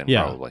it back then,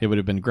 Yeah, probably. it would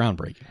have been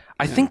groundbreaking.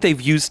 I think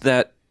they've used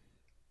that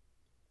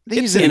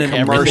They use in it an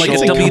in like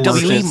commercials. a WWE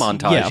commercials.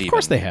 montage. Yeah, of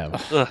course even. they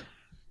have. Ugh.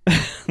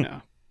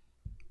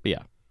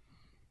 Yeah.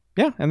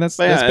 Yeah, and that's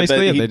But yeah, basically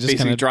but it. he They just basically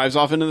kind of drives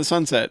off into the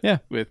sunset. Yeah.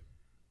 With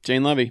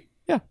Jane Levy.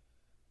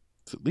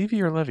 Is it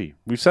Levy or Levy?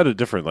 We've said it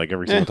different like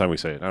every single time we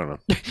say it. I don't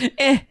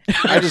know.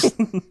 I just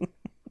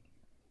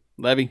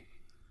Levy.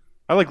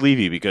 I like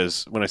Levy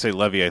because when I say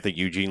Levy, I think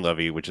Eugene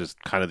Levy, which is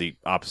kind of the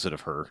opposite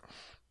of her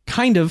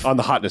kind of on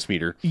the hotness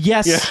meter.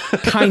 yes, Yeah.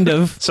 kind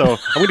of. So I'm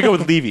going to go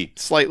with Levy.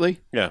 Slightly.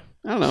 Yeah.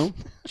 I don't know.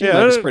 Jane Yeah,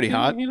 Levy's pretty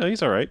hot. You know,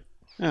 he's all right.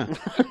 Yeah.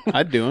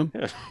 I'd do him.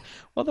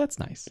 Well, that's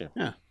nice.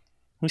 Yeah.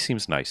 He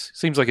seems nice.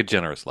 Seems like a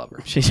generous lover.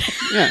 She-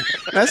 Yeah.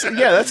 That's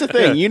the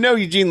thing. Yeah. You know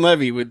Eugene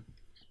Levy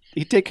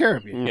he'd take care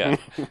of you. Yeah.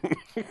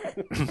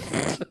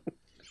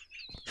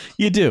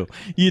 you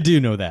do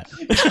know that.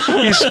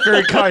 He's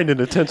very kind and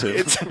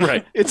attentive.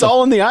 Right. It's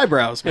all in the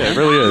eyebrows, man. it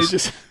really is.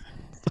 It's just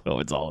Oh,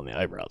 it's all in the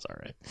eyebrows. All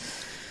right.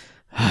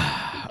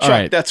 Chuck, All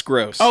right. that's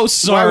gross. Oh,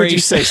 sorry. Why would you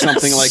say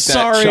something like that,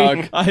 Sorry,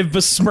 Chuck? I've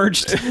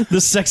besmirched the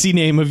sexy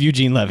name of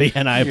Eugene Levy,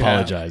 and I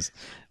apologize.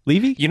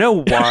 Levy? You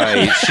know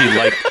why she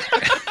liked...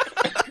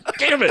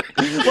 Damn it!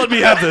 Let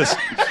me have this.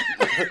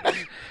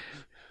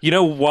 You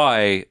know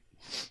why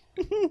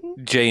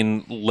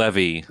Jane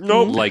Levy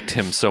liked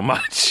him so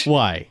much?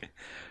 Why?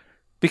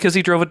 Because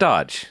he drove a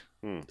Dodge.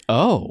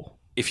 Oh.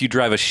 If you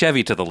drive a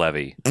Chevy to the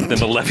levee, then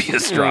the levee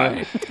is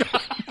dry.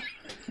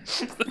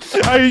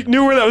 I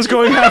knew where that was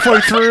going halfway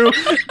through,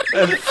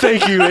 and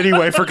thank you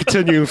anyway for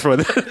continuing for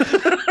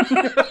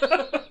that.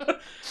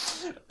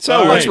 So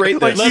All let's right. rate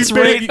this. Let's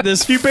rate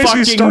this You basically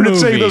fucking started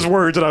saying movie. those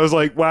words, and I was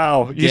like,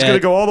 "Wow, he's Get going to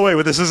go all the way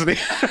with this, isn't he?"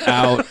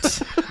 Out.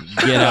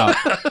 Get out.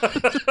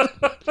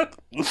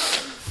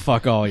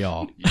 Fuck all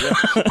y'all.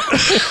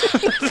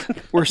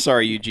 We're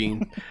sorry,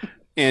 Eugene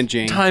and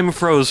Jane. Time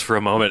froze for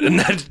a moment, and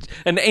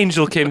an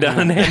angel came down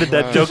and handed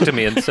that joke to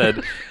me and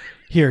said,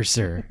 Here,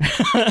 sir.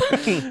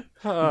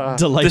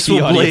 Delight "This the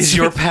will audience. blaze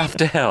your path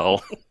to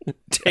hell.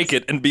 Take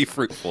it and be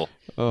fruitful."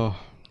 Oh.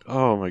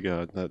 Oh my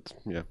god, that's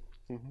yeah.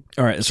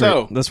 All right,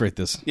 let's rate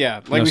this.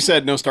 Yeah, like we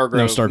said, no Stargrove.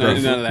 No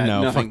Stargrove. None of that.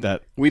 No, Nothing. fuck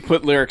that. We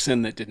put lyrics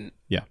in that didn't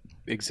Yeah.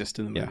 exist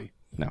in the Yeah. movie.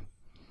 No.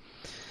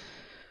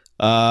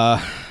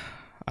 I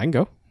can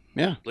go.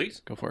 Yeah,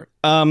 Please. go for it.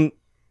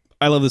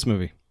 I love this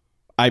movie.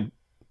 I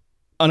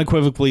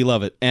unequivocally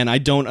love it, and I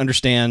don't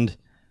understand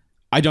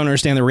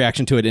the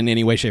reaction to it in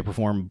any way, shape, or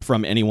form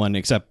from anyone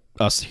except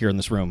us here in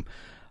this room.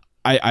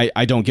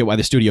 I don't get why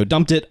the studio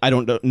dumped it. I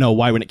don't know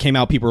why when it came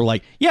out people were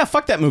like, yeah,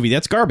 fuck that movie,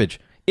 that's garbage.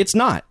 It's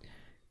not.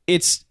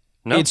 It's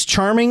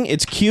charming,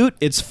 it's cute,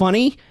 it's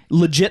funny,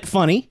 legit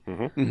funny.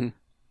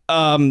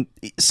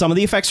 Some of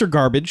the effects are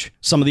garbage.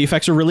 Some of the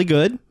effects are really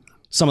good.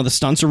 Some of the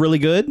stunts are really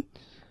good.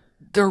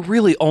 There are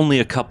really only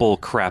a couple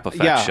crap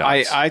effect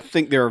shots. I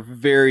think there are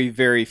very,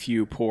 very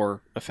few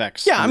poor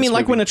effects. Yeah, I mean,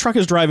 like movie. when a truck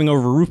is driving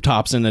over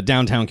rooftops in a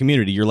downtown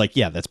community, you're like,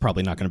 yeah, that's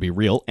probably not going to be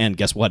real. And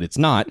guess what? It's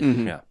not.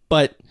 Yeah.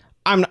 But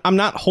I'm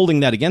not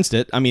holding that against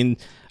it. I mean,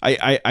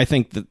 I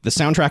think that the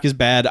soundtrack is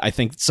bad. I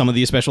think some of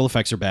the special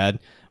effects are bad.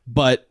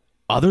 But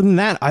other than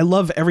that, I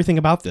love everything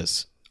about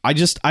this.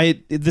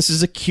 This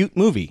is a cute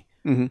movie.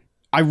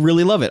 I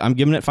really love it. I'm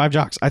giving it 5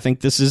 jocks. I think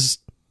this is...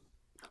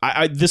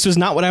 this was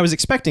not what I was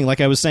expecting. Like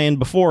I was saying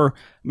before,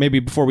 maybe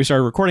before we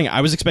started recording,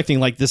 I was expecting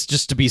like this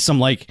just to be some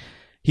like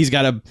he's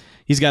got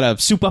to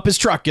soup up his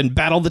truck and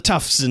battle the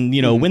toughs and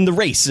win the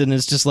race. And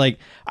it's just like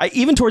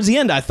even towards the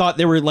end, I thought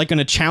they were like going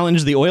to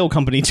challenge the oil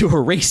company to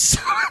a race.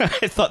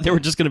 I thought they were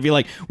just going to be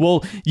like,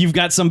 well, you've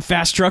got some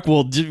fast truck,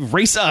 well,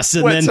 race us.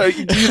 And then So do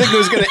you think it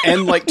was going to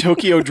end like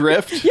Tokyo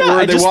Drift, Yeah,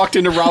 where they walked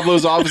into Rob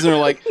Lowe's office and they're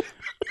like,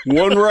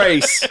 one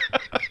race.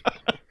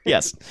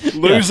 Yes.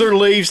 Loser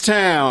leaves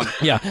town.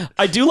 Yeah.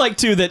 I do like,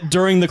 too, that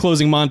during the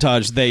closing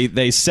montage,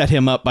 they set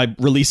him up by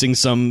releasing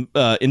some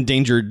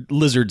endangered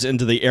lizards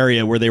into the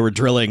area where they were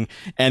drilling.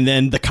 And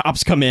then the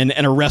cops come in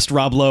and arrest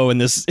Rob Lowe in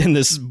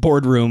this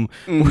boardroom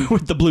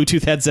with the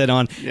Bluetooth headset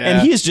on. Yeah.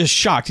 And he is just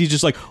shocked. He's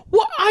just like,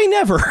 what? I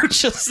never.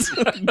 Just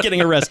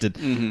getting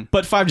arrested.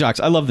 But 5 jocks.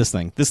 I love this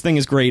thing. This thing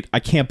is great.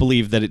 I can't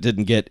believe that it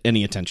didn't get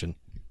any attention.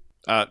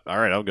 All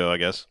right, I'll go, I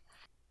guess.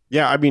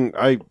 Yeah, I mean,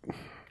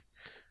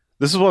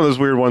 this is one of those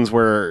weird ones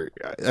where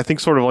I think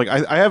sort of like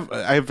I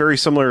have very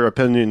similar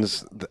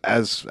opinions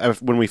as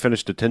when we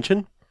finished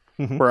Detention,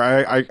 where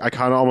I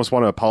kind of almost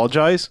want to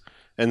apologize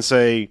and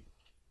say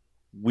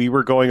we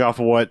were going off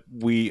of what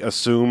we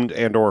assumed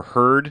and or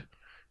heard,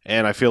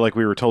 and I feel like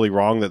we were totally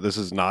wrong that this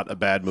is not a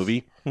bad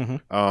movie,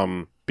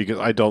 because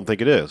I don't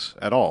think it is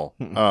at all.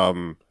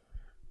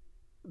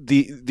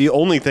 The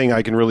only thing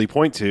I can really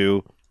point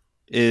to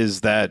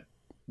is that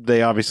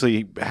they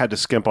obviously had to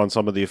skimp on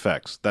some of the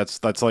effects. That's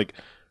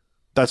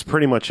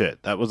pretty much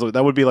it. That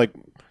would be like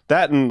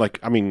that, and like,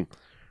 I mean,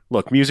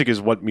 look, music is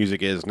what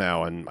music is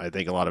now, and I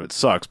think a lot of it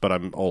sucks, but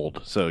I'm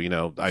old, so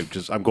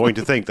I'm going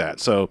to think that.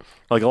 So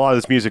like a lot of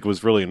this music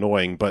was really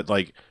annoying, but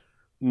like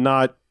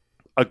not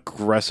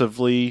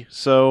aggressively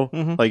so.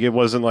 Like it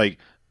wasn't like,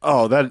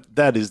 oh,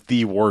 that is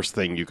the worst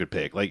thing you could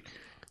pick. Like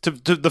to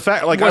the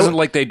fact, like it wasn't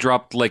like they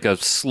dropped like a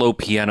slow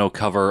piano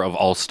cover of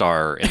All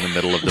Star in the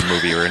middle of the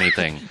movie or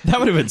anything. That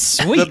would have been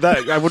sweet.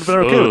 I would have been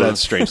okay with that,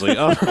 strangely.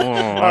 I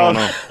don't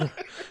know.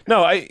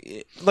 No,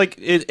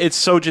 it's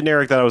so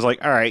generic that I was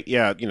like, all right,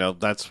 yeah,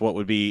 that's what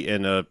would be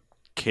in a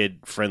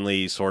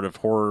kid-friendly sort of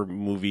horror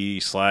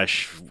movie /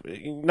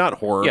 not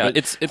horror. Yeah, but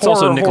it's horror,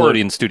 also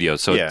Nickelodeon horror.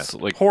 Studios, so Yeah, it's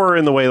like horror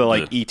in the way that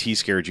like E.T.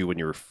 scared you when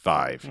you were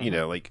 5,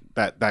 like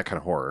that kind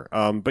of horror.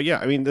 But yeah,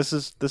 I mean, this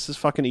is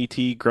fucking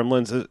E.T.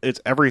 Gremlins.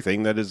 It's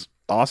everything that is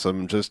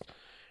awesome, just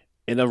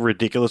in a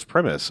ridiculous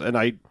premise, and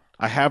I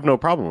have no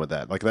problem with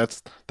that. Like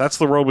that's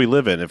the world we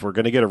live in. If we're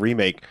gonna get a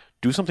remake,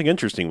 do something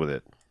interesting with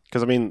it.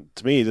 Because I mean,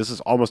 to me, this is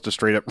almost a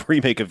straight up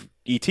remake of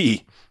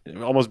E.T.,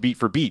 almost beat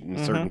for beat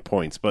in certain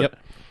points. But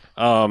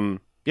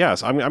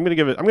yes, I'm gonna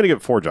give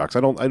it 4 jocks.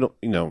 I don't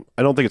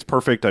think it's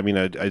perfect. I mean,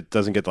 it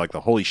doesn't get like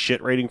the holy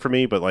shit rating for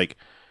me, but like,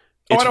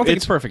 I don't think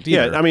it's perfect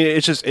either. Yeah, I mean,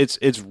 it's just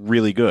it's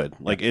really good.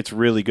 Like it's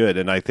really good,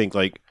 and I think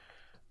like,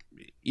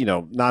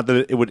 not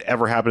that it would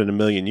ever happen in a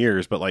million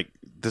years, but like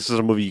this is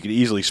a movie you could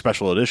easily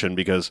special edition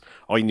because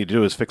all you need to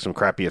do is fix some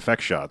crappy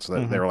effect shots.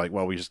 That they were like,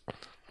 well,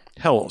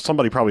 hell,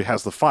 somebody probably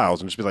has the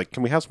files and just be like,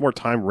 can we have some more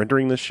time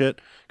rendering this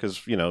shit?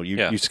 Because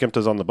you skimped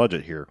us on the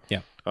budget here. Yeah.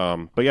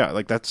 But yeah,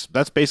 like that's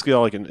basically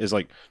all I can is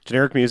like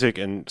generic music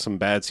and some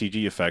bad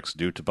CG effects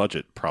due to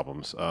budget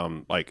problems.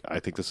 Like I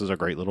think this is a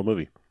great little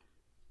movie.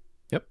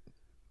 Yep.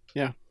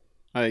 Yeah,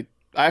 I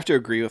have to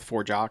agree with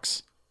 4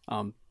 jocks.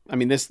 I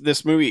mean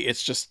this movie,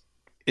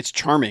 it's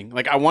charming.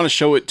 Like I want to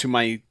show it to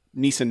my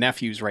niece and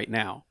nephews right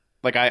now.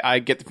 Like I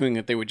get the feeling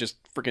that they would just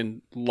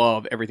freaking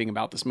love everything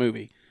about this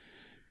movie.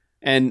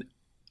 And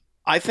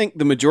I think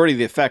the majority of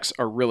the effects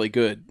are really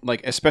good,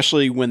 like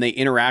especially when they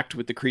interact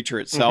with the creature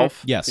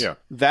itself. Yes. Yeah.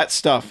 That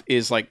stuff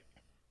is like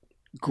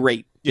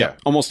great. Yeah.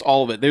 Almost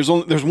all of it. There's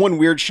one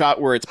weird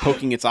shot where it's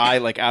poking its eye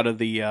like out of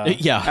the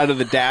out of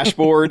the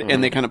dashboard,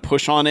 and they kind of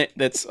push on it.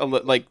 That's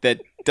like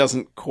that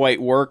doesn't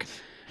quite work.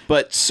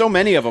 But so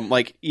many of them,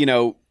 like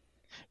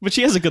But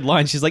she has a good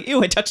line. She's like,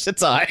 "Ew, I touched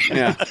its eye."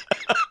 yeah.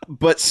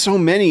 But so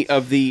many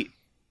of the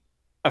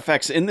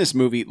effects in this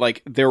movie,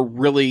 like they're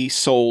really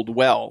sold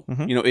well.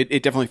 Mhm. You know,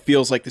 it definitely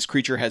feels like this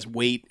creature has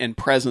weight and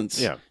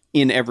presence Yeah.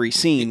 in every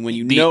scene when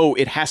you know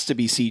it has to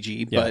be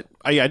CG. Yeah. But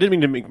I didn't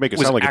mean to make it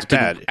sound like it's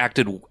bad.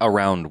 acted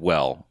around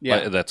well.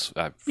 Yeah. That's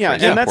Yeah,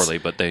 phrased and it that's- poorly,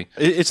 but they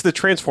It's the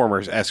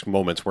Transformers-esque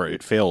moments where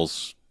it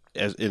fails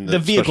as in The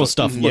vehicle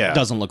special- stuff Yeah.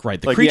 doesn't look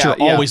right. The Like, creature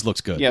yeah. always looks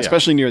good. yeah,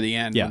 especially near the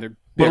end. Yeah. When they're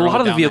But a barreling lot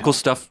of the down vehicle hill.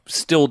 stuff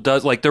still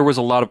does. Like there was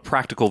a lot of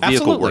practical vehicle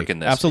Absolutely. work in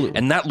this, Absolutely.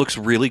 and that looks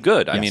really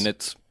good. I Yes. mean,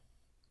 it's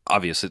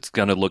obvious it's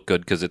going to look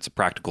good because it's a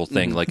practical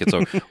thing. Like it's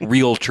a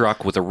real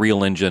truck with a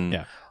real engine,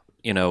 Yeah.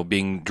 you know,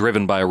 being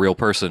driven by a real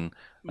person.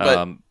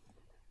 But-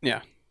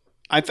 Yeah.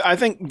 I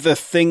think the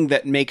thing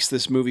that makes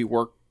this movie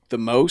work the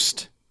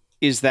most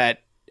is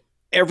that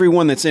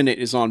everyone that's in it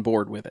is on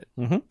board with it.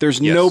 Mhm. There's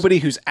Yes. nobody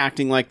who's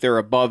acting like they're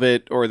above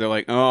it or they're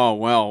like, oh,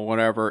 well,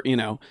 whatever. You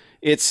know,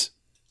 it's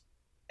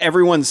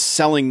everyone's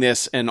selling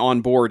this and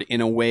on board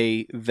in a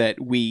way that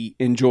we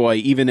enjoy,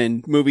 even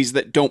in movies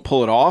that don't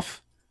pull it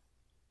off.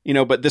 You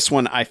know, but this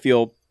one I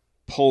feel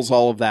pulls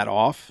all of that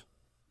off.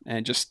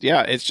 And just,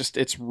 yeah,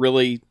 it's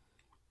really,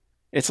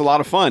 it's a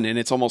lot of fun. And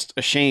it's almost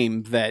a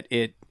shame that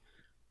it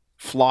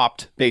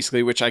flopped,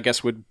 basically, which I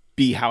guess would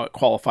be how it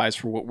qualifies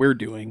for what we're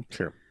doing.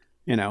 Sure.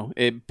 You know,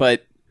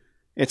 but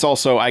it's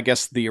also, I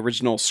guess, the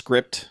original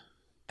script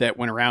that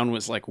went around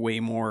was like way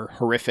more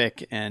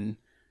horrific and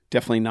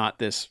definitely not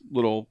this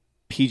little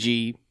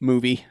PG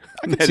movie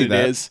that see it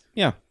that. is.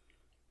 Yeah.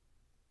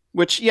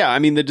 Which, yeah, I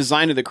mean, the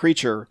design of the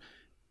creature,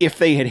 if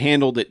they had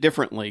handled it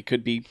differently,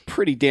 could be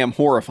pretty damn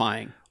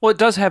horrifying. Well, it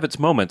does have its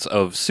moments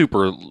of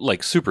super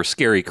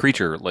scary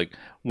creature, like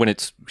when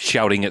it's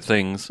shouting at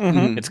things.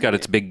 Mhm. It's got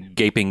its big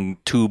gaping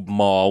tube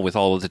maw with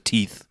all of the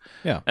teeth.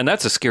 Yeah. And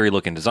that's a scary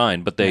looking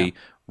design, but they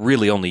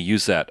really only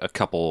use that a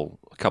couple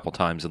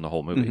times in the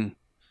whole movie. Mhm.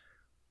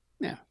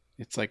 Yeah.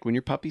 It's like when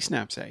your puppy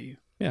snaps at you.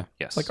 Yeah.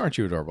 Yes. It's like, aren't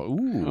you adorable?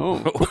 Ooh.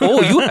 Oh.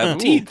 Oh, you have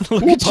teeth.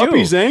 Look Ooh, at you.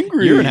 puppy's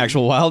angry. You're an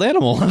actual wild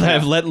animal that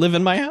I've let live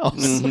in my house.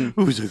 Mhm.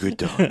 Who's a good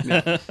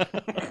dog?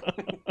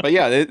 But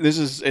yeah, this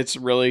is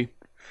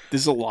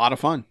a lot of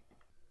fun.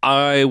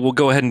 I will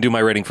go ahead and do my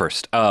rating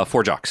first.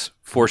 4 jocks,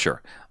 for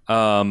sure.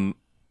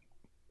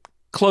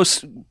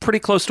 Pretty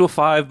close to a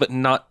 5, but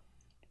not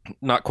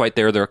quite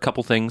there. There are a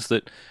couple things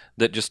that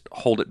just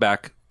hold it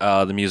back.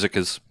 The music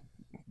is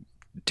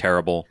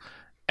terrible,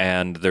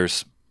 and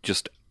there's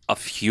just a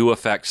few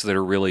effects that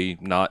are really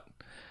not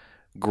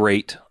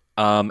great.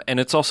 And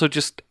it's also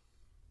just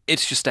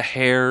a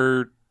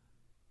hair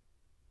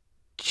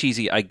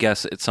cheesy, I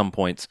guess, at some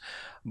points.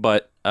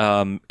 But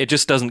it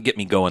just doesn't get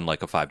me going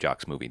like a 5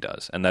 Jocks movie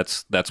does, and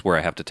that's where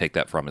I have to take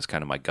that from, is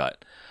kind of my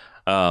gut.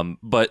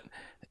 But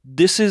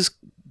this is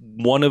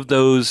one of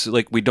those,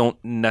 like, we're not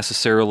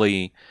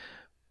necessarily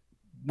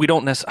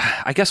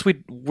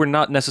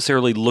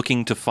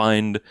looking to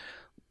find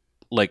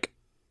like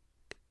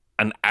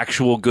an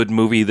actual good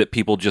movie that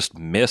people just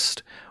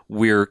missed.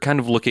 We're kind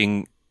of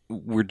looking.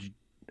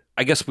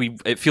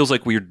 It feels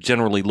like we're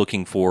generally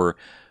looking for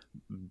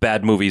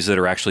bad movies that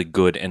are actually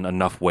good in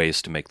enough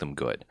ways to make them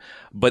good.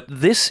 But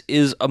this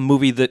is a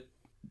movie that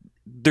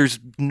there's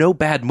no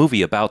bad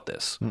movie about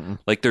this. Mm-mm.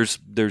 Like there's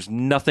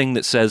nothing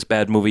that says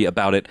bad movie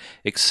about it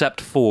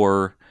except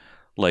for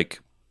like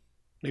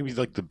Maybe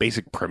like the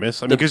basic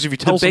premise. I mean, The- because if you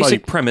the tell somebody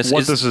basic premise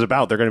what is- this is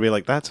about, they're going to be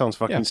like, "That sounds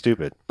fucking Yeah.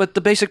 stupid." but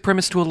the basic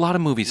premise to a lot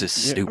of movies is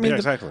Yeah, stupid. I mean,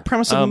 exactly.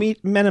 Premise of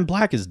Men in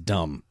Black is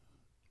dumb.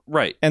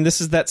 Right. And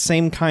this is that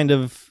same kind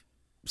of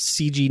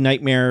CG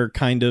nightmare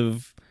kind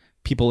of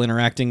people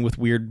interacting with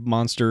weird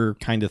monster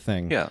kind of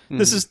thing. Yeah.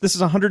 This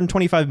is a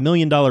 $125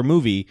 million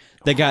movie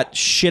that got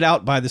shit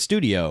out by the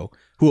studio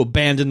who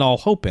abandoned all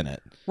hope in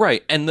it.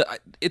 Right. And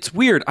it's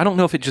weird. I don't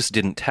know if it just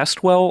didn't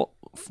test well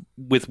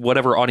with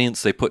whatever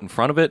audience they put in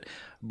front of it,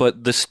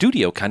 but the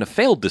studio kind of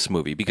failed this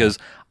movie because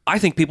I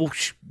think people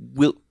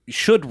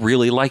should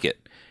really like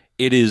it.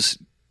 It is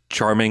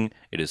charming.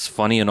 It is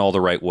funny in all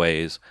the right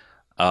ways.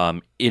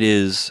 It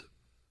is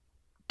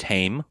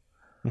tame,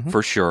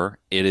 for sure.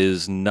 It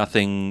is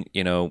nothing,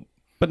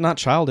 But not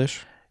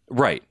childish.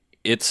 right.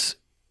 It's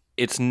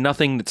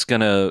nothing that's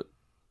gonna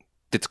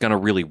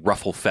really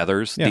ruffle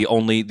feathers. Yeah. The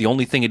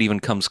only thing it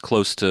even comes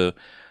close to,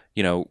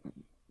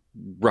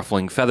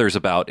 ruffling feathers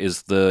about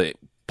is the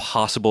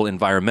possible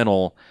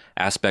environmental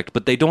aspect,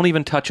 but they don't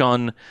even touch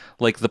on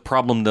like the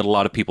problem that a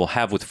lot of people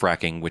have with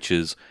fracking, which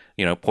is,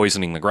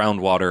 poisoning the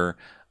groundwater,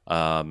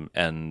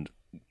 and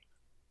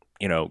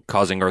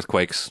causing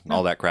earthquakes,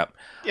 all that crap.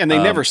 And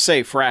they never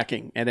say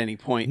fracking at any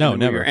point. No, in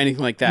the movie never. or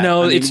anything like that.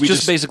 No, I mean, it's we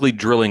just basically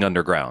drilling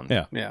underground.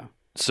 Yeah. yeah.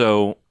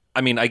 So,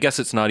 I mean, I guess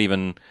it's not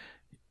even.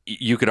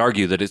 You could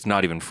argue that it's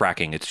not even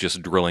fracking; it's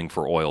just drilling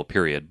for oil.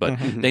 Period. But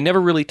they never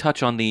really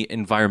touch on the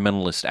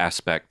environmentalist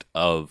aspect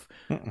of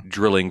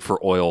drilling for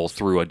oil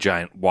through a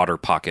giant water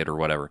pocket or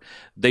whatever.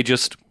 They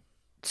just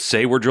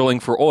say we're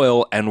drilling for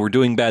oil and we're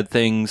doing bad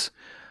things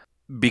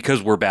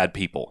because we're bad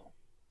people.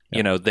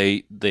 Yeah.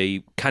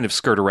 They kind of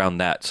skirt around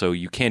that, so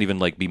you can't even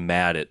like be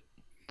mad at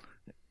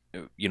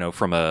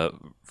from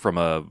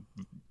a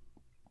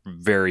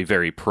very,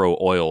 very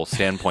pro-oil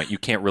standpoint, you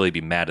can't really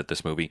be mad at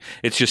this movie.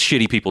 It's just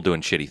shitty people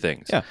doing shitty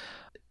things. Yeah.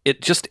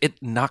 It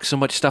knocks so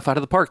much stuff out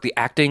of the park. The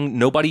acting,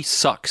 nobody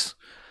sucks.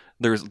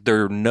 There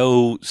are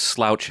no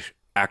slouch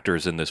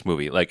actors in this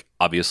movie. Like,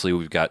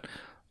 obviously,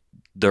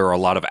 there are a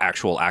lot of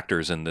actual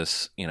actors in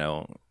this,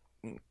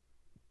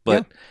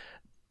 but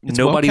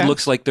nobody well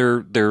looks like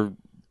they're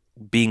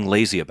being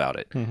lazy about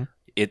it. Mm-hmm.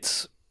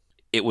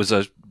 It was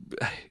a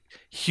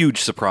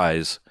huge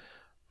surprise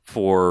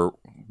for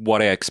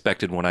what I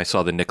expected when I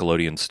saw the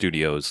Nickelodeon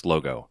Studios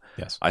logo.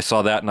 Yes. I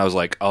saw that and I was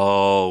like,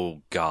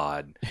 oh,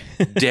 God.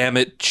 Damn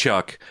it,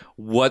 Chuck.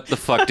 What the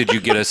fuck did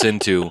you get us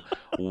into?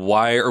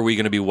 Why are we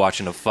going to be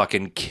watching a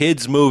fucking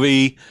kids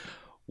movie?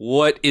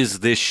 What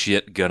is this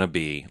shit going to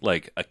be?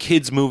 Like a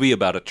kids movie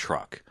about a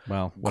truck.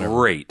 Well, whatever.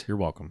 Great. You're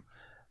welcome.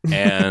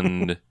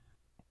 And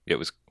it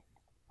was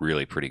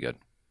really pretty good.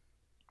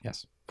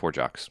 Yes. 4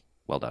 jocks.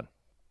 Well done.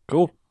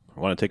 Cool.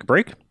 Want to take a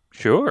break?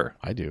 Sure.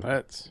 I do.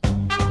 Let's.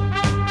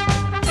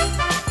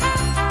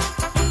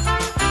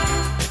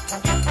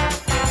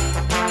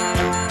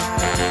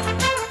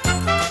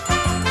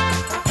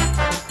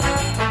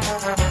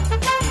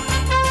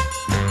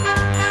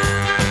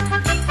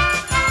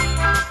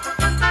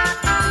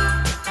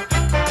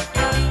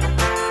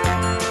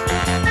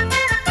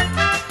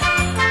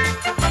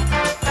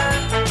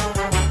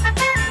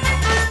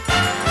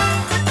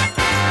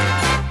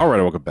 All right,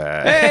 welcome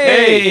back.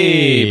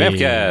 Hey!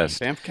 Bamcast.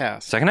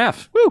 Bamcast. Second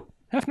half. Woo!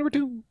 Half number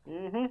 2.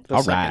 The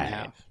All second right.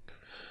 half.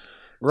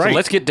 Right. So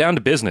let's get down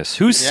to business.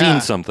 Who's Yeah.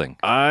 seen something?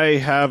 I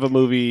have a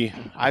movie.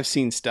 I've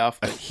seen stuff,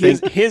 but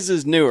his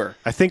is newer.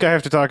 I think I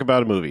have to talk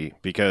about a movie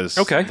because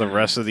Okay. the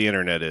rest of the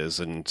internet is,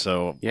 and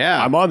so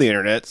Yeah. I'm on the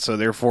internet, so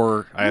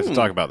therefore I have to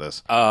talk about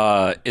this.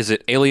 Is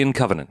it Alien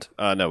Covenant?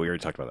 No, we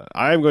already talked about that.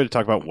 I am going to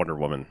talk about Wonder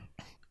Woman.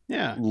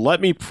 Yeah.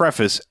 Let me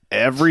preface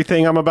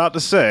everything I'm about to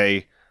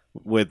say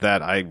with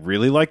that I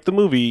really liked the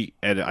movie,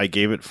 and I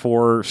gave it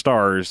 4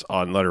 stars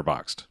on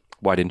Letterboxd.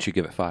 Why didn't you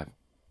give it 5?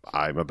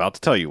 I'm about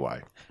to tell you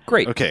why.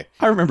 Great. Okay,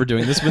 I remember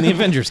doing this when the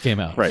Avengers came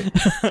out. right.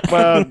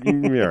 Well,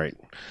 all right.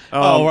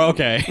 Oh,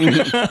 okay.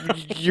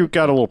 You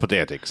got a little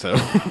pedantic, so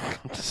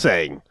just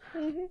saying.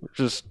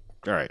 Just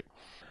all right.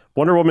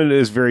 Wonder Woman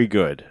is very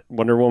good.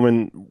 Wonder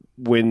Woman,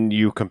 when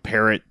you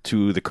compare it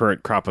to the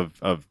current crop of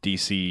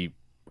DC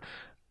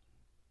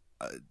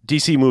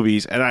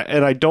movies, and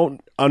I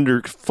don't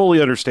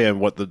fully understand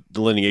what the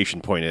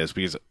delineation point is,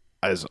 because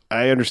as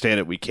I understand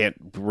it,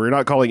 we're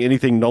not calling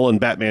anything Nolan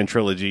Batman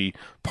trilogy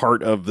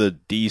part of the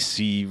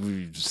DCCUE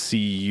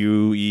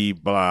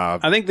blah.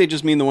 I think they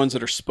just mean the ones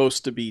that are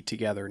supposed to be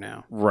together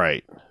now.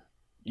 Right.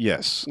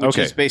 Yes. Which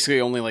okay. is basically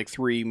only like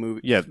 3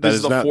 movies. Yeah, this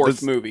is the not,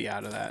 4th movie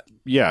out of that.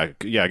 Yeah,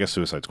 I guess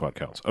Suicide Squad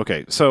counts.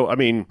 Okay, so I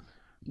mean,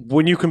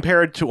 when you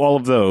compare it to all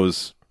of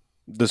those,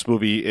 this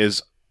movie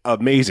is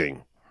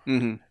amazing.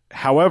 Mm-hmm.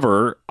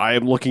 However, I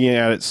am looking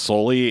at it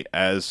solely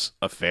as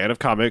a fan of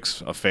comics,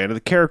 a fan of the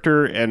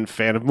character, and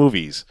fan of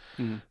movies.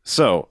 Mm-hmm.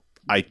 So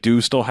I do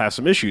still have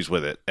some issues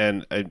with it,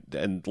 and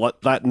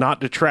let that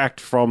not detract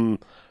from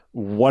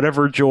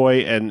whatever joy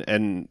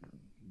and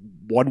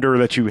wonder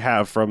that you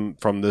have from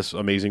this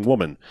amazing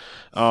woman.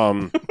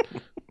 Thank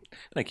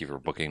you for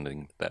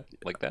booking that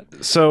like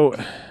that.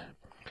 So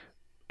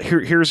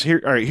here's all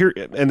right here,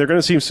 and they're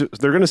going to seem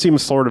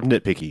sort of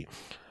nitpicky.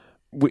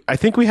 I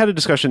think we had a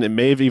discussion. It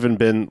may have even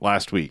been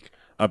last week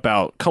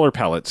about color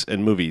palettes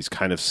in movies,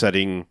 kind of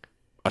setting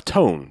a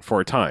tone for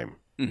a time.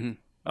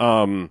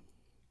 Mm-hmm.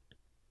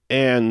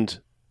 And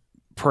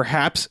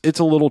perhaps it's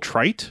a little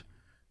trite,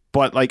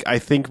 but like I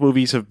think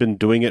movies have been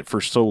doing it for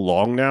so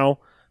long now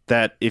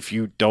that if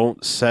you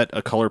don't set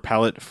a color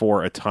palette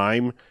for a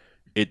time,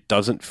 it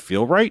doesn't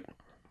feel right.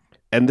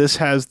 And this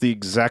has the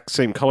exact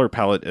same color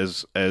palette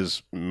as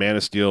Man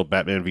of Steel,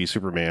 Batman v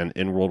Superman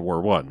in World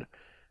War I.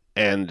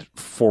 And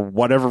for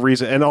whatever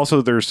reason, and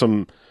also there's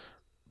some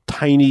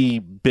tiny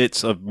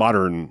bits of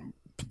modern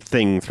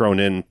thing thrown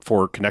in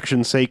for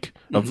connection's sake,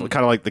 of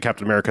kind of like the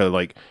Captain America,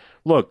 like,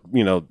 look,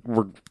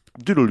 we're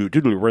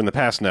doodle-doo, we're in the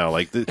past now.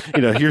 Like,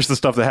 here's the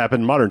stuff that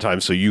happened in modern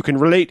times, so you can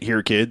relate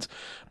here, kids.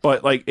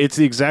 But like, it's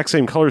the exact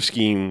same color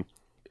scheme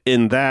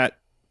in that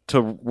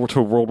to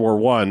World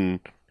War I,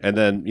 and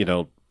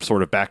then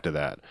sort of back to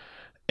that,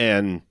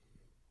 and.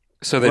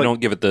 So they don't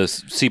give it the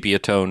sepia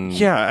tone.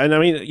 Yeah, and I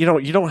mean, you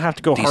don't have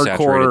to go Desaturated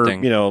hardcore,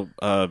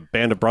 thing.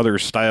 Band of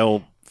Brothers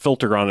style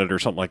filter on it or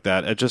something like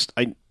that.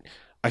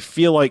 I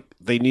feel like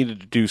they needed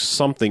to do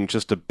something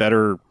just to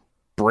better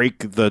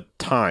break the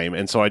time.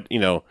 And so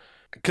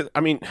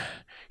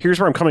here's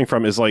where I'm coming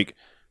from is like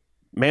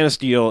Man of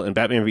Steel and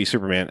Batman v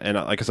Superman, and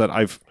like I said,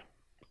 I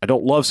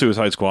don't love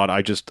Suicide Squad.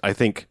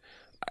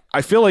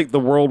 I feel like the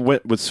world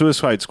went with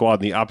Suicide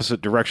Squad in the opposite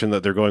direction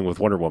that they're going with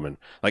Wonder Woman.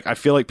 Like, I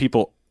feel like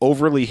people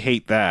overly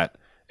hate that,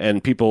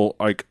 and people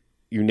like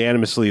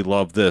unanimously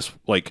love this.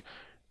 Like,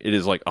 it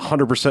is like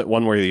 100%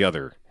 one way or the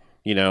other,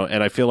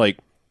 And I feel like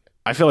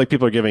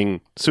people are giving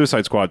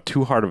Suicide Squad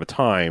too hard of a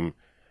time,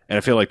 and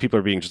I feel like people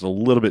are being just a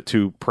little bit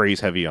too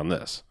praise heavy on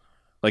this.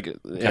 Like,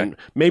 and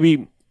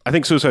maybe I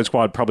think Suicide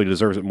Squad probably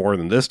deserves it more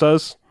than this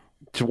does,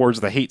 towards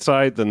the hate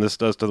side than this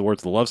does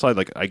towards the love side.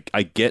 Like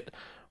I get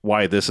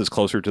why this is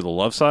closer to the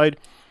love side,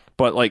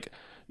 but like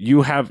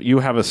you have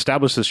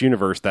established this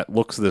universe that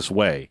looks this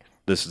way.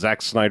 This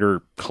Zack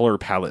Snyder color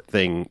palette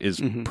thing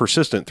is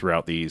persistent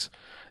throughout these,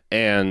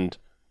 and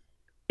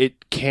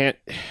it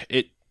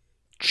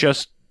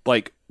just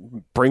like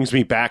brings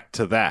me back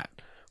to that.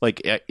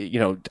 Like,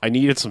 I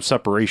needed some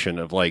separation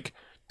of like,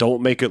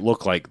 don't make it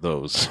look like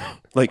those,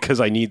 like,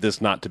 because I need this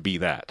not to be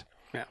that.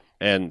 Yeah.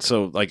 And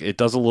so like it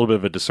does a little bit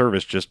of a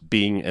disservice just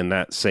being in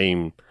that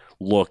same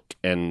look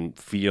and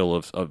feel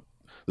of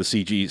the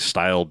CG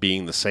style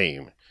being the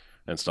same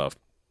and stuff.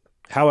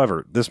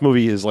 However, this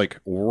movie is like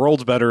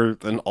worlds better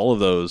than all of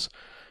those.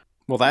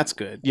 Well, that's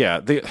good. Yeah.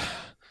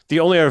 The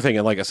only other thing,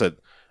 and like I said,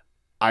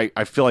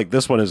 I feel like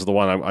this one is the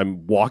one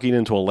I'm walking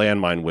into a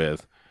landmine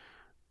with,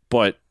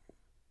 but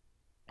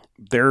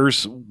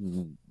there's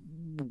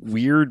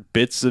weird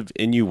bits of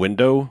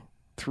innuendo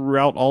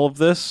throughout all of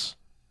this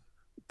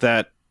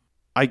that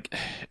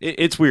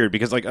it's weird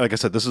because like I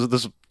said, this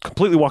is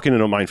completely walking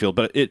into a minefield,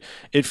 but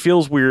it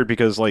feels weird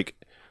because like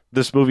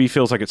this movie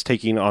feels like it's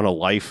taking on a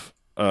life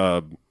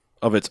of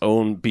its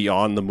own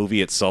beyond the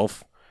movie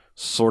itself,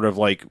 sort of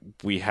like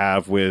we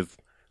have with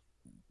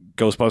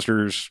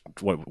Ghostbusters,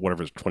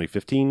 whatever,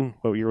 2015.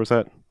 What year was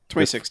that?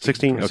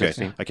 2016.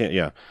 2016? Okay. I can't,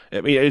 yeah.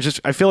 I mean,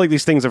 I feel like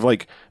these things have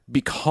like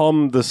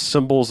become the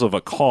symbols of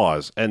a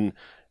cause, and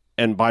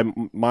by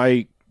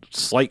my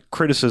slight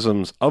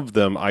criticisms of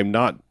them, I'm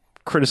not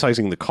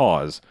criticizing the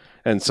cause.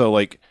 And so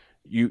like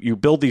you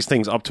build these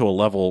things up to a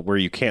level where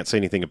you can't say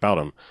anything about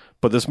them.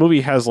 But this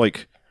movie has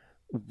like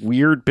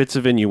weird bits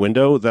of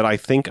innuendo that I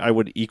think I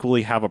would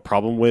equally have a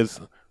problem with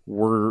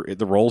were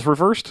the roles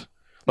reversed.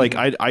 Like,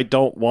 I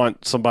don't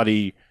want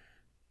somebody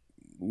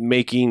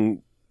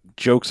making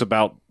jokes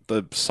about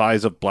the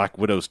size of Black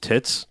Widow's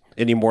tits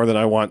any more than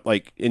I want,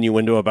 like,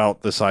 innuendo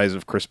about the size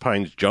of Chris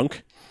Pine's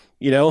junk.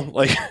 You know?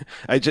 Like,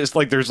 I just,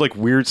 like, there's, like,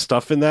 weird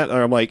stuff in that. And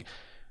I'm like,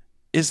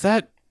 is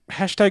that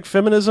hashtag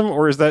feminism?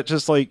 Or is that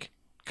just, like,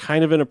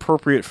 kind of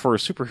inappropriate for a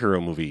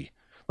superhero movie?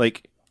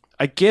 Like,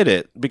 I get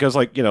it. Because,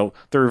 like, you know,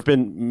 there have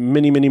been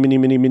many, many, many,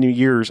 many, many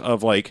years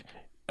of, like,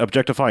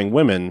 objectifying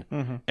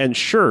women, and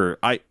sure,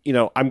 I'm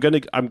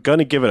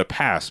gonna give it a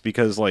pass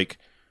because like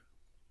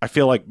I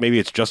feel like maybe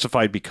it's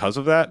justified because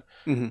of that,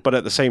 but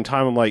at the same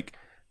time I'm like,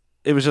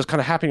 it was just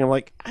kind of happening. I'm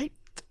like, I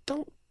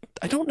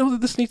don't know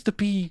that this needs to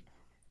be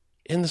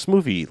in this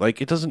movie.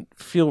 Like, it doesn't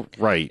feel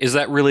right. Is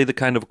that really the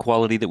kind of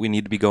quality that we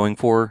need to be going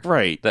for?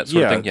 Right. That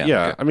sort of thing.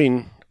 Yeah. Okay. I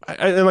mean,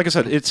 and like I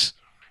said, it's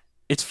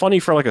funny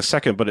for like a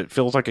second, but it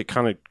feels like it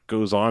kind of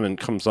goes on and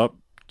comes up,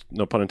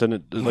 no pun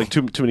intended, like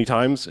too many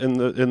times in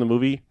the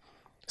movie.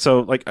 So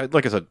like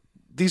I said,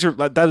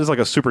 that is like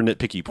a super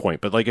nitpicky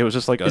point, but like it was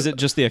just like is it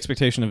just the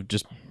expectation of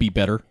just be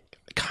better,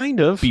 kind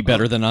of be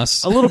better than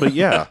us a little bit,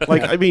 yeah.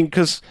 Like I mean,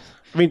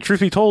 truth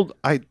be told,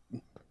 I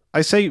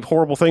say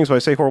horrible things, but I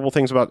say horrible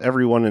things about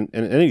everyone and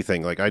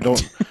anything. Like I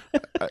don't,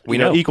 we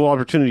know equal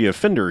opportunity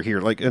offender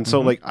here. Like and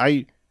so like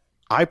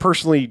I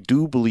personally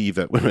do believe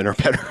that women are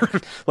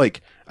better.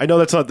 Like I know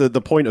that's not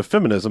the point of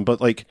feminism,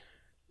 but like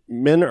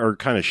men are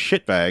kind of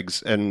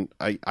shitbags, and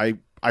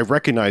I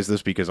recognize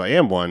this because I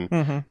am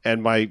one,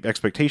 and my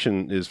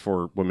expectation is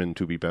for women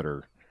to be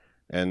better,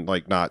 and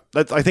like not.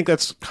 I think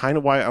that's kind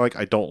of why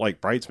I don't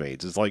like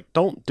Bridesmaids. It's like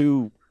don't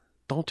do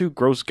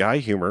gross guy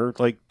humor.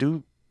 Like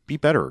be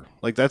better.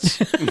 Like that's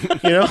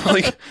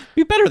like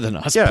be better than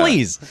us,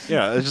 please.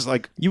 Yeah, it's just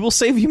like you will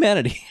save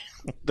humanity.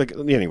 Like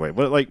anyway,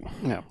 but like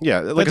yeah,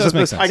 like that does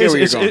make sense. I get where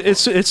you're going.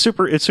 It's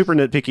super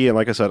nitpicky, and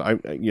like I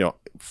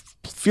said,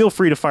 feel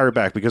free to fire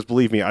back because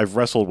believe me, I've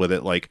wrestled with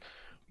it. Like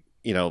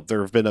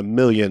there have been a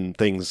million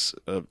things,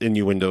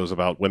 innuendos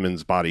about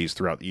women's bodies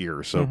throughout the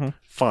years. So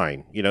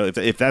fine,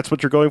 if that's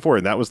what you're going for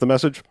and that was the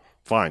message,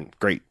 fine,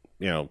 great.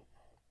 Jam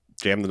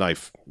the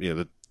knife.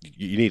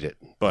 You need it,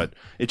 but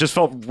it just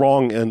felt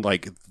wrong in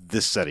like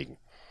this setting.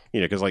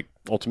 Because like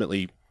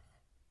ultimately.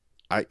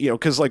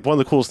 Because like one of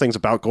the coolest things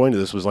about going to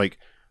this was like,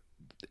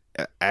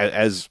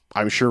 as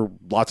I'm sure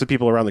lots of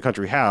people around the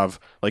country have,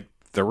 like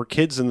there were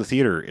kids in the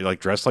theater like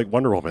dressed like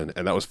Wonder Woman,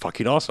 and that was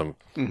fucking awesome.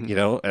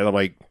 And I'm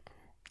like,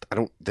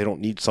 they don't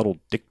need subtle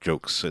dick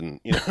jokes, and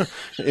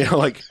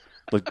like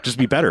just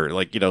be better.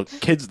 Like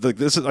kids, like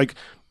this is like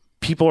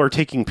people are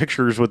taking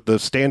pictures with the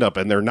stand up,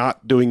 and they're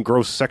not doing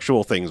gross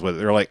sexual things with it.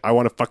 They're like, I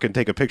want to fucking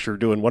take a picture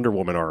doing Wonder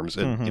Woman arms,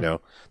 and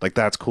like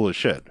that's cool as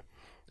shit.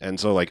 And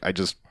so like I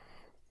just.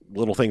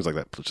 Little things like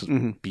that,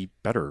 just be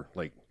better.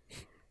 Like,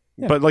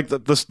 but like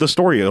the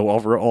story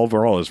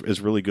overall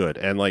is really good,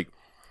 and like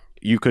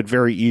you could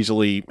very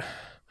easily.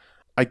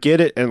 I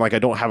get it, and like I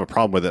don't have a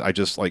problem with it. I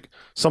just like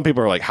some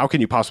people are like, how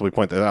can you possibly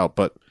point that out?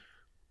 But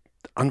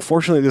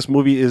unfortunately, this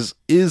movie is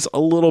a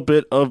little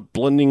bit of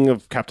blending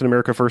of Captain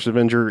America: First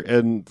Avenger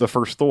and the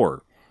first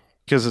Thor,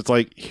 because it's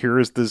like here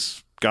is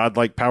this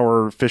godlike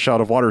power fish out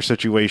of water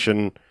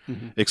situation,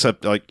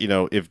 except like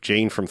if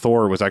Jane from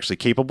Thor was actually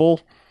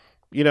capable.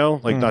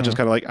 Not just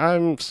kind of like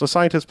I'm a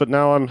scientist, but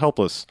now I'm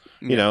helpless.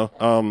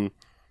 But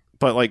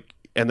like,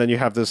 and then you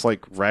have this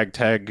like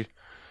ragtag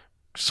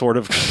sort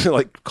of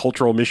like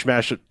cultural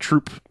mishmash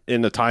troop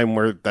in a time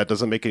where that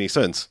doesn't make any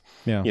sense.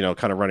 Yeah. You know,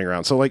 kind of running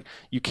around. So like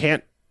you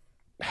can't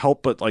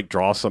help but like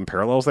draw some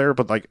parallels there.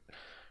 But like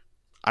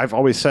I've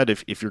always said,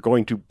 if you're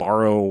going to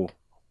borrow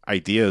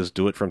ideas,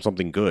 do it from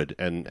something good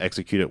and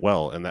execute it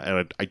well. And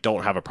I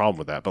don't have a problem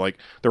with that. But like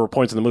there were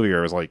points in the movie where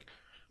I was like,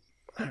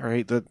 all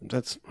right,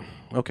 that's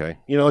okay.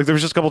 You know, like there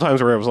was just a couple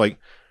times where I was like,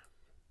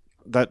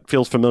 that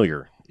feels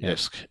familiar.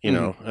 Yes, you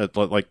know,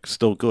 but like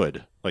still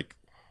good. Like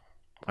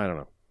I don't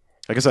know.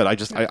 Like I said,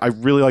 I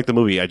really like the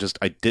movie. I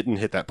didn't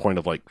hit that point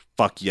of like,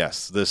 fuck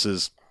yes, this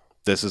is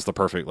the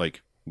perfect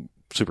like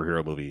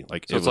superhero movie.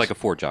 Like So it's like a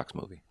Four Jocks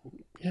movie.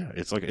 Yeah,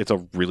 it's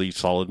a really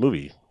solid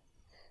movie.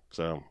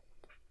 So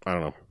I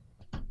don't know.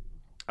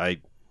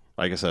 Like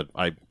I said,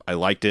 I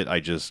liked it.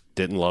 I just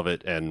didn't love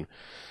it, and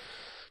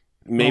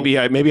maybe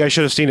I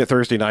should have seen it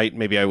Thursday night.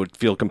 Maybe I would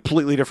feel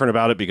completely different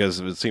about it because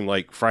it seemed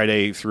like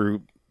Friday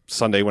through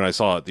Sunday when I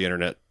saw it, the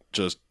internet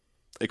just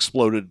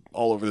exploded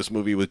all over this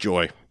movie with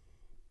joy.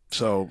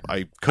 So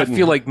I couldn't. I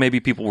feel like maybe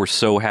people were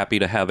so happy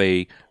to have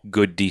a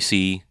good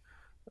DC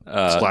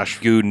slash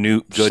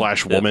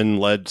woman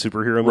led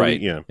superhero movie.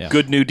 Right. Yeah.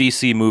 Good new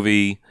DC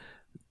movie,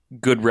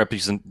 good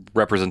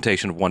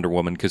representation of Wonder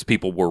Woman, because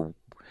people were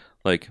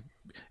like,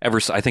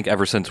 I think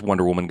ever since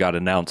Wonder Woman got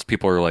announced,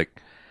 people are like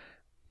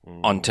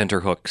on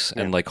tenterhooks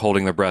and like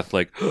holding their breath,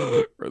 like,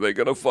 are they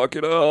gonna fuck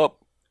it up?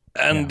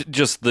 And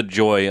just the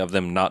joy of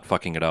them not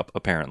fucking it up,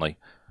 apparently,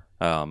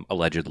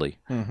 allegedly,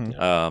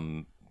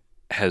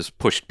 has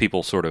pushed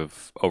people sort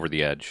of over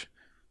the edge.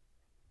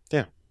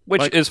 Yeah.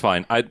 Which is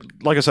fine.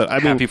 Like I said,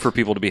 I'm happy for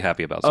people to be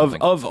happy about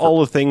something. Of all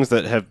the things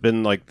that have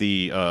been like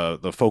the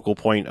focal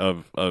point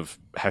of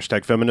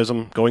hashtag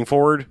feminism going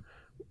forward,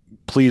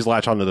 please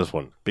latch onto this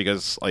one,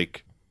 because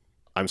like,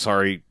 I'm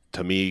sorry,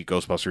 to me,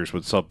 Ghostbusters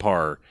was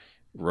subpar.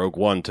 Rogue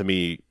One to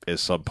me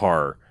is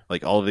subpar.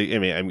 Like all of the,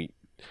 I mean,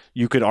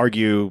 you could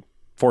argue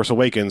Force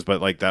Awakens,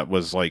 but like that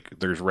was like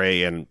there's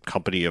Rey and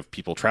company of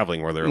people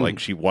traveling where they're like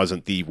she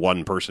wasn't the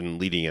one person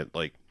leading it,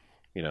 like,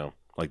 you know,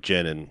 like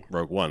Jen and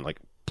Rogue One. Like,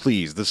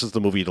 please, this is the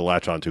movie to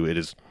latch onto. It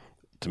is,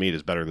 to me, it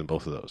is better than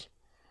both of those.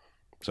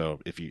 So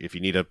if you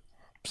need a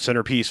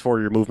centerpiece for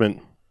your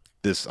movement,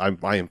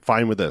 I am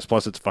fine with this.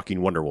 Plus, it's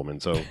fucking Wonder Woman.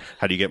 So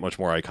how do you get much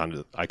more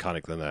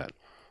iconic than that?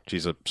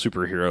 She's a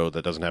superhero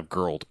that doesn't have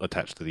girl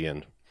attached to the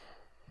end.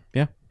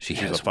 Yeah,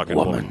 she's a fucking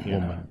woman.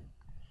 Yeah.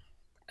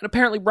 And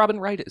apparently Robin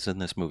Wright is in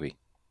this movie.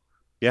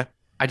 Yeah.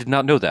 I did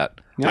not know that.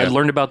 Yeah. I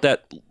learned about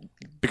that today.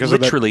 Because of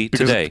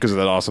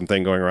that awesome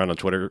thing going around on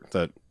Twitter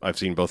that I've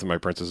seen both of my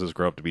princesses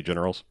grow up to be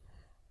generals.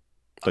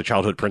 The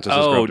childhood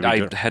princesses grow up to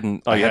be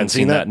generals. I hadn't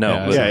seen that?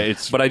 No. Yeah,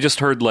 but I just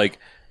heard like...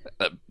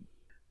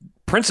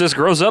 princess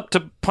grows up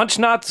to punch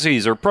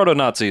Nazis or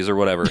proto-Nazis or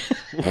whatever.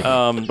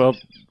 Well,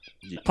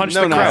 punch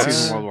no the Nazis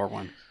Krauts. in World War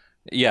One.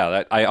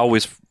 Yeah, I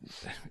always...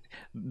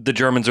 The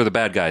Germans are the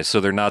bad guys, so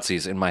they're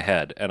Nazis in my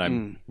head, and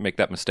I make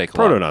that mistake a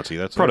lot. Proto-Nazi.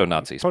 That's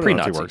Proto-Nazis.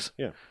 Proto-Nazi Pre-Nazis. works.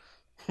 Yeah.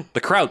 The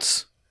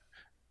Krauts.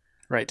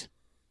 Right.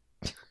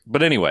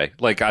 But anyway,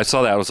 like I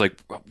saw that, I was like,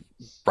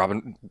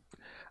 Robin,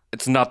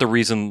 it's not the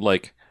reason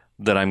like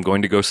that I'm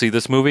going to go see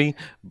this movie,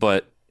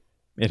 but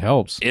it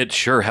helps. It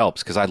sure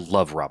helps because I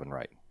love Robin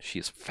Wright. She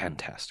is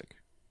fantastic.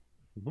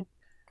 Mm-hmm.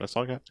 That's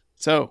all I got.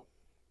 So,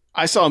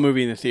 I saw a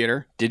movie in the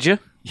theater. Did you?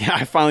 Yeah,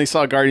 I finally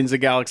saw Guardians of the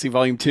Galaxy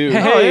Volume 2.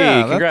 Hey,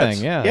 yeah, congrats. that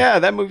thing, yeah. Yeah,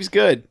 that movie's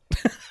good.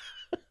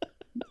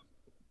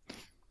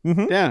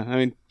 Mhm. Yeah, I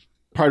mean,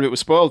 part of it was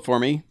spoiled for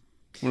me.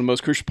 One of the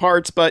most crucial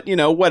parts, but, you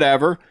know,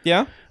 whatever.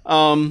 Yeah.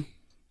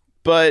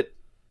 But,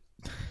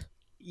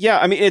 yeah,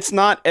 I mean, it's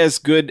not as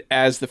good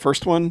as the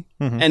first one.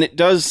 Mhm. And it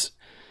does...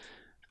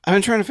 I've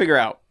been trying to figure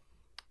out,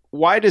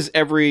 why does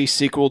every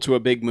sequel to a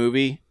big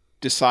movie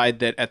decide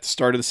that at the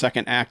start of the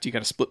second act, you got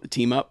to split the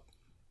team up?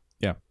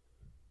 Yeah.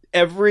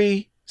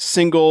 Every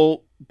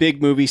single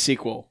big movie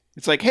sequel.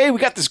 It's like, hey, we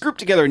got this group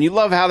together, and you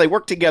love how they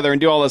work together and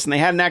do all this, and they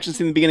had an action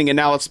scene in the beginning, and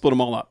now let's split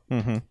them all up.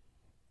 Mm-hmm.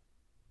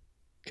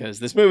 Because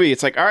this movie,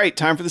 it's like, all right,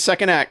 time for the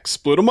second act,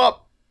 split them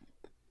up.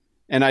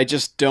 And I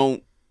just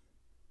don't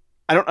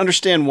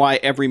understand why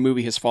every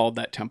movie has followed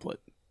that template.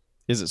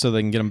 Is it so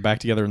they can get them back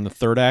together in the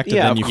third act,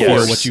 Yeah, and then of you feel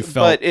course, what you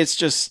felt but it's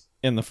just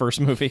in the first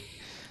movie?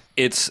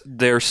 It's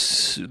they're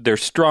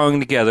strong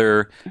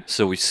together,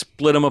 so we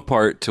split them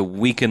apart to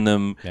weaken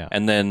them,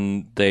 and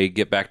then they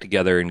get back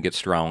together and get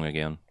strong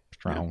again.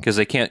 Strong. Because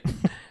they can't...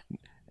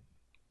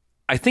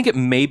 I think it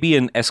may be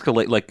an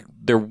escalate, like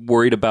they're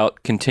worried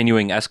about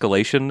continuing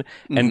escalation,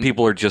 and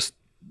people are just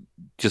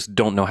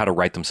don't know how to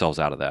write themselves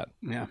out of that.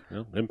 Yeah.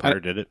 Well, Empire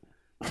did it.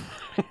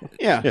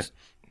 Yeah.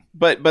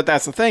 But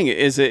that's the thing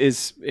is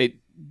it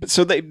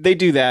so they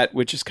do that,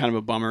 which is kind of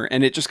a bummer,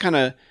 and it just kind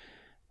of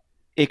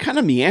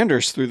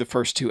meanders through the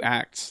first two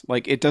acts.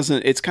 Like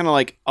it's kind of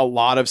like a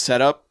lot of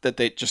setup that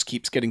they just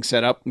keeps getting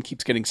set up and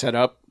keeps getting set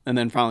up, and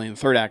then finally in the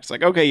third act it's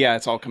like, okay, yeah,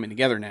 it's all coming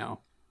together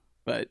now.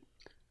 But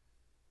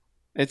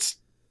it's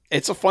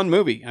a fun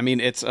movie. I mean,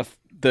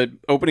 the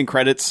opening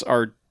credits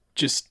are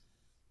just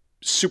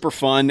super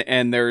fun,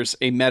 and there's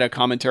a meta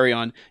commentary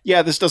on,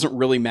 yeah, this doesn't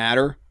really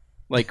matter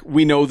Like,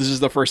 we know this is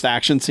the first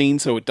action scene,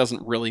 so it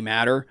doesn't really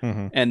matter.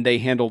 Mm-hmm. And they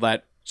handle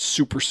that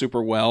super,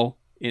 super well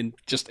in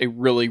just a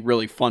really,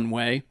 really fun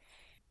way.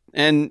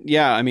 And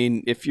yeah, I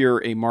mean, if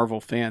you're a Marvel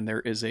fan,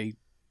 there is a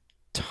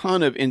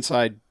ton of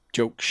inside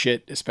joke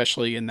shit,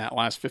 especially in that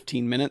last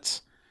 15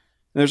 minutes.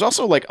 And there's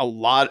also like a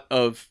lot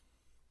of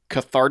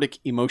cathartic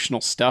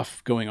emotional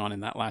stuff going on in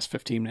that last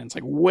 15 minutes,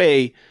 like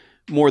way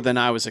more than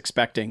I was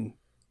expecting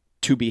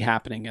to be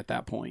happening at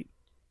that point.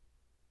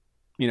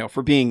 You know,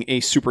 for being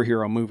a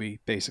superhero movie,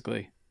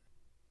 basically.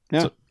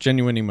 Yeah. So,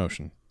 genuine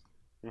emotion.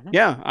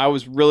 Yeah, I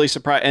was really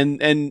surprised.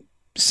 And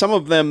some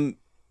of them,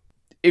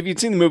 if you'd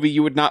seen the movie,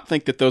 you would not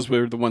think that those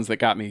were the ones that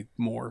got me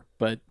more.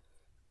 But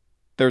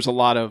there's a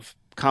lot of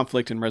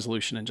conflict and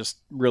resolution and just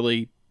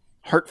really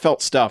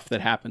heartfelt stuff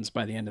that happens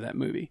by the end of that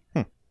movie.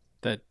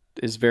 That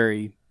is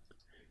very...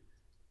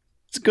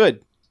 It's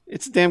good.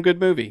 It's a damn good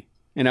movie.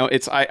 You know,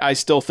 I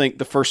still think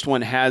the first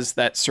one has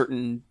that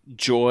certain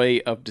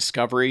joy of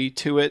discovery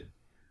to it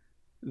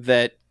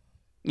that,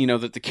 you know,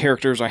 that the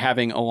characters are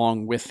having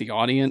along with the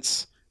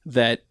audience,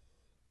 that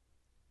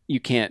you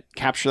can't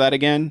capture that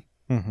again.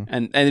 Mm-hmm.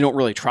 And they don't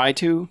really try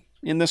to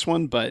in this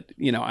one, but,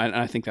 you know,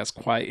 I think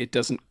it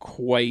doesn't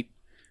quite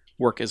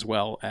work as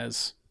well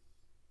as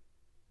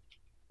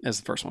the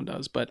first one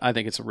does. But I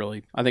think it's a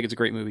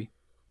great movie.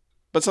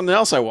 But something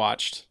else I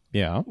watched,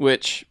 Yeah.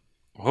 which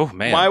Oh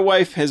man, my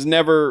wife has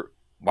never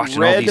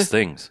watching all these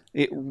things.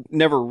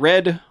 never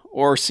read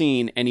or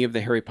seen any of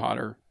the Harry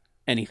Potter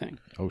anything.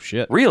 Oh,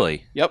 shit.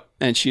 Really? Yep.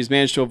 And she's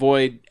managed to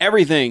avoid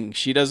everything.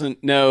 She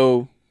doesn't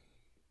know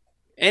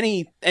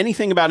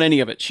anything about any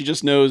of it. She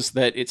just knows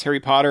that it's Harry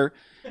Potter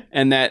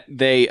and that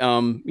they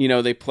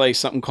they play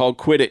something called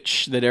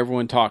Quidditch that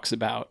everyone talks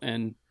about,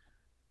 and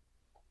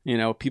you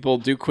know, people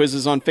do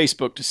quizzes on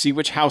Facebook to see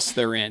which house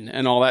they're in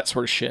and all that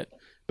sort of shit.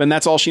 But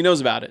that's all she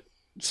knows about it.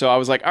 So I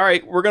was like, all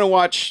right, we're going to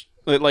watch,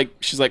 like,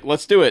 she's like,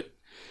 let's do it.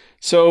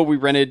 So we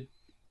rented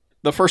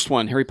the first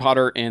one, Harry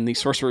Potter and the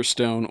Sorcerer's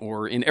Stone,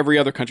 or in every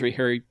other country,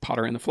 Harry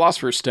Potter and the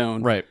Philosopher's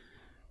Stone, Right.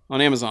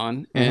 on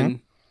Amazon,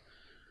 and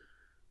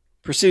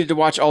proceeded to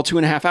watch all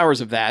 2.5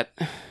 hours of that,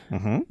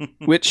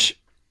 Mm-hmm. which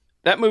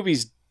that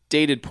movie's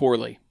dated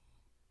poorly.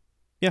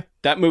 Yeah.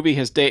 That movie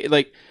has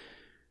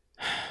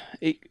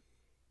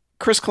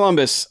Chris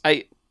Columbus,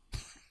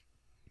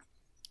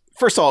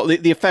 first of all,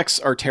 the effects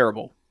are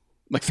terrible,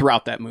 like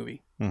throughout that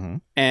movie. Mm-hmm.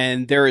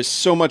 And there is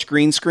so much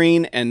green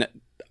screen, and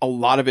a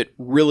lot of it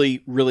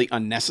really, really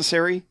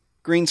unnecessary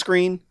green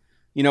screen,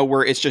 you know,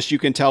 where it's just, you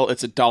can tell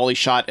it's a dolly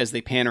shot as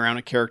they pan around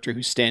a character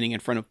who's standing in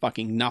front of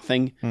fucking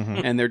nothing,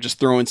 and they're just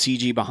throwing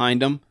CG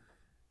behind them,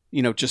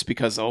 you know, just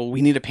because, oh,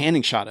 we need a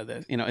panning shot of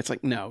this. You know, it's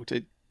like, no,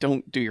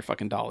 don't do your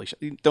fucking dolly shot.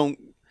 Don't,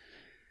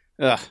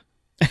 ugh.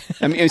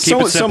 I mean, it's Keep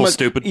it so simple, much,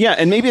 stupid. Yeah,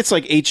 and maybe it's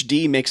like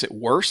HD makes it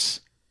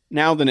worse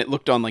now than it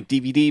looked on like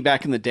DVD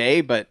back in the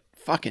day, but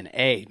fucking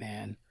A,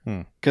 man.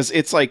 Because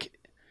it's like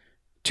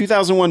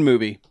 2001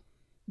 movie,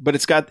 but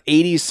it's got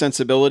 80s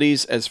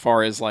sensibilities as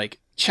far as like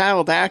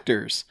child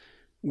actors,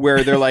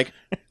 where they're like,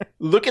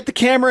 look at the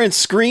camera and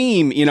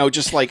scream, you know,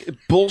 just like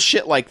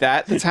bullshit like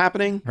that's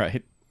happening.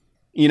 Right.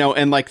 You know,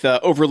 and like the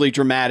overly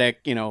dramatic,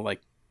 you know,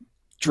 like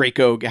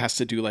Draco has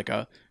to do like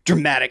a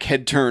dramatic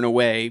head turn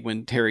away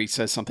when Terry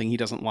says something he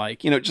doesn't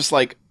like, you know, just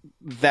like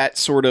that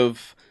sort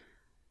of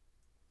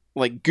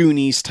like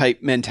Goonies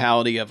type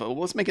mentality of, oh,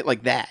 let's make it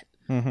like that.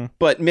 Mm-hmm.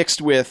 But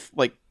mixed with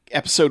like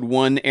episode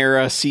 1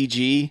 era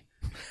CG,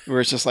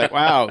 where it's just like,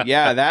 wow,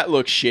 yeah, that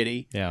looks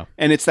shitty. Yeah.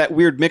 And it's that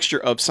weird mixture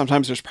of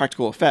sometimes there's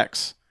practical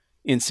effects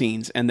in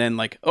scenes, and then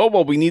like, oh,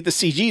 well, we need the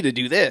CG to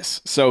do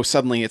this. So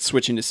suddenly it's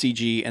switching to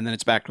CG, and then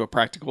it's back to a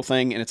practical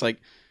thing. And it's like,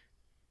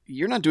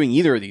 you're not doing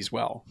either of these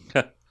well,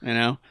 you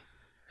know?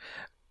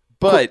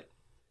 But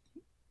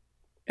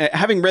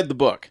having read the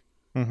book,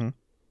 Mm-hmm.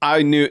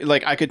 I knew,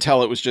 like, I could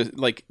tell it was just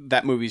like,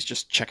 that movie's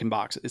just checking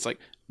boxes. It's like,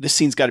 this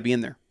scene's got to be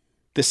in there.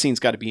 This scene's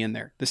got to be in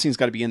there. This scene's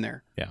got to be in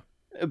there. Yeah.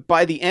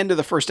 By the end of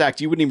the first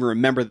act, you wouldn't even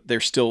remember that they're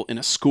still in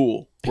a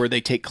school where they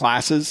take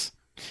classes,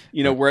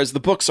 you know, whereas the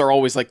books are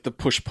always like the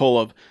push-pull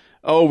of,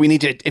 oh, we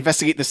need to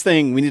investigate this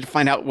thing. We need to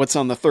find out what's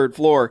on the 3rd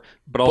floor.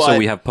 But also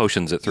we have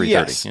potions at 3:30.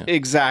 Yes, Yeah.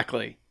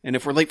 exactly. And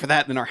if we're late for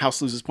that, then our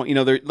house loses point. You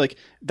know, they're like,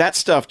 that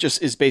stuff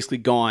just is basically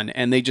gone,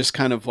 and they just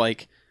kind of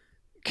like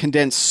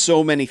condense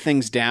so many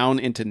things down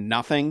into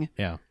nothing.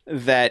 Yeah.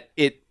 That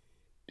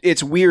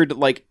it's weird.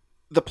 Like,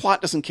 the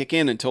plot doesn't kick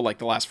in until like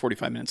the last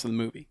 45 minutes of the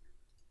movie.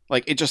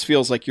 Like, it just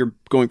feels like you're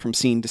going from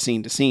scene to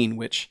scene to scene,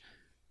 which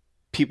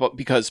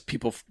because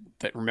people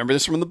that remember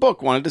this from the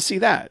book wanted to see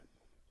that.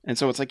 And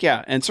so it's like,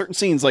 yeah. And certain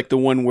scenes, like the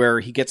one where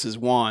he gets his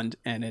wand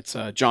and it's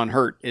John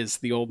Hurt is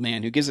the old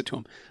man who gives it to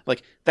him.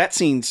 Like, that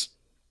scene's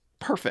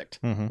perfect.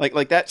 Mm-hmm.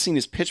 Like that scene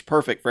is pitch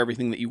perfect for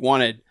everything that you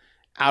wanted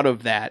out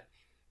of that.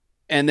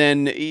 And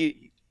then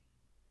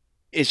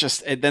it's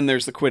just, and then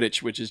there's the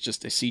Quidditch, which is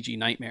just a CG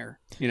nightmare.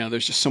 You know,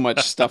 there's just so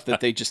much stuff that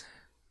they just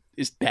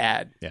is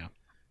bad. Yeah.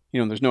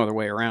 You know, there's no other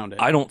way around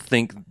it. I don't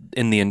think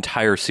in the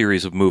entire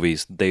series of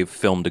movies they've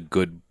filmed a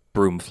good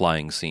broom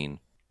flying scene.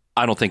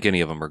 I don't think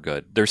any of them are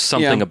good. There's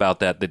something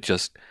about that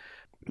just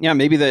Yeah,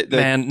 maybe the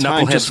Man,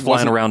 time knuckleheads just flying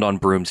wasn't, around on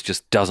brooms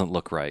just doesn't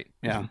look right.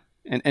 Yeah,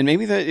 and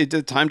maybe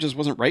the time just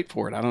wasn't right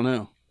for it. I don't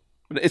know.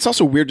 But it's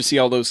also weird to see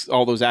all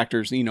those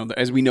actors,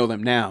 as we know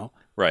them now,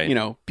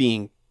 Right.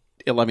 Being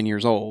 11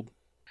 years old.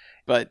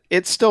 But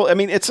it's still, I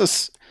mean, it's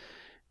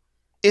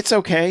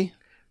okay.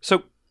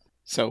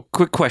 So,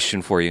 quick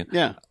question for you.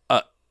 Yeah.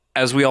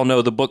 As we all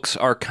know, the books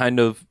are kind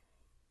of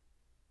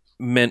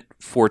meant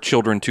for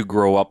children to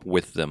grow up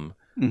with them.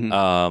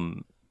 Mm-hmm.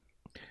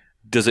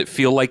 Does it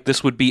feel like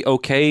this would be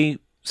okay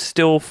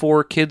still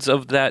for kids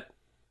of that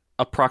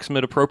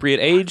approximate appropriate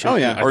age? Oh,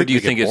 yeah. Or do you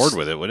they think get it's bored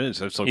with it? Wouldn't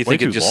it? It's like you way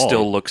think it too just long.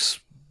 still looks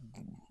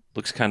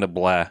kind of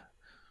blah?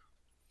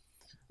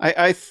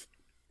 I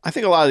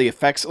think a lot of the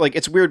effects, like,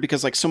 it's weird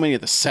because like so many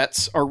of the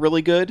sets are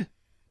really good,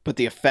 but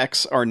the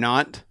effects are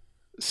not.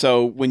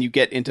 So when you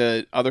get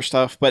into other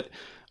stuff, but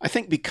I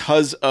think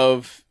because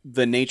of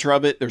the nature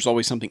of it, there's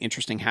always something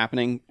interesting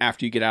happening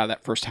after you get out of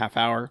that first half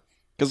hour.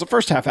 Because the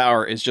first half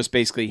hour is just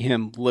basically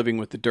him living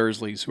with the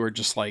Dursleys, who are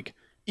just like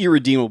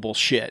irredeemable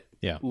shit.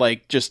 Yeah.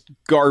 Like just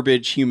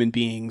garbage human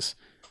beings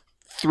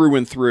through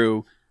and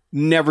through,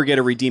 never get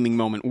a redeeming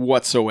moment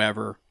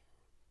whatsoever.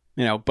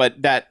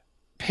 But that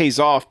pays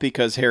off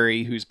because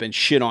Harry, who's been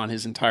shit on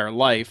his entire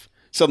life,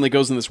 suddenly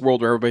goes in this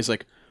world where everybody's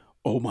like,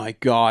 oh my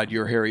God,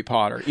 you're Harry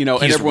Potter. And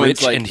He's everyone's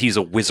rich like, and he's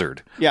a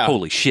wizard. Yeah.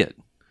 Holy shit.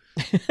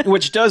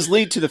 which does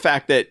lead to the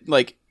fact that,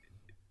 like,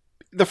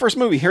 the first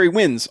movie, Harry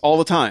wins all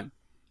the time.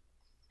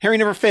 Harry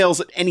never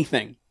fails at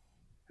anything.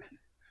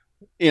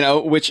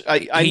 Which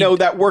I know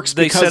that works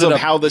they because set it of up-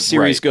 how the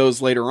series right.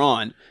 goes later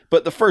on.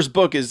 But the first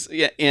book is,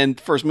 and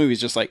first movie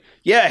is just like,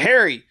 yeah,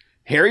 Harry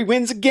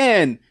wins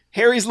again.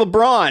 Harry's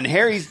LeBron.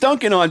 Harry's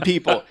dunking on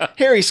people.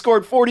 Harry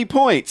scored 40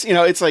 points.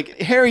 It's like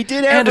Harry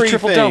did everything. And a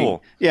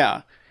triple-double.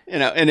 Yeah.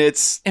 And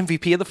it's,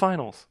 MVP of the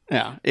finals.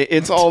 yeah,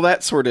 it's all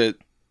that sort of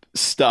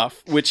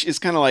stuff, which is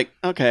kind of like,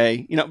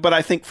 okay, but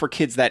I think for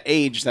kids that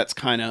age, that's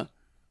kind of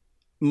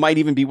might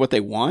even be what they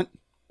want.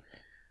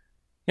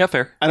 Yeah,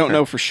 fair. I don't Fair.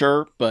 know for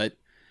sure, but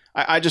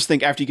I just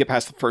think after you get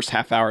past the first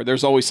half hour,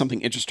 there's always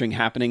something interesting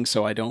happening.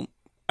 So I don't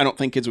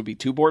think kids would be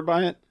too bored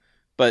by it,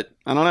 but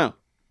I don't know.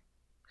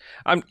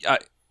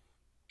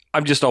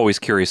 I'm just always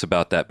curious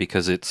about that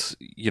because it's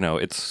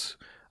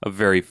a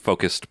very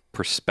focused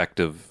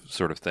perspective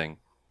sort of thing.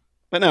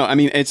 But no, I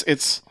mean,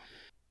 it's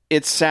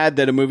sad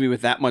that a movie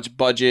with that much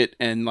budget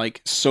and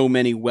like so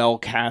many well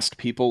cast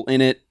people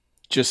in it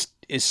just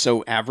is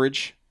so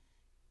average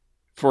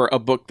for a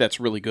book that's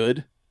really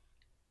good.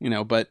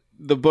 But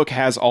the book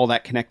has all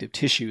that connective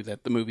tissue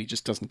that the movie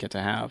just doesn't get to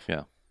have.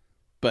 Yeah.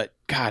 But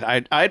God,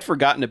 I had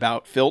forgotten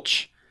about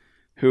Filch,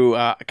 who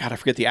I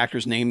forget the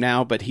actor's name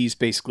now, but he's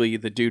basically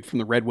the dude from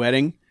the Red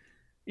Wedding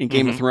in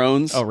Game of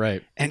Thrones. Oh,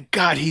 right. And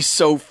God, he's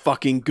so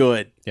fucking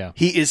good. Yeah.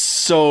 He is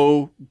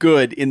so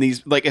good in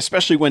these, like,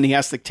 especially when he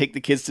has to take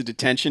the kids to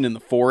detention in the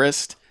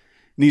forest.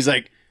 And he's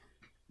like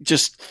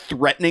just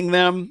threatening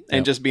them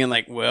and just being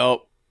like,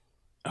 well,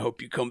 I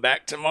hope you come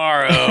back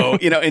tomorrow.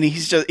 And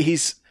he's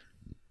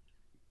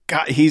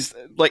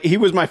like, he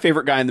was my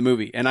favorite guy in the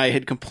movie. And I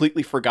had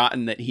completely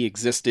forgotten that he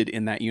existed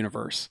in that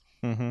universe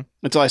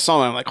until I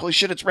saw him. I'm like, holy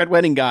shit, it's Red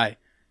Wedding guy.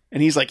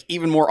 And he's like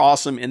even more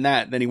awesome in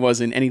that than he was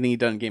in anything he'd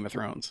done in Game of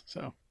Thrones.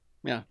 So,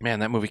 yeah. Man,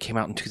 that movie came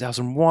out in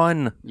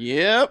 2001.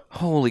 Yep.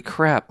 Holy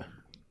crap.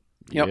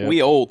 Yep. Yep.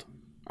 We old.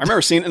 I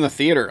remember seeing it in the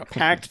theater, a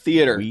packed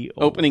theater, We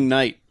old. opening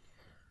night.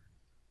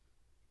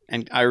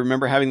 And I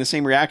remember having the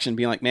same reaction,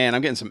 being like, man,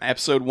 I'm getting some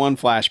episode 1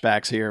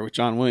 flashbacks here with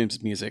John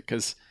Williams' music,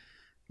 because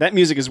that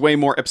music is way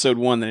more episode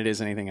 1 than it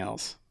is anything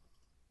else.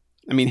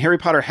 I mean, Harry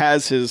Potter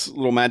has his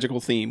little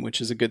magical theme,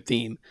 which is a good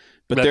theme.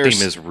 But That there's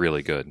theme is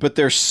really good. But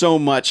there's so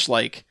much,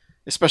 like,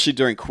 especially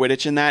during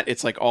Quidditch in that,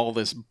 it's like all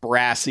this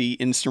brassy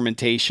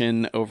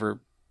instrumentation over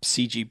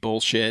CG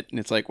bullshit. And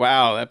it's like,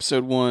 wow,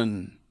 episode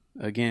 1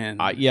 again.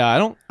 I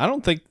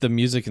don't think the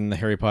music in the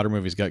Harry Potter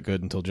movies got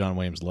good until John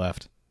Williams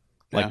left.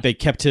 Like, Yeah. they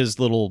kept his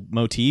little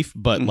motif,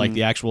 but like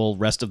the actual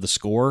rest of the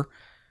score,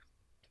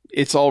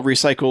 It's all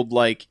recycled,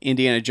 like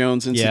Indiana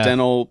Jones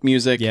incidental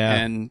music Yeah.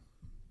 and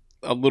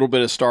a little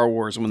bit of Star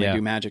Wars when they Yeah.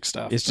 do magic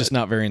stuff. it's just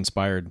not very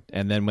inspired.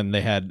 And then when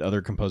they had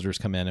other composers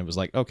come in, it was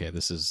like, okay,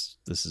 this is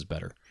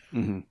better.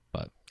 Mhm.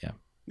 But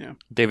yeah,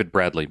 David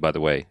Bradley, by the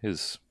way,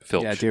 is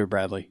Filch. Yeah, David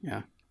Bradley.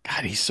 Yeah.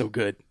 God, he's so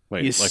good.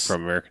 Wait, He's- like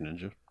from American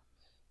Ninja?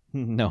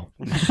 no,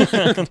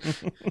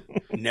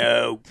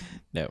 No.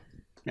 no.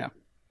 Yeah.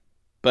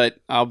 But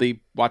I'll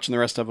be watching the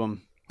rest of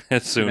them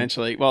Soon.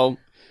 eventually. Well,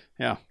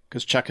 yeah,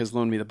 because Chuck has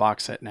loaned me the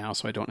box set now,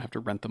 so I don't have to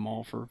rent them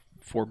all for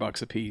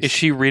 $4 a piece. Is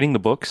she reading the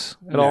books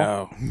at all?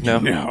 No.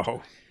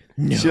 No.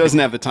 No. She doesn't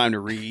have the time to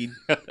read.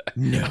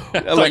 No.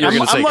 Like, I'm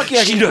lucky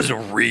I she can,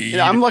 doesn't read.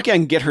 I'm lucky I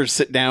can get her to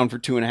sit down for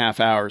 2.5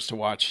 hours to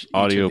watch each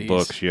Audio of these.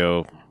 books,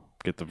 yo.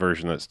 Get the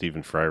version that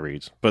Stephen Fry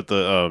reads. But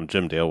the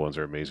Jim Dale ones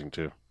are amazing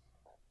too.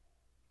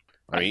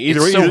 I mean, either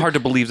it's way, so hard to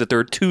believe that there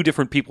are two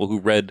different people who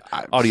read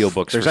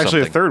audiobooks. There's for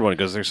actually something. a third one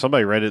because there's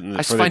somebody read it I for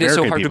just the find it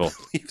so American hard people. to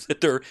believe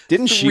that there are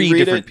Didn't she three read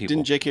different it? people.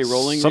 Didn't J.K.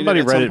 Rowling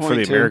Somebody read read it it at some for the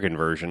point, too? American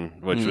version,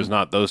 which was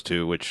not those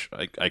two. Which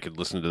I could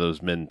listen to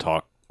those men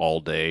talk all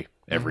day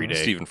every day.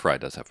 Stephen Fry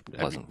does have a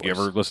pleasant voice. You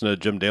ever listen to a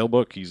Jim Dale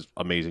book? He's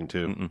amazing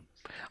too. Mm-mm.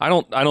 I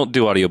don't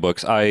do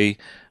audiobooks. I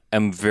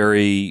am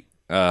very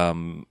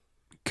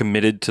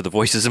committed to the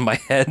voices in my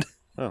head.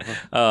 Do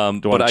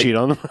you want to cheat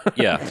on them?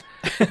 Yeah,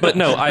 but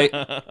no,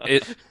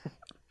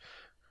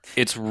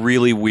 it's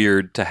really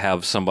weird to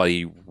have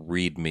somebody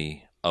read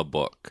me a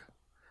book.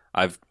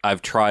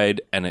 I've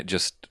tried, and it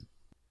just,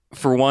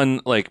 for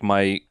one, like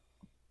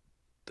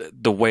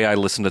the way I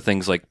listen to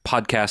things, like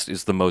podcast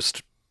is the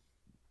most.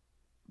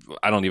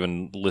 I don't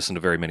even listen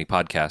to very many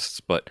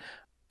podcasts, but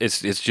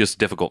it's just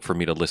difficult for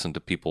me to listen to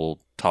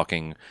people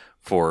talking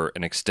for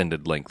an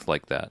extended length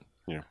like that.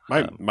 Yeah.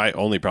 My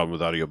only problem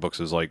with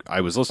audiobooks is like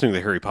I was listening to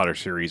the Harry Potter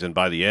series, and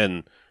by the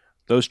end,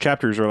 those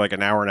chapters are like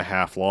an hour and a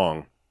half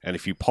long. And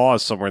if you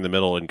pause somewhere in the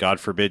middle, and God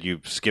forbid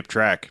you skip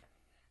track,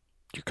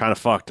 you're kind of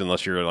fucked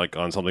unless you're like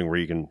on something where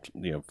you can,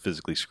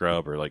 physically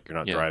scrub or like you're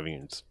not driving.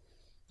 It's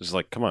just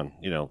like, come on,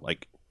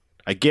 like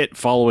I get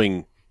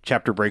following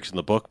chapter breaks in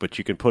the book, but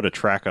you can put a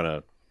track on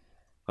an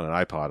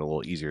iPod a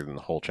little easier than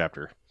the whole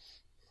chapter.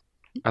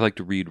 I like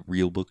to read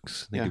real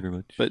books. Thank you very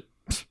much. But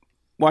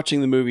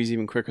watching the movies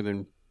even quicker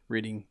than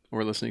reading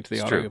or listening to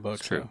the audiobook.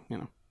 It's true.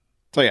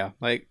 So yeah,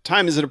 like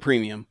time is at a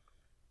premium.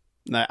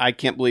 I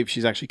can't believe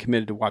she's actually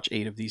committed to watch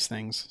 8 of these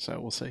things. So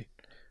we'll see.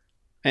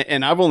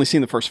 And I've only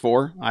seen the first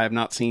 4. I have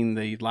not seen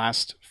the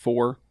last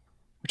 4,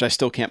 which I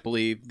still can't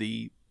believe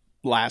the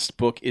last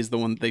book is the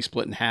one that they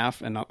split in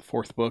half and not the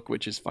 4th book,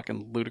 which is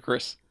fucking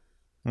ludicrous.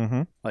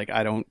 Mm-hmm. Like,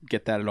 I don't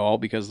get that at all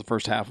because the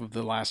first half of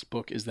the last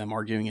book is them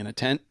arguing in a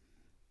tent.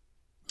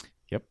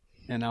 Yep.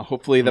 And now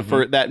hopefully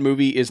that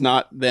movie is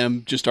not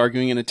them just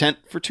arguing in a tent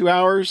for 2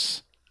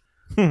 hours.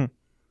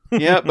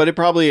 Yeah, but it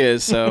probably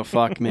is, so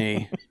fuck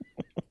me.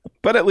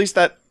 But at least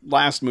that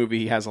last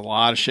movie has a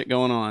lot of shit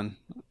going on.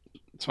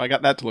 So I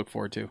got that to look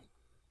forward to.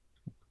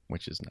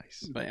 Which is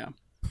nice. But yeah.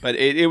 But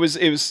it was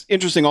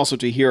interesting also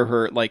to hear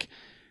her, like,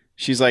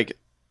 she's like,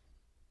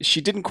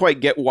 she didn't quite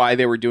get why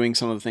they were doing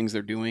some of the things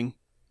they're doing.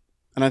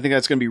 And I think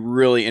that's going to be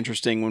really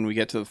interesting when we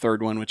get to the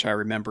third one, which I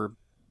remember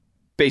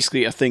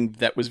basically a thing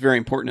that was very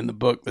important in the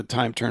book, the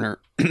Time Turner,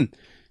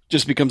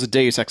 just becomes a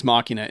Deus Ex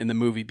Machina in the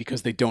movie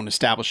because they don't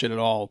establish it at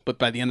all. But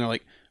by the end, they're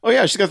like, oh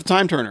yeah, she's got the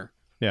Time Turner.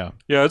 Yeah.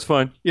 Yeah, it's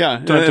fine. Yeah,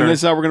 and this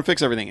is how we're going to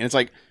fix everything. And it's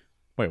like,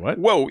 wait, what?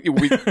 whoa,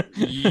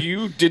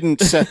 you didn't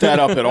set that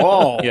up at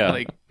all. Yeah.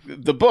 Like,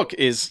 the book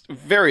is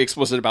very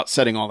explicit about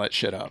setting all that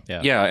shit up.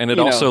 Yeah, and it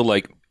also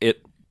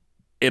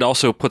it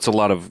also puts a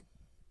lot of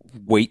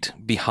weight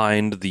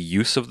behind the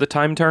use of the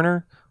Time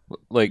Turner.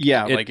 Like,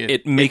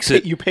 it makes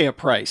it you pay a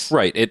price,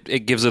 right?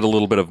 It gives it a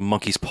little bit of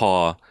monkey's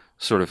paw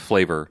sort of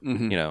flavor,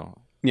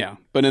 Yeah,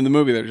 but in the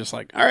movie they're just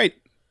like, all right,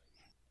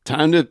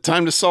 time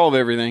to solve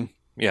everything.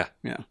 Yeah.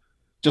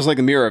 Just like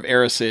the Mirror of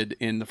Erised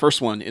in the first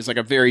one is like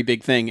a very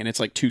big thing, and it's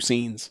like 2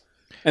 scenes,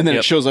 and then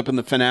it shows up in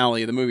the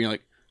finale of the movie. You're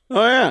like,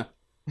 oh yeah.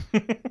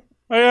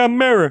 I am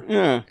mirror.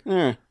 Yeah.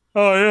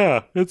 Oh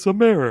yeah, it's a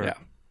mirror. Yeah.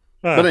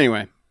 But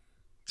anyway,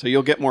 so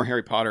you'll get more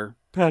Harry Potter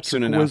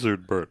soon enough.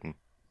 Wizard Burton.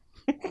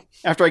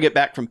 After I get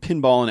back from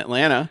pinball in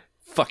Atlanta,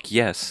 Fuck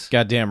yes.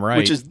 Goddamn right.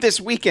 which is this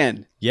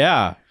weekend.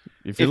 yeah.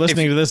 If you're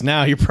listening to this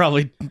now, you're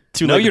probably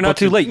too late. No, you're not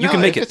too late. You No,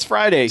 can make if it. It's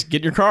Friday. Get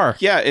in your car.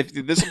 Yeah, if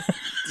this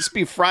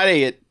be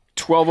Friday at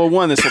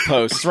 12:01, this will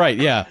post. That's right.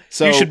 Yeah.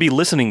 So You should be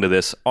listening to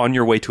this on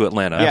your way to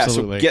Atlanta. yeah,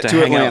 Absolutely. so get to to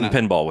hang Atlanta. out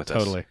and pinball with us.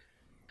 Totally.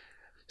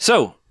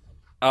 So,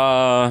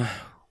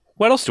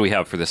 what else do we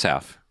have for this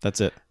half?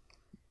 That's it.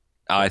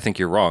 I think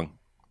you're wrong.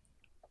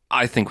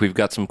 I think we've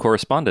got some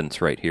correspondence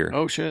right here.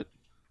 Oh shit!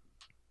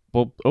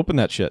 Well, open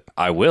that shit.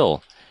 I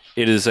will.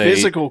 It is a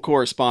Physical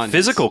correspondence.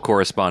 physical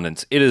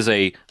correspondence. It is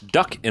a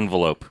duck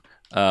envelope,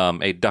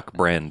 a duck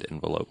brand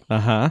envelope,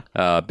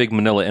 Uh-huh. big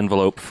Manila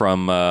envelope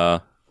from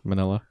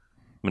Manila.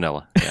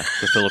 Manila. Yeah.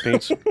 The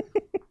Philippines.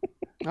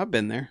 I've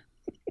been there.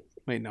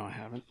 Wait, no, I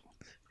haven't.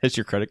 Has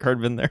your credit card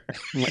been there?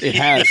 It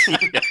has.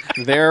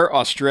 There,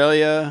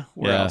 Australia.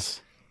 Where Yeah. else?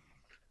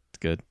 It's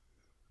good.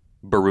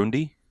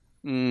 Burundi.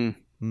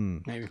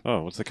 Maybe.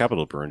 Oh, what's the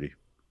capital of Burundi?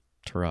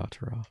 Ta-ra.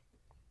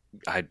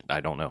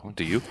 I don't know.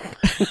 Do you?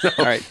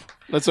 All right,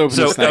 let's open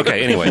So this thing.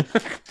 okay. Anyway,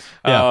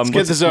 Yeah, Let's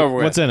get this over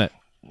with. What's in it?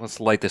 let's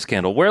light this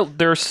candle. Well,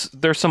 there's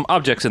some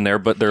objects in there,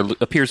 but there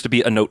appears to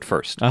be a note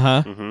first.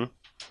 Uh-huh.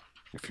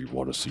 If you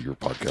want to see your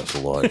podcast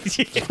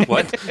alive,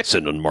 What?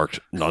 send unmarked,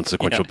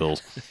 non-sequential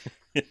bills.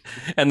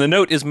 And the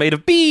note is made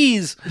of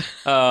bees.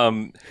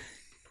 No,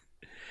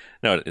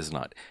 it is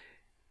not.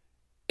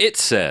 It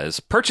says,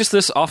 purchase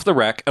this off the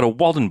rack at a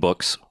Walden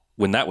Books,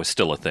 when that was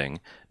still a thing,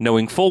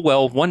 knowing full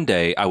well one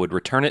day I would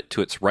return it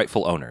to its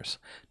rightful owners.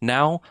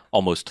 Now,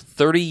 almost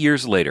 30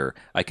 years later,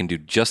 I can do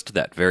just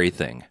that very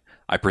thing.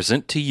 I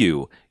present to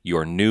you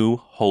your new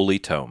holy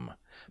tome.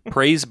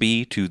 Praise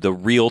be to the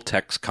real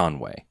Tex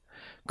Conway.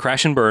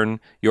 Crash and Burn,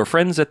 your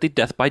friends at the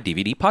Death by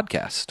DVD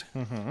podcast.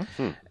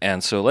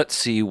 And so let's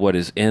see what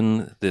is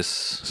in this.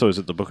 So is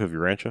it the Book of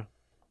Urantia?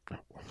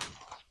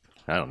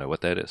 I don't know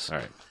what that is. All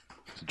right.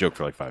 It's a joke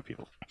for like 5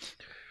 people.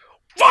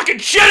 Fucking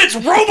shit, it's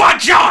Robot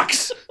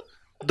Jocks!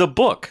 The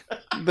book.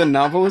 The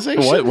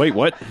novelization? What? Wait,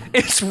 what?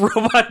 It's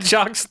Robot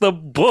Jox the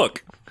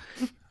book.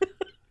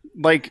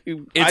 Like,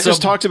 I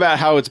just talked about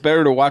how it's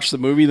better to watch the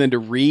movie than to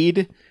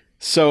read.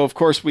 So, of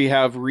course, we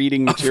have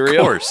reading material.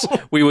 Of course.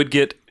 We would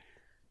get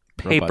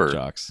Robot paper.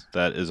 Jocks.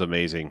 That is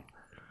amazing.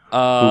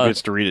 Who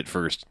gets to read it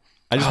first?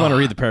 I just want to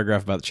read the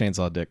paragraph about the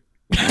chainsaw dick.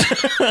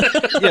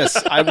 Yes,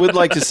 I would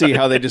like to see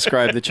how they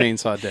describe the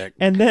chainsaw dick.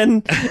 And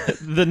then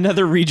the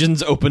nether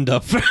regions opened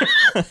up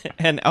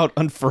and out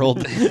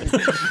unfurled.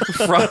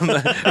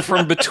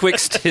 from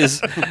betwixt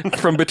his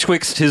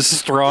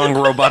strong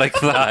robotic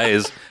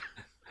thighs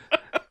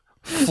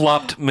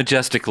flopped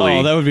majestically.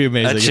 Oh, that would be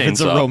amazing if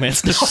it's a chainsaw.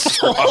 romance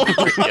novel.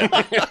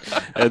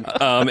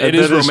 It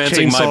is then his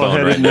romancing my bone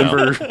chainsaw-headed right now.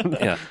 member.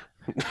 Yeah.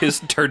 His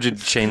turgid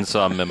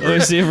chainsaw member. Let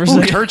me see it for a Ooh,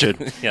 second.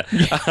 turgid. Yeah.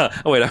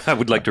 Wait, I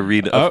would like to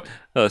read a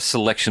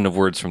selection of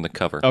words from the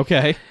cover.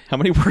 Okay. How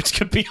many words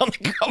could be on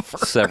the cover?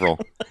 Several.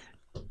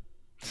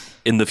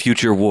 In the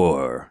future,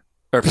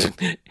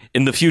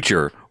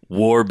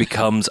 war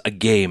becomes a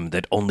game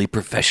that only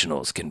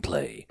professionals can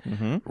play.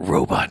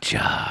 Robot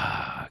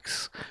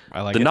Jocks.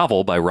 I like The it.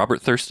 novel by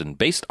Robert Thurston,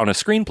 based on a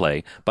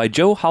screenplay by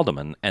Joe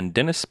Haldeman and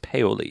Dennis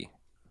Paoli.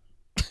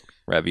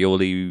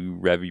 Ravioli.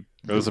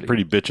 That was a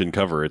pretty bitchin'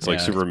 cover. It's like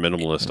Yeah. super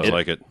minimalist. I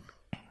like it.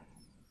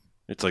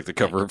 It's like the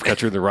cover of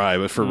Catcher in the Rye,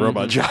 but for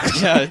Robot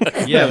Jocks. Yeah.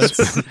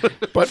 Yes.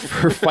 But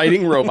for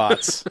fighting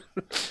robots.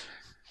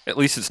 At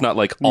least it's not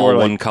like More all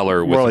like- one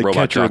color with More like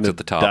Robot Catcher in Jocks the at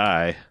the top.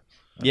 Die.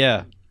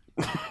 Yeah.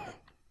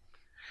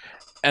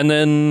 And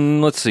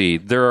then let's see.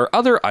 There are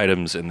other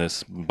items in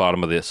this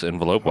bottom of this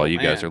envelope while you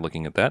guys man. are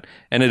looking at that,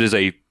 and it is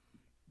a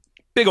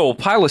big old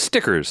pile of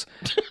stickers.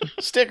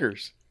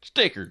 Stickers.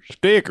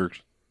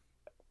 Stickers.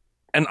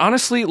 And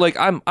honestly, like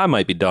I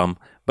might be dumb,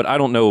 but I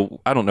don't know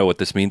what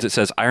this means. It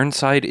says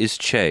Ironside is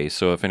Che.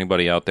 So if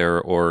anybody out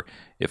there, or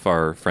if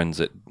our friends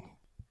at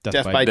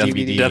Death by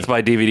DVD. Death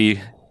by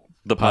DVD,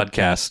 the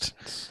podcast,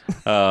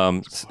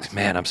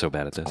 man, I'm so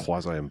bad at this.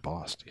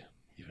 Quasi-embossed.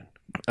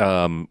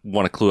 Want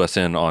to clue us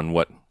in on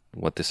what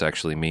this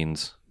actually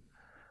means.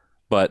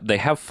 But they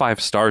have 5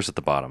 stars at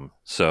the bottom,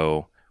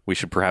 so we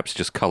should perhaps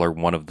just color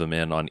one of them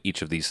in on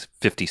each of these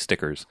 50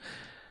 stickers.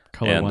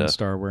 Color And, 1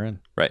 star we're in.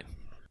 Right.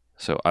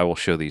 So I will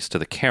show these to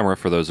the camera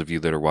for those of you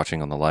that are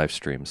watching on the live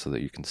stream so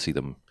that you can see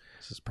them.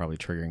 This is probably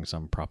triggering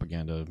some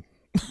propaganda.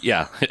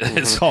 Yeah.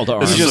 It's Call to We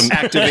arms. just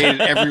activated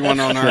everyone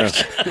on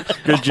Earth.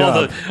 Good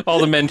job. all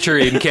the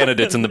Manchurian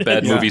candidates in the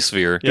bad movie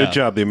sphere. Good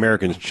job. The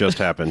Americans just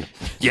happened.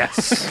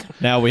 Yes.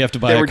 Now we have to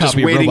buy They a were just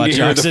copy of waiting Robot to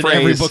hear Jocks the at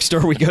every phrase.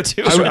 bookstore we go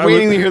to. I was I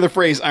waiting would- to hear the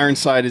phrase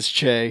Ironside is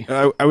Che.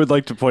 I would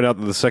like to point out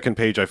that the second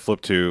page I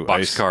flipped to,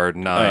 Boxcar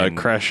 9.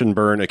 Crash and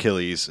Burn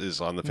Achilles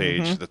is on the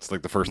page. That's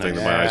like the first thing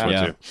that my eyes went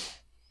Yeah. to.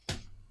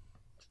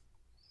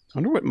 I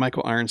wonder what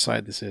Michael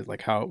Ironside this is.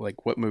 Like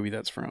what movie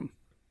that's from.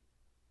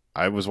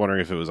 I was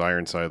wondering if it was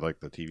Ironside, like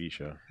the TV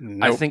show.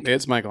 Nope, think-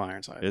 it's Michael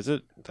Ironside. Is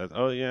it?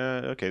 Oh,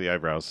 yeah. Okay, the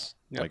eyebrows.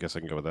 Yep. I guess I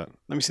can go with that.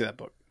 Let me see that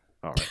book.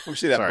 All right. Let me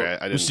see that Sorry, book.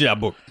 I didn't Yeah,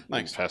 book.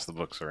 Thanks. pass the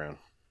books around.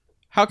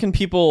 How can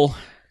people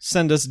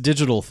send us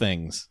digital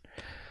things?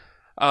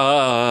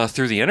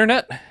 Through the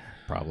internet?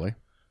 Probably.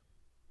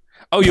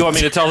 Oh, you want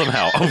me to tell them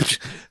how?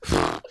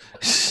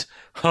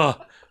 Huh.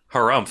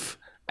 Harumph.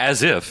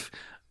 As if.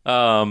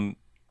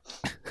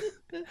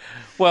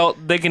 Well,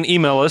 they can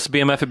email us,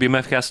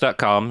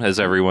 bmf@bmfcast.com, as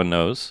everyone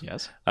knows.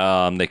 Yes.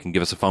 They can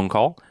give us a phone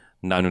call,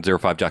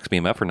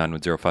 9105-JOCKS-BMF or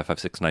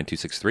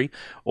 910-556-9263.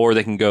 Or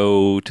they can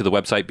go to the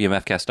website,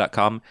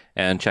 bmfcast.com,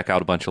 and check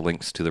out a bunch of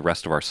links to the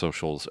rest of our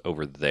socials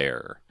over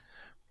there.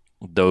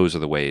 Those are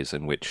the ways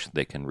in which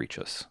they can reach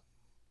us.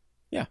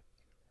 Yeah.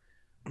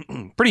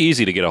 Pretty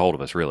easy to get a hold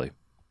of us, really.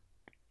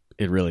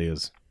 It really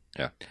is.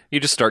 Yeah.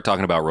 You just start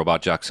talking about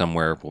Robot Jock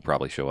somewhere, we'll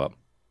probably show up.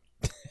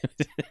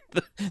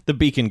 The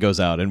beacon goes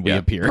out and we Yeah.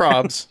 appear.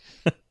 Probs.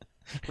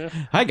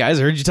 Hi guys,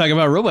 I heard you talking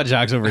about Robot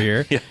Jocks over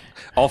here. Yeah.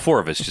 All 4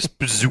 of us just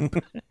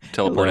zoop,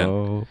 teleport in.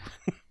 Hello.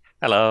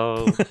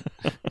 Hello.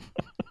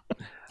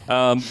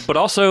 But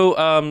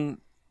also,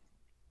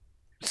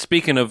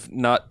 speaking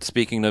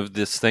of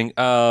this thing,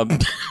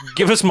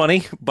 give us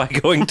money by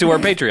going to our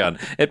Patreon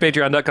at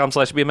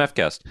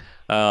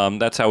patreon.com/bmfcast.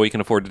 That's how we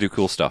can afford to do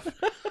cool stuff.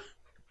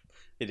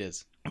 It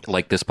is.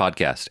 Like this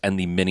podcast and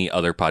the many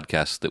other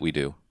podcasts that we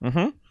do.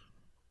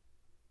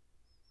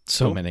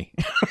 So many.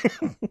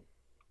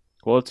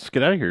 Well, let's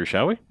get out of here,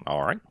 shall we?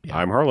 All right.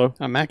 I'm Harlow.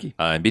 I'm Mackie.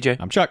 I'm BJ.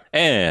 I'm Chuck.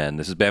 And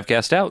this is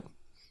Bamfcast Out.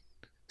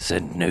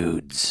 Send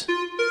nudes.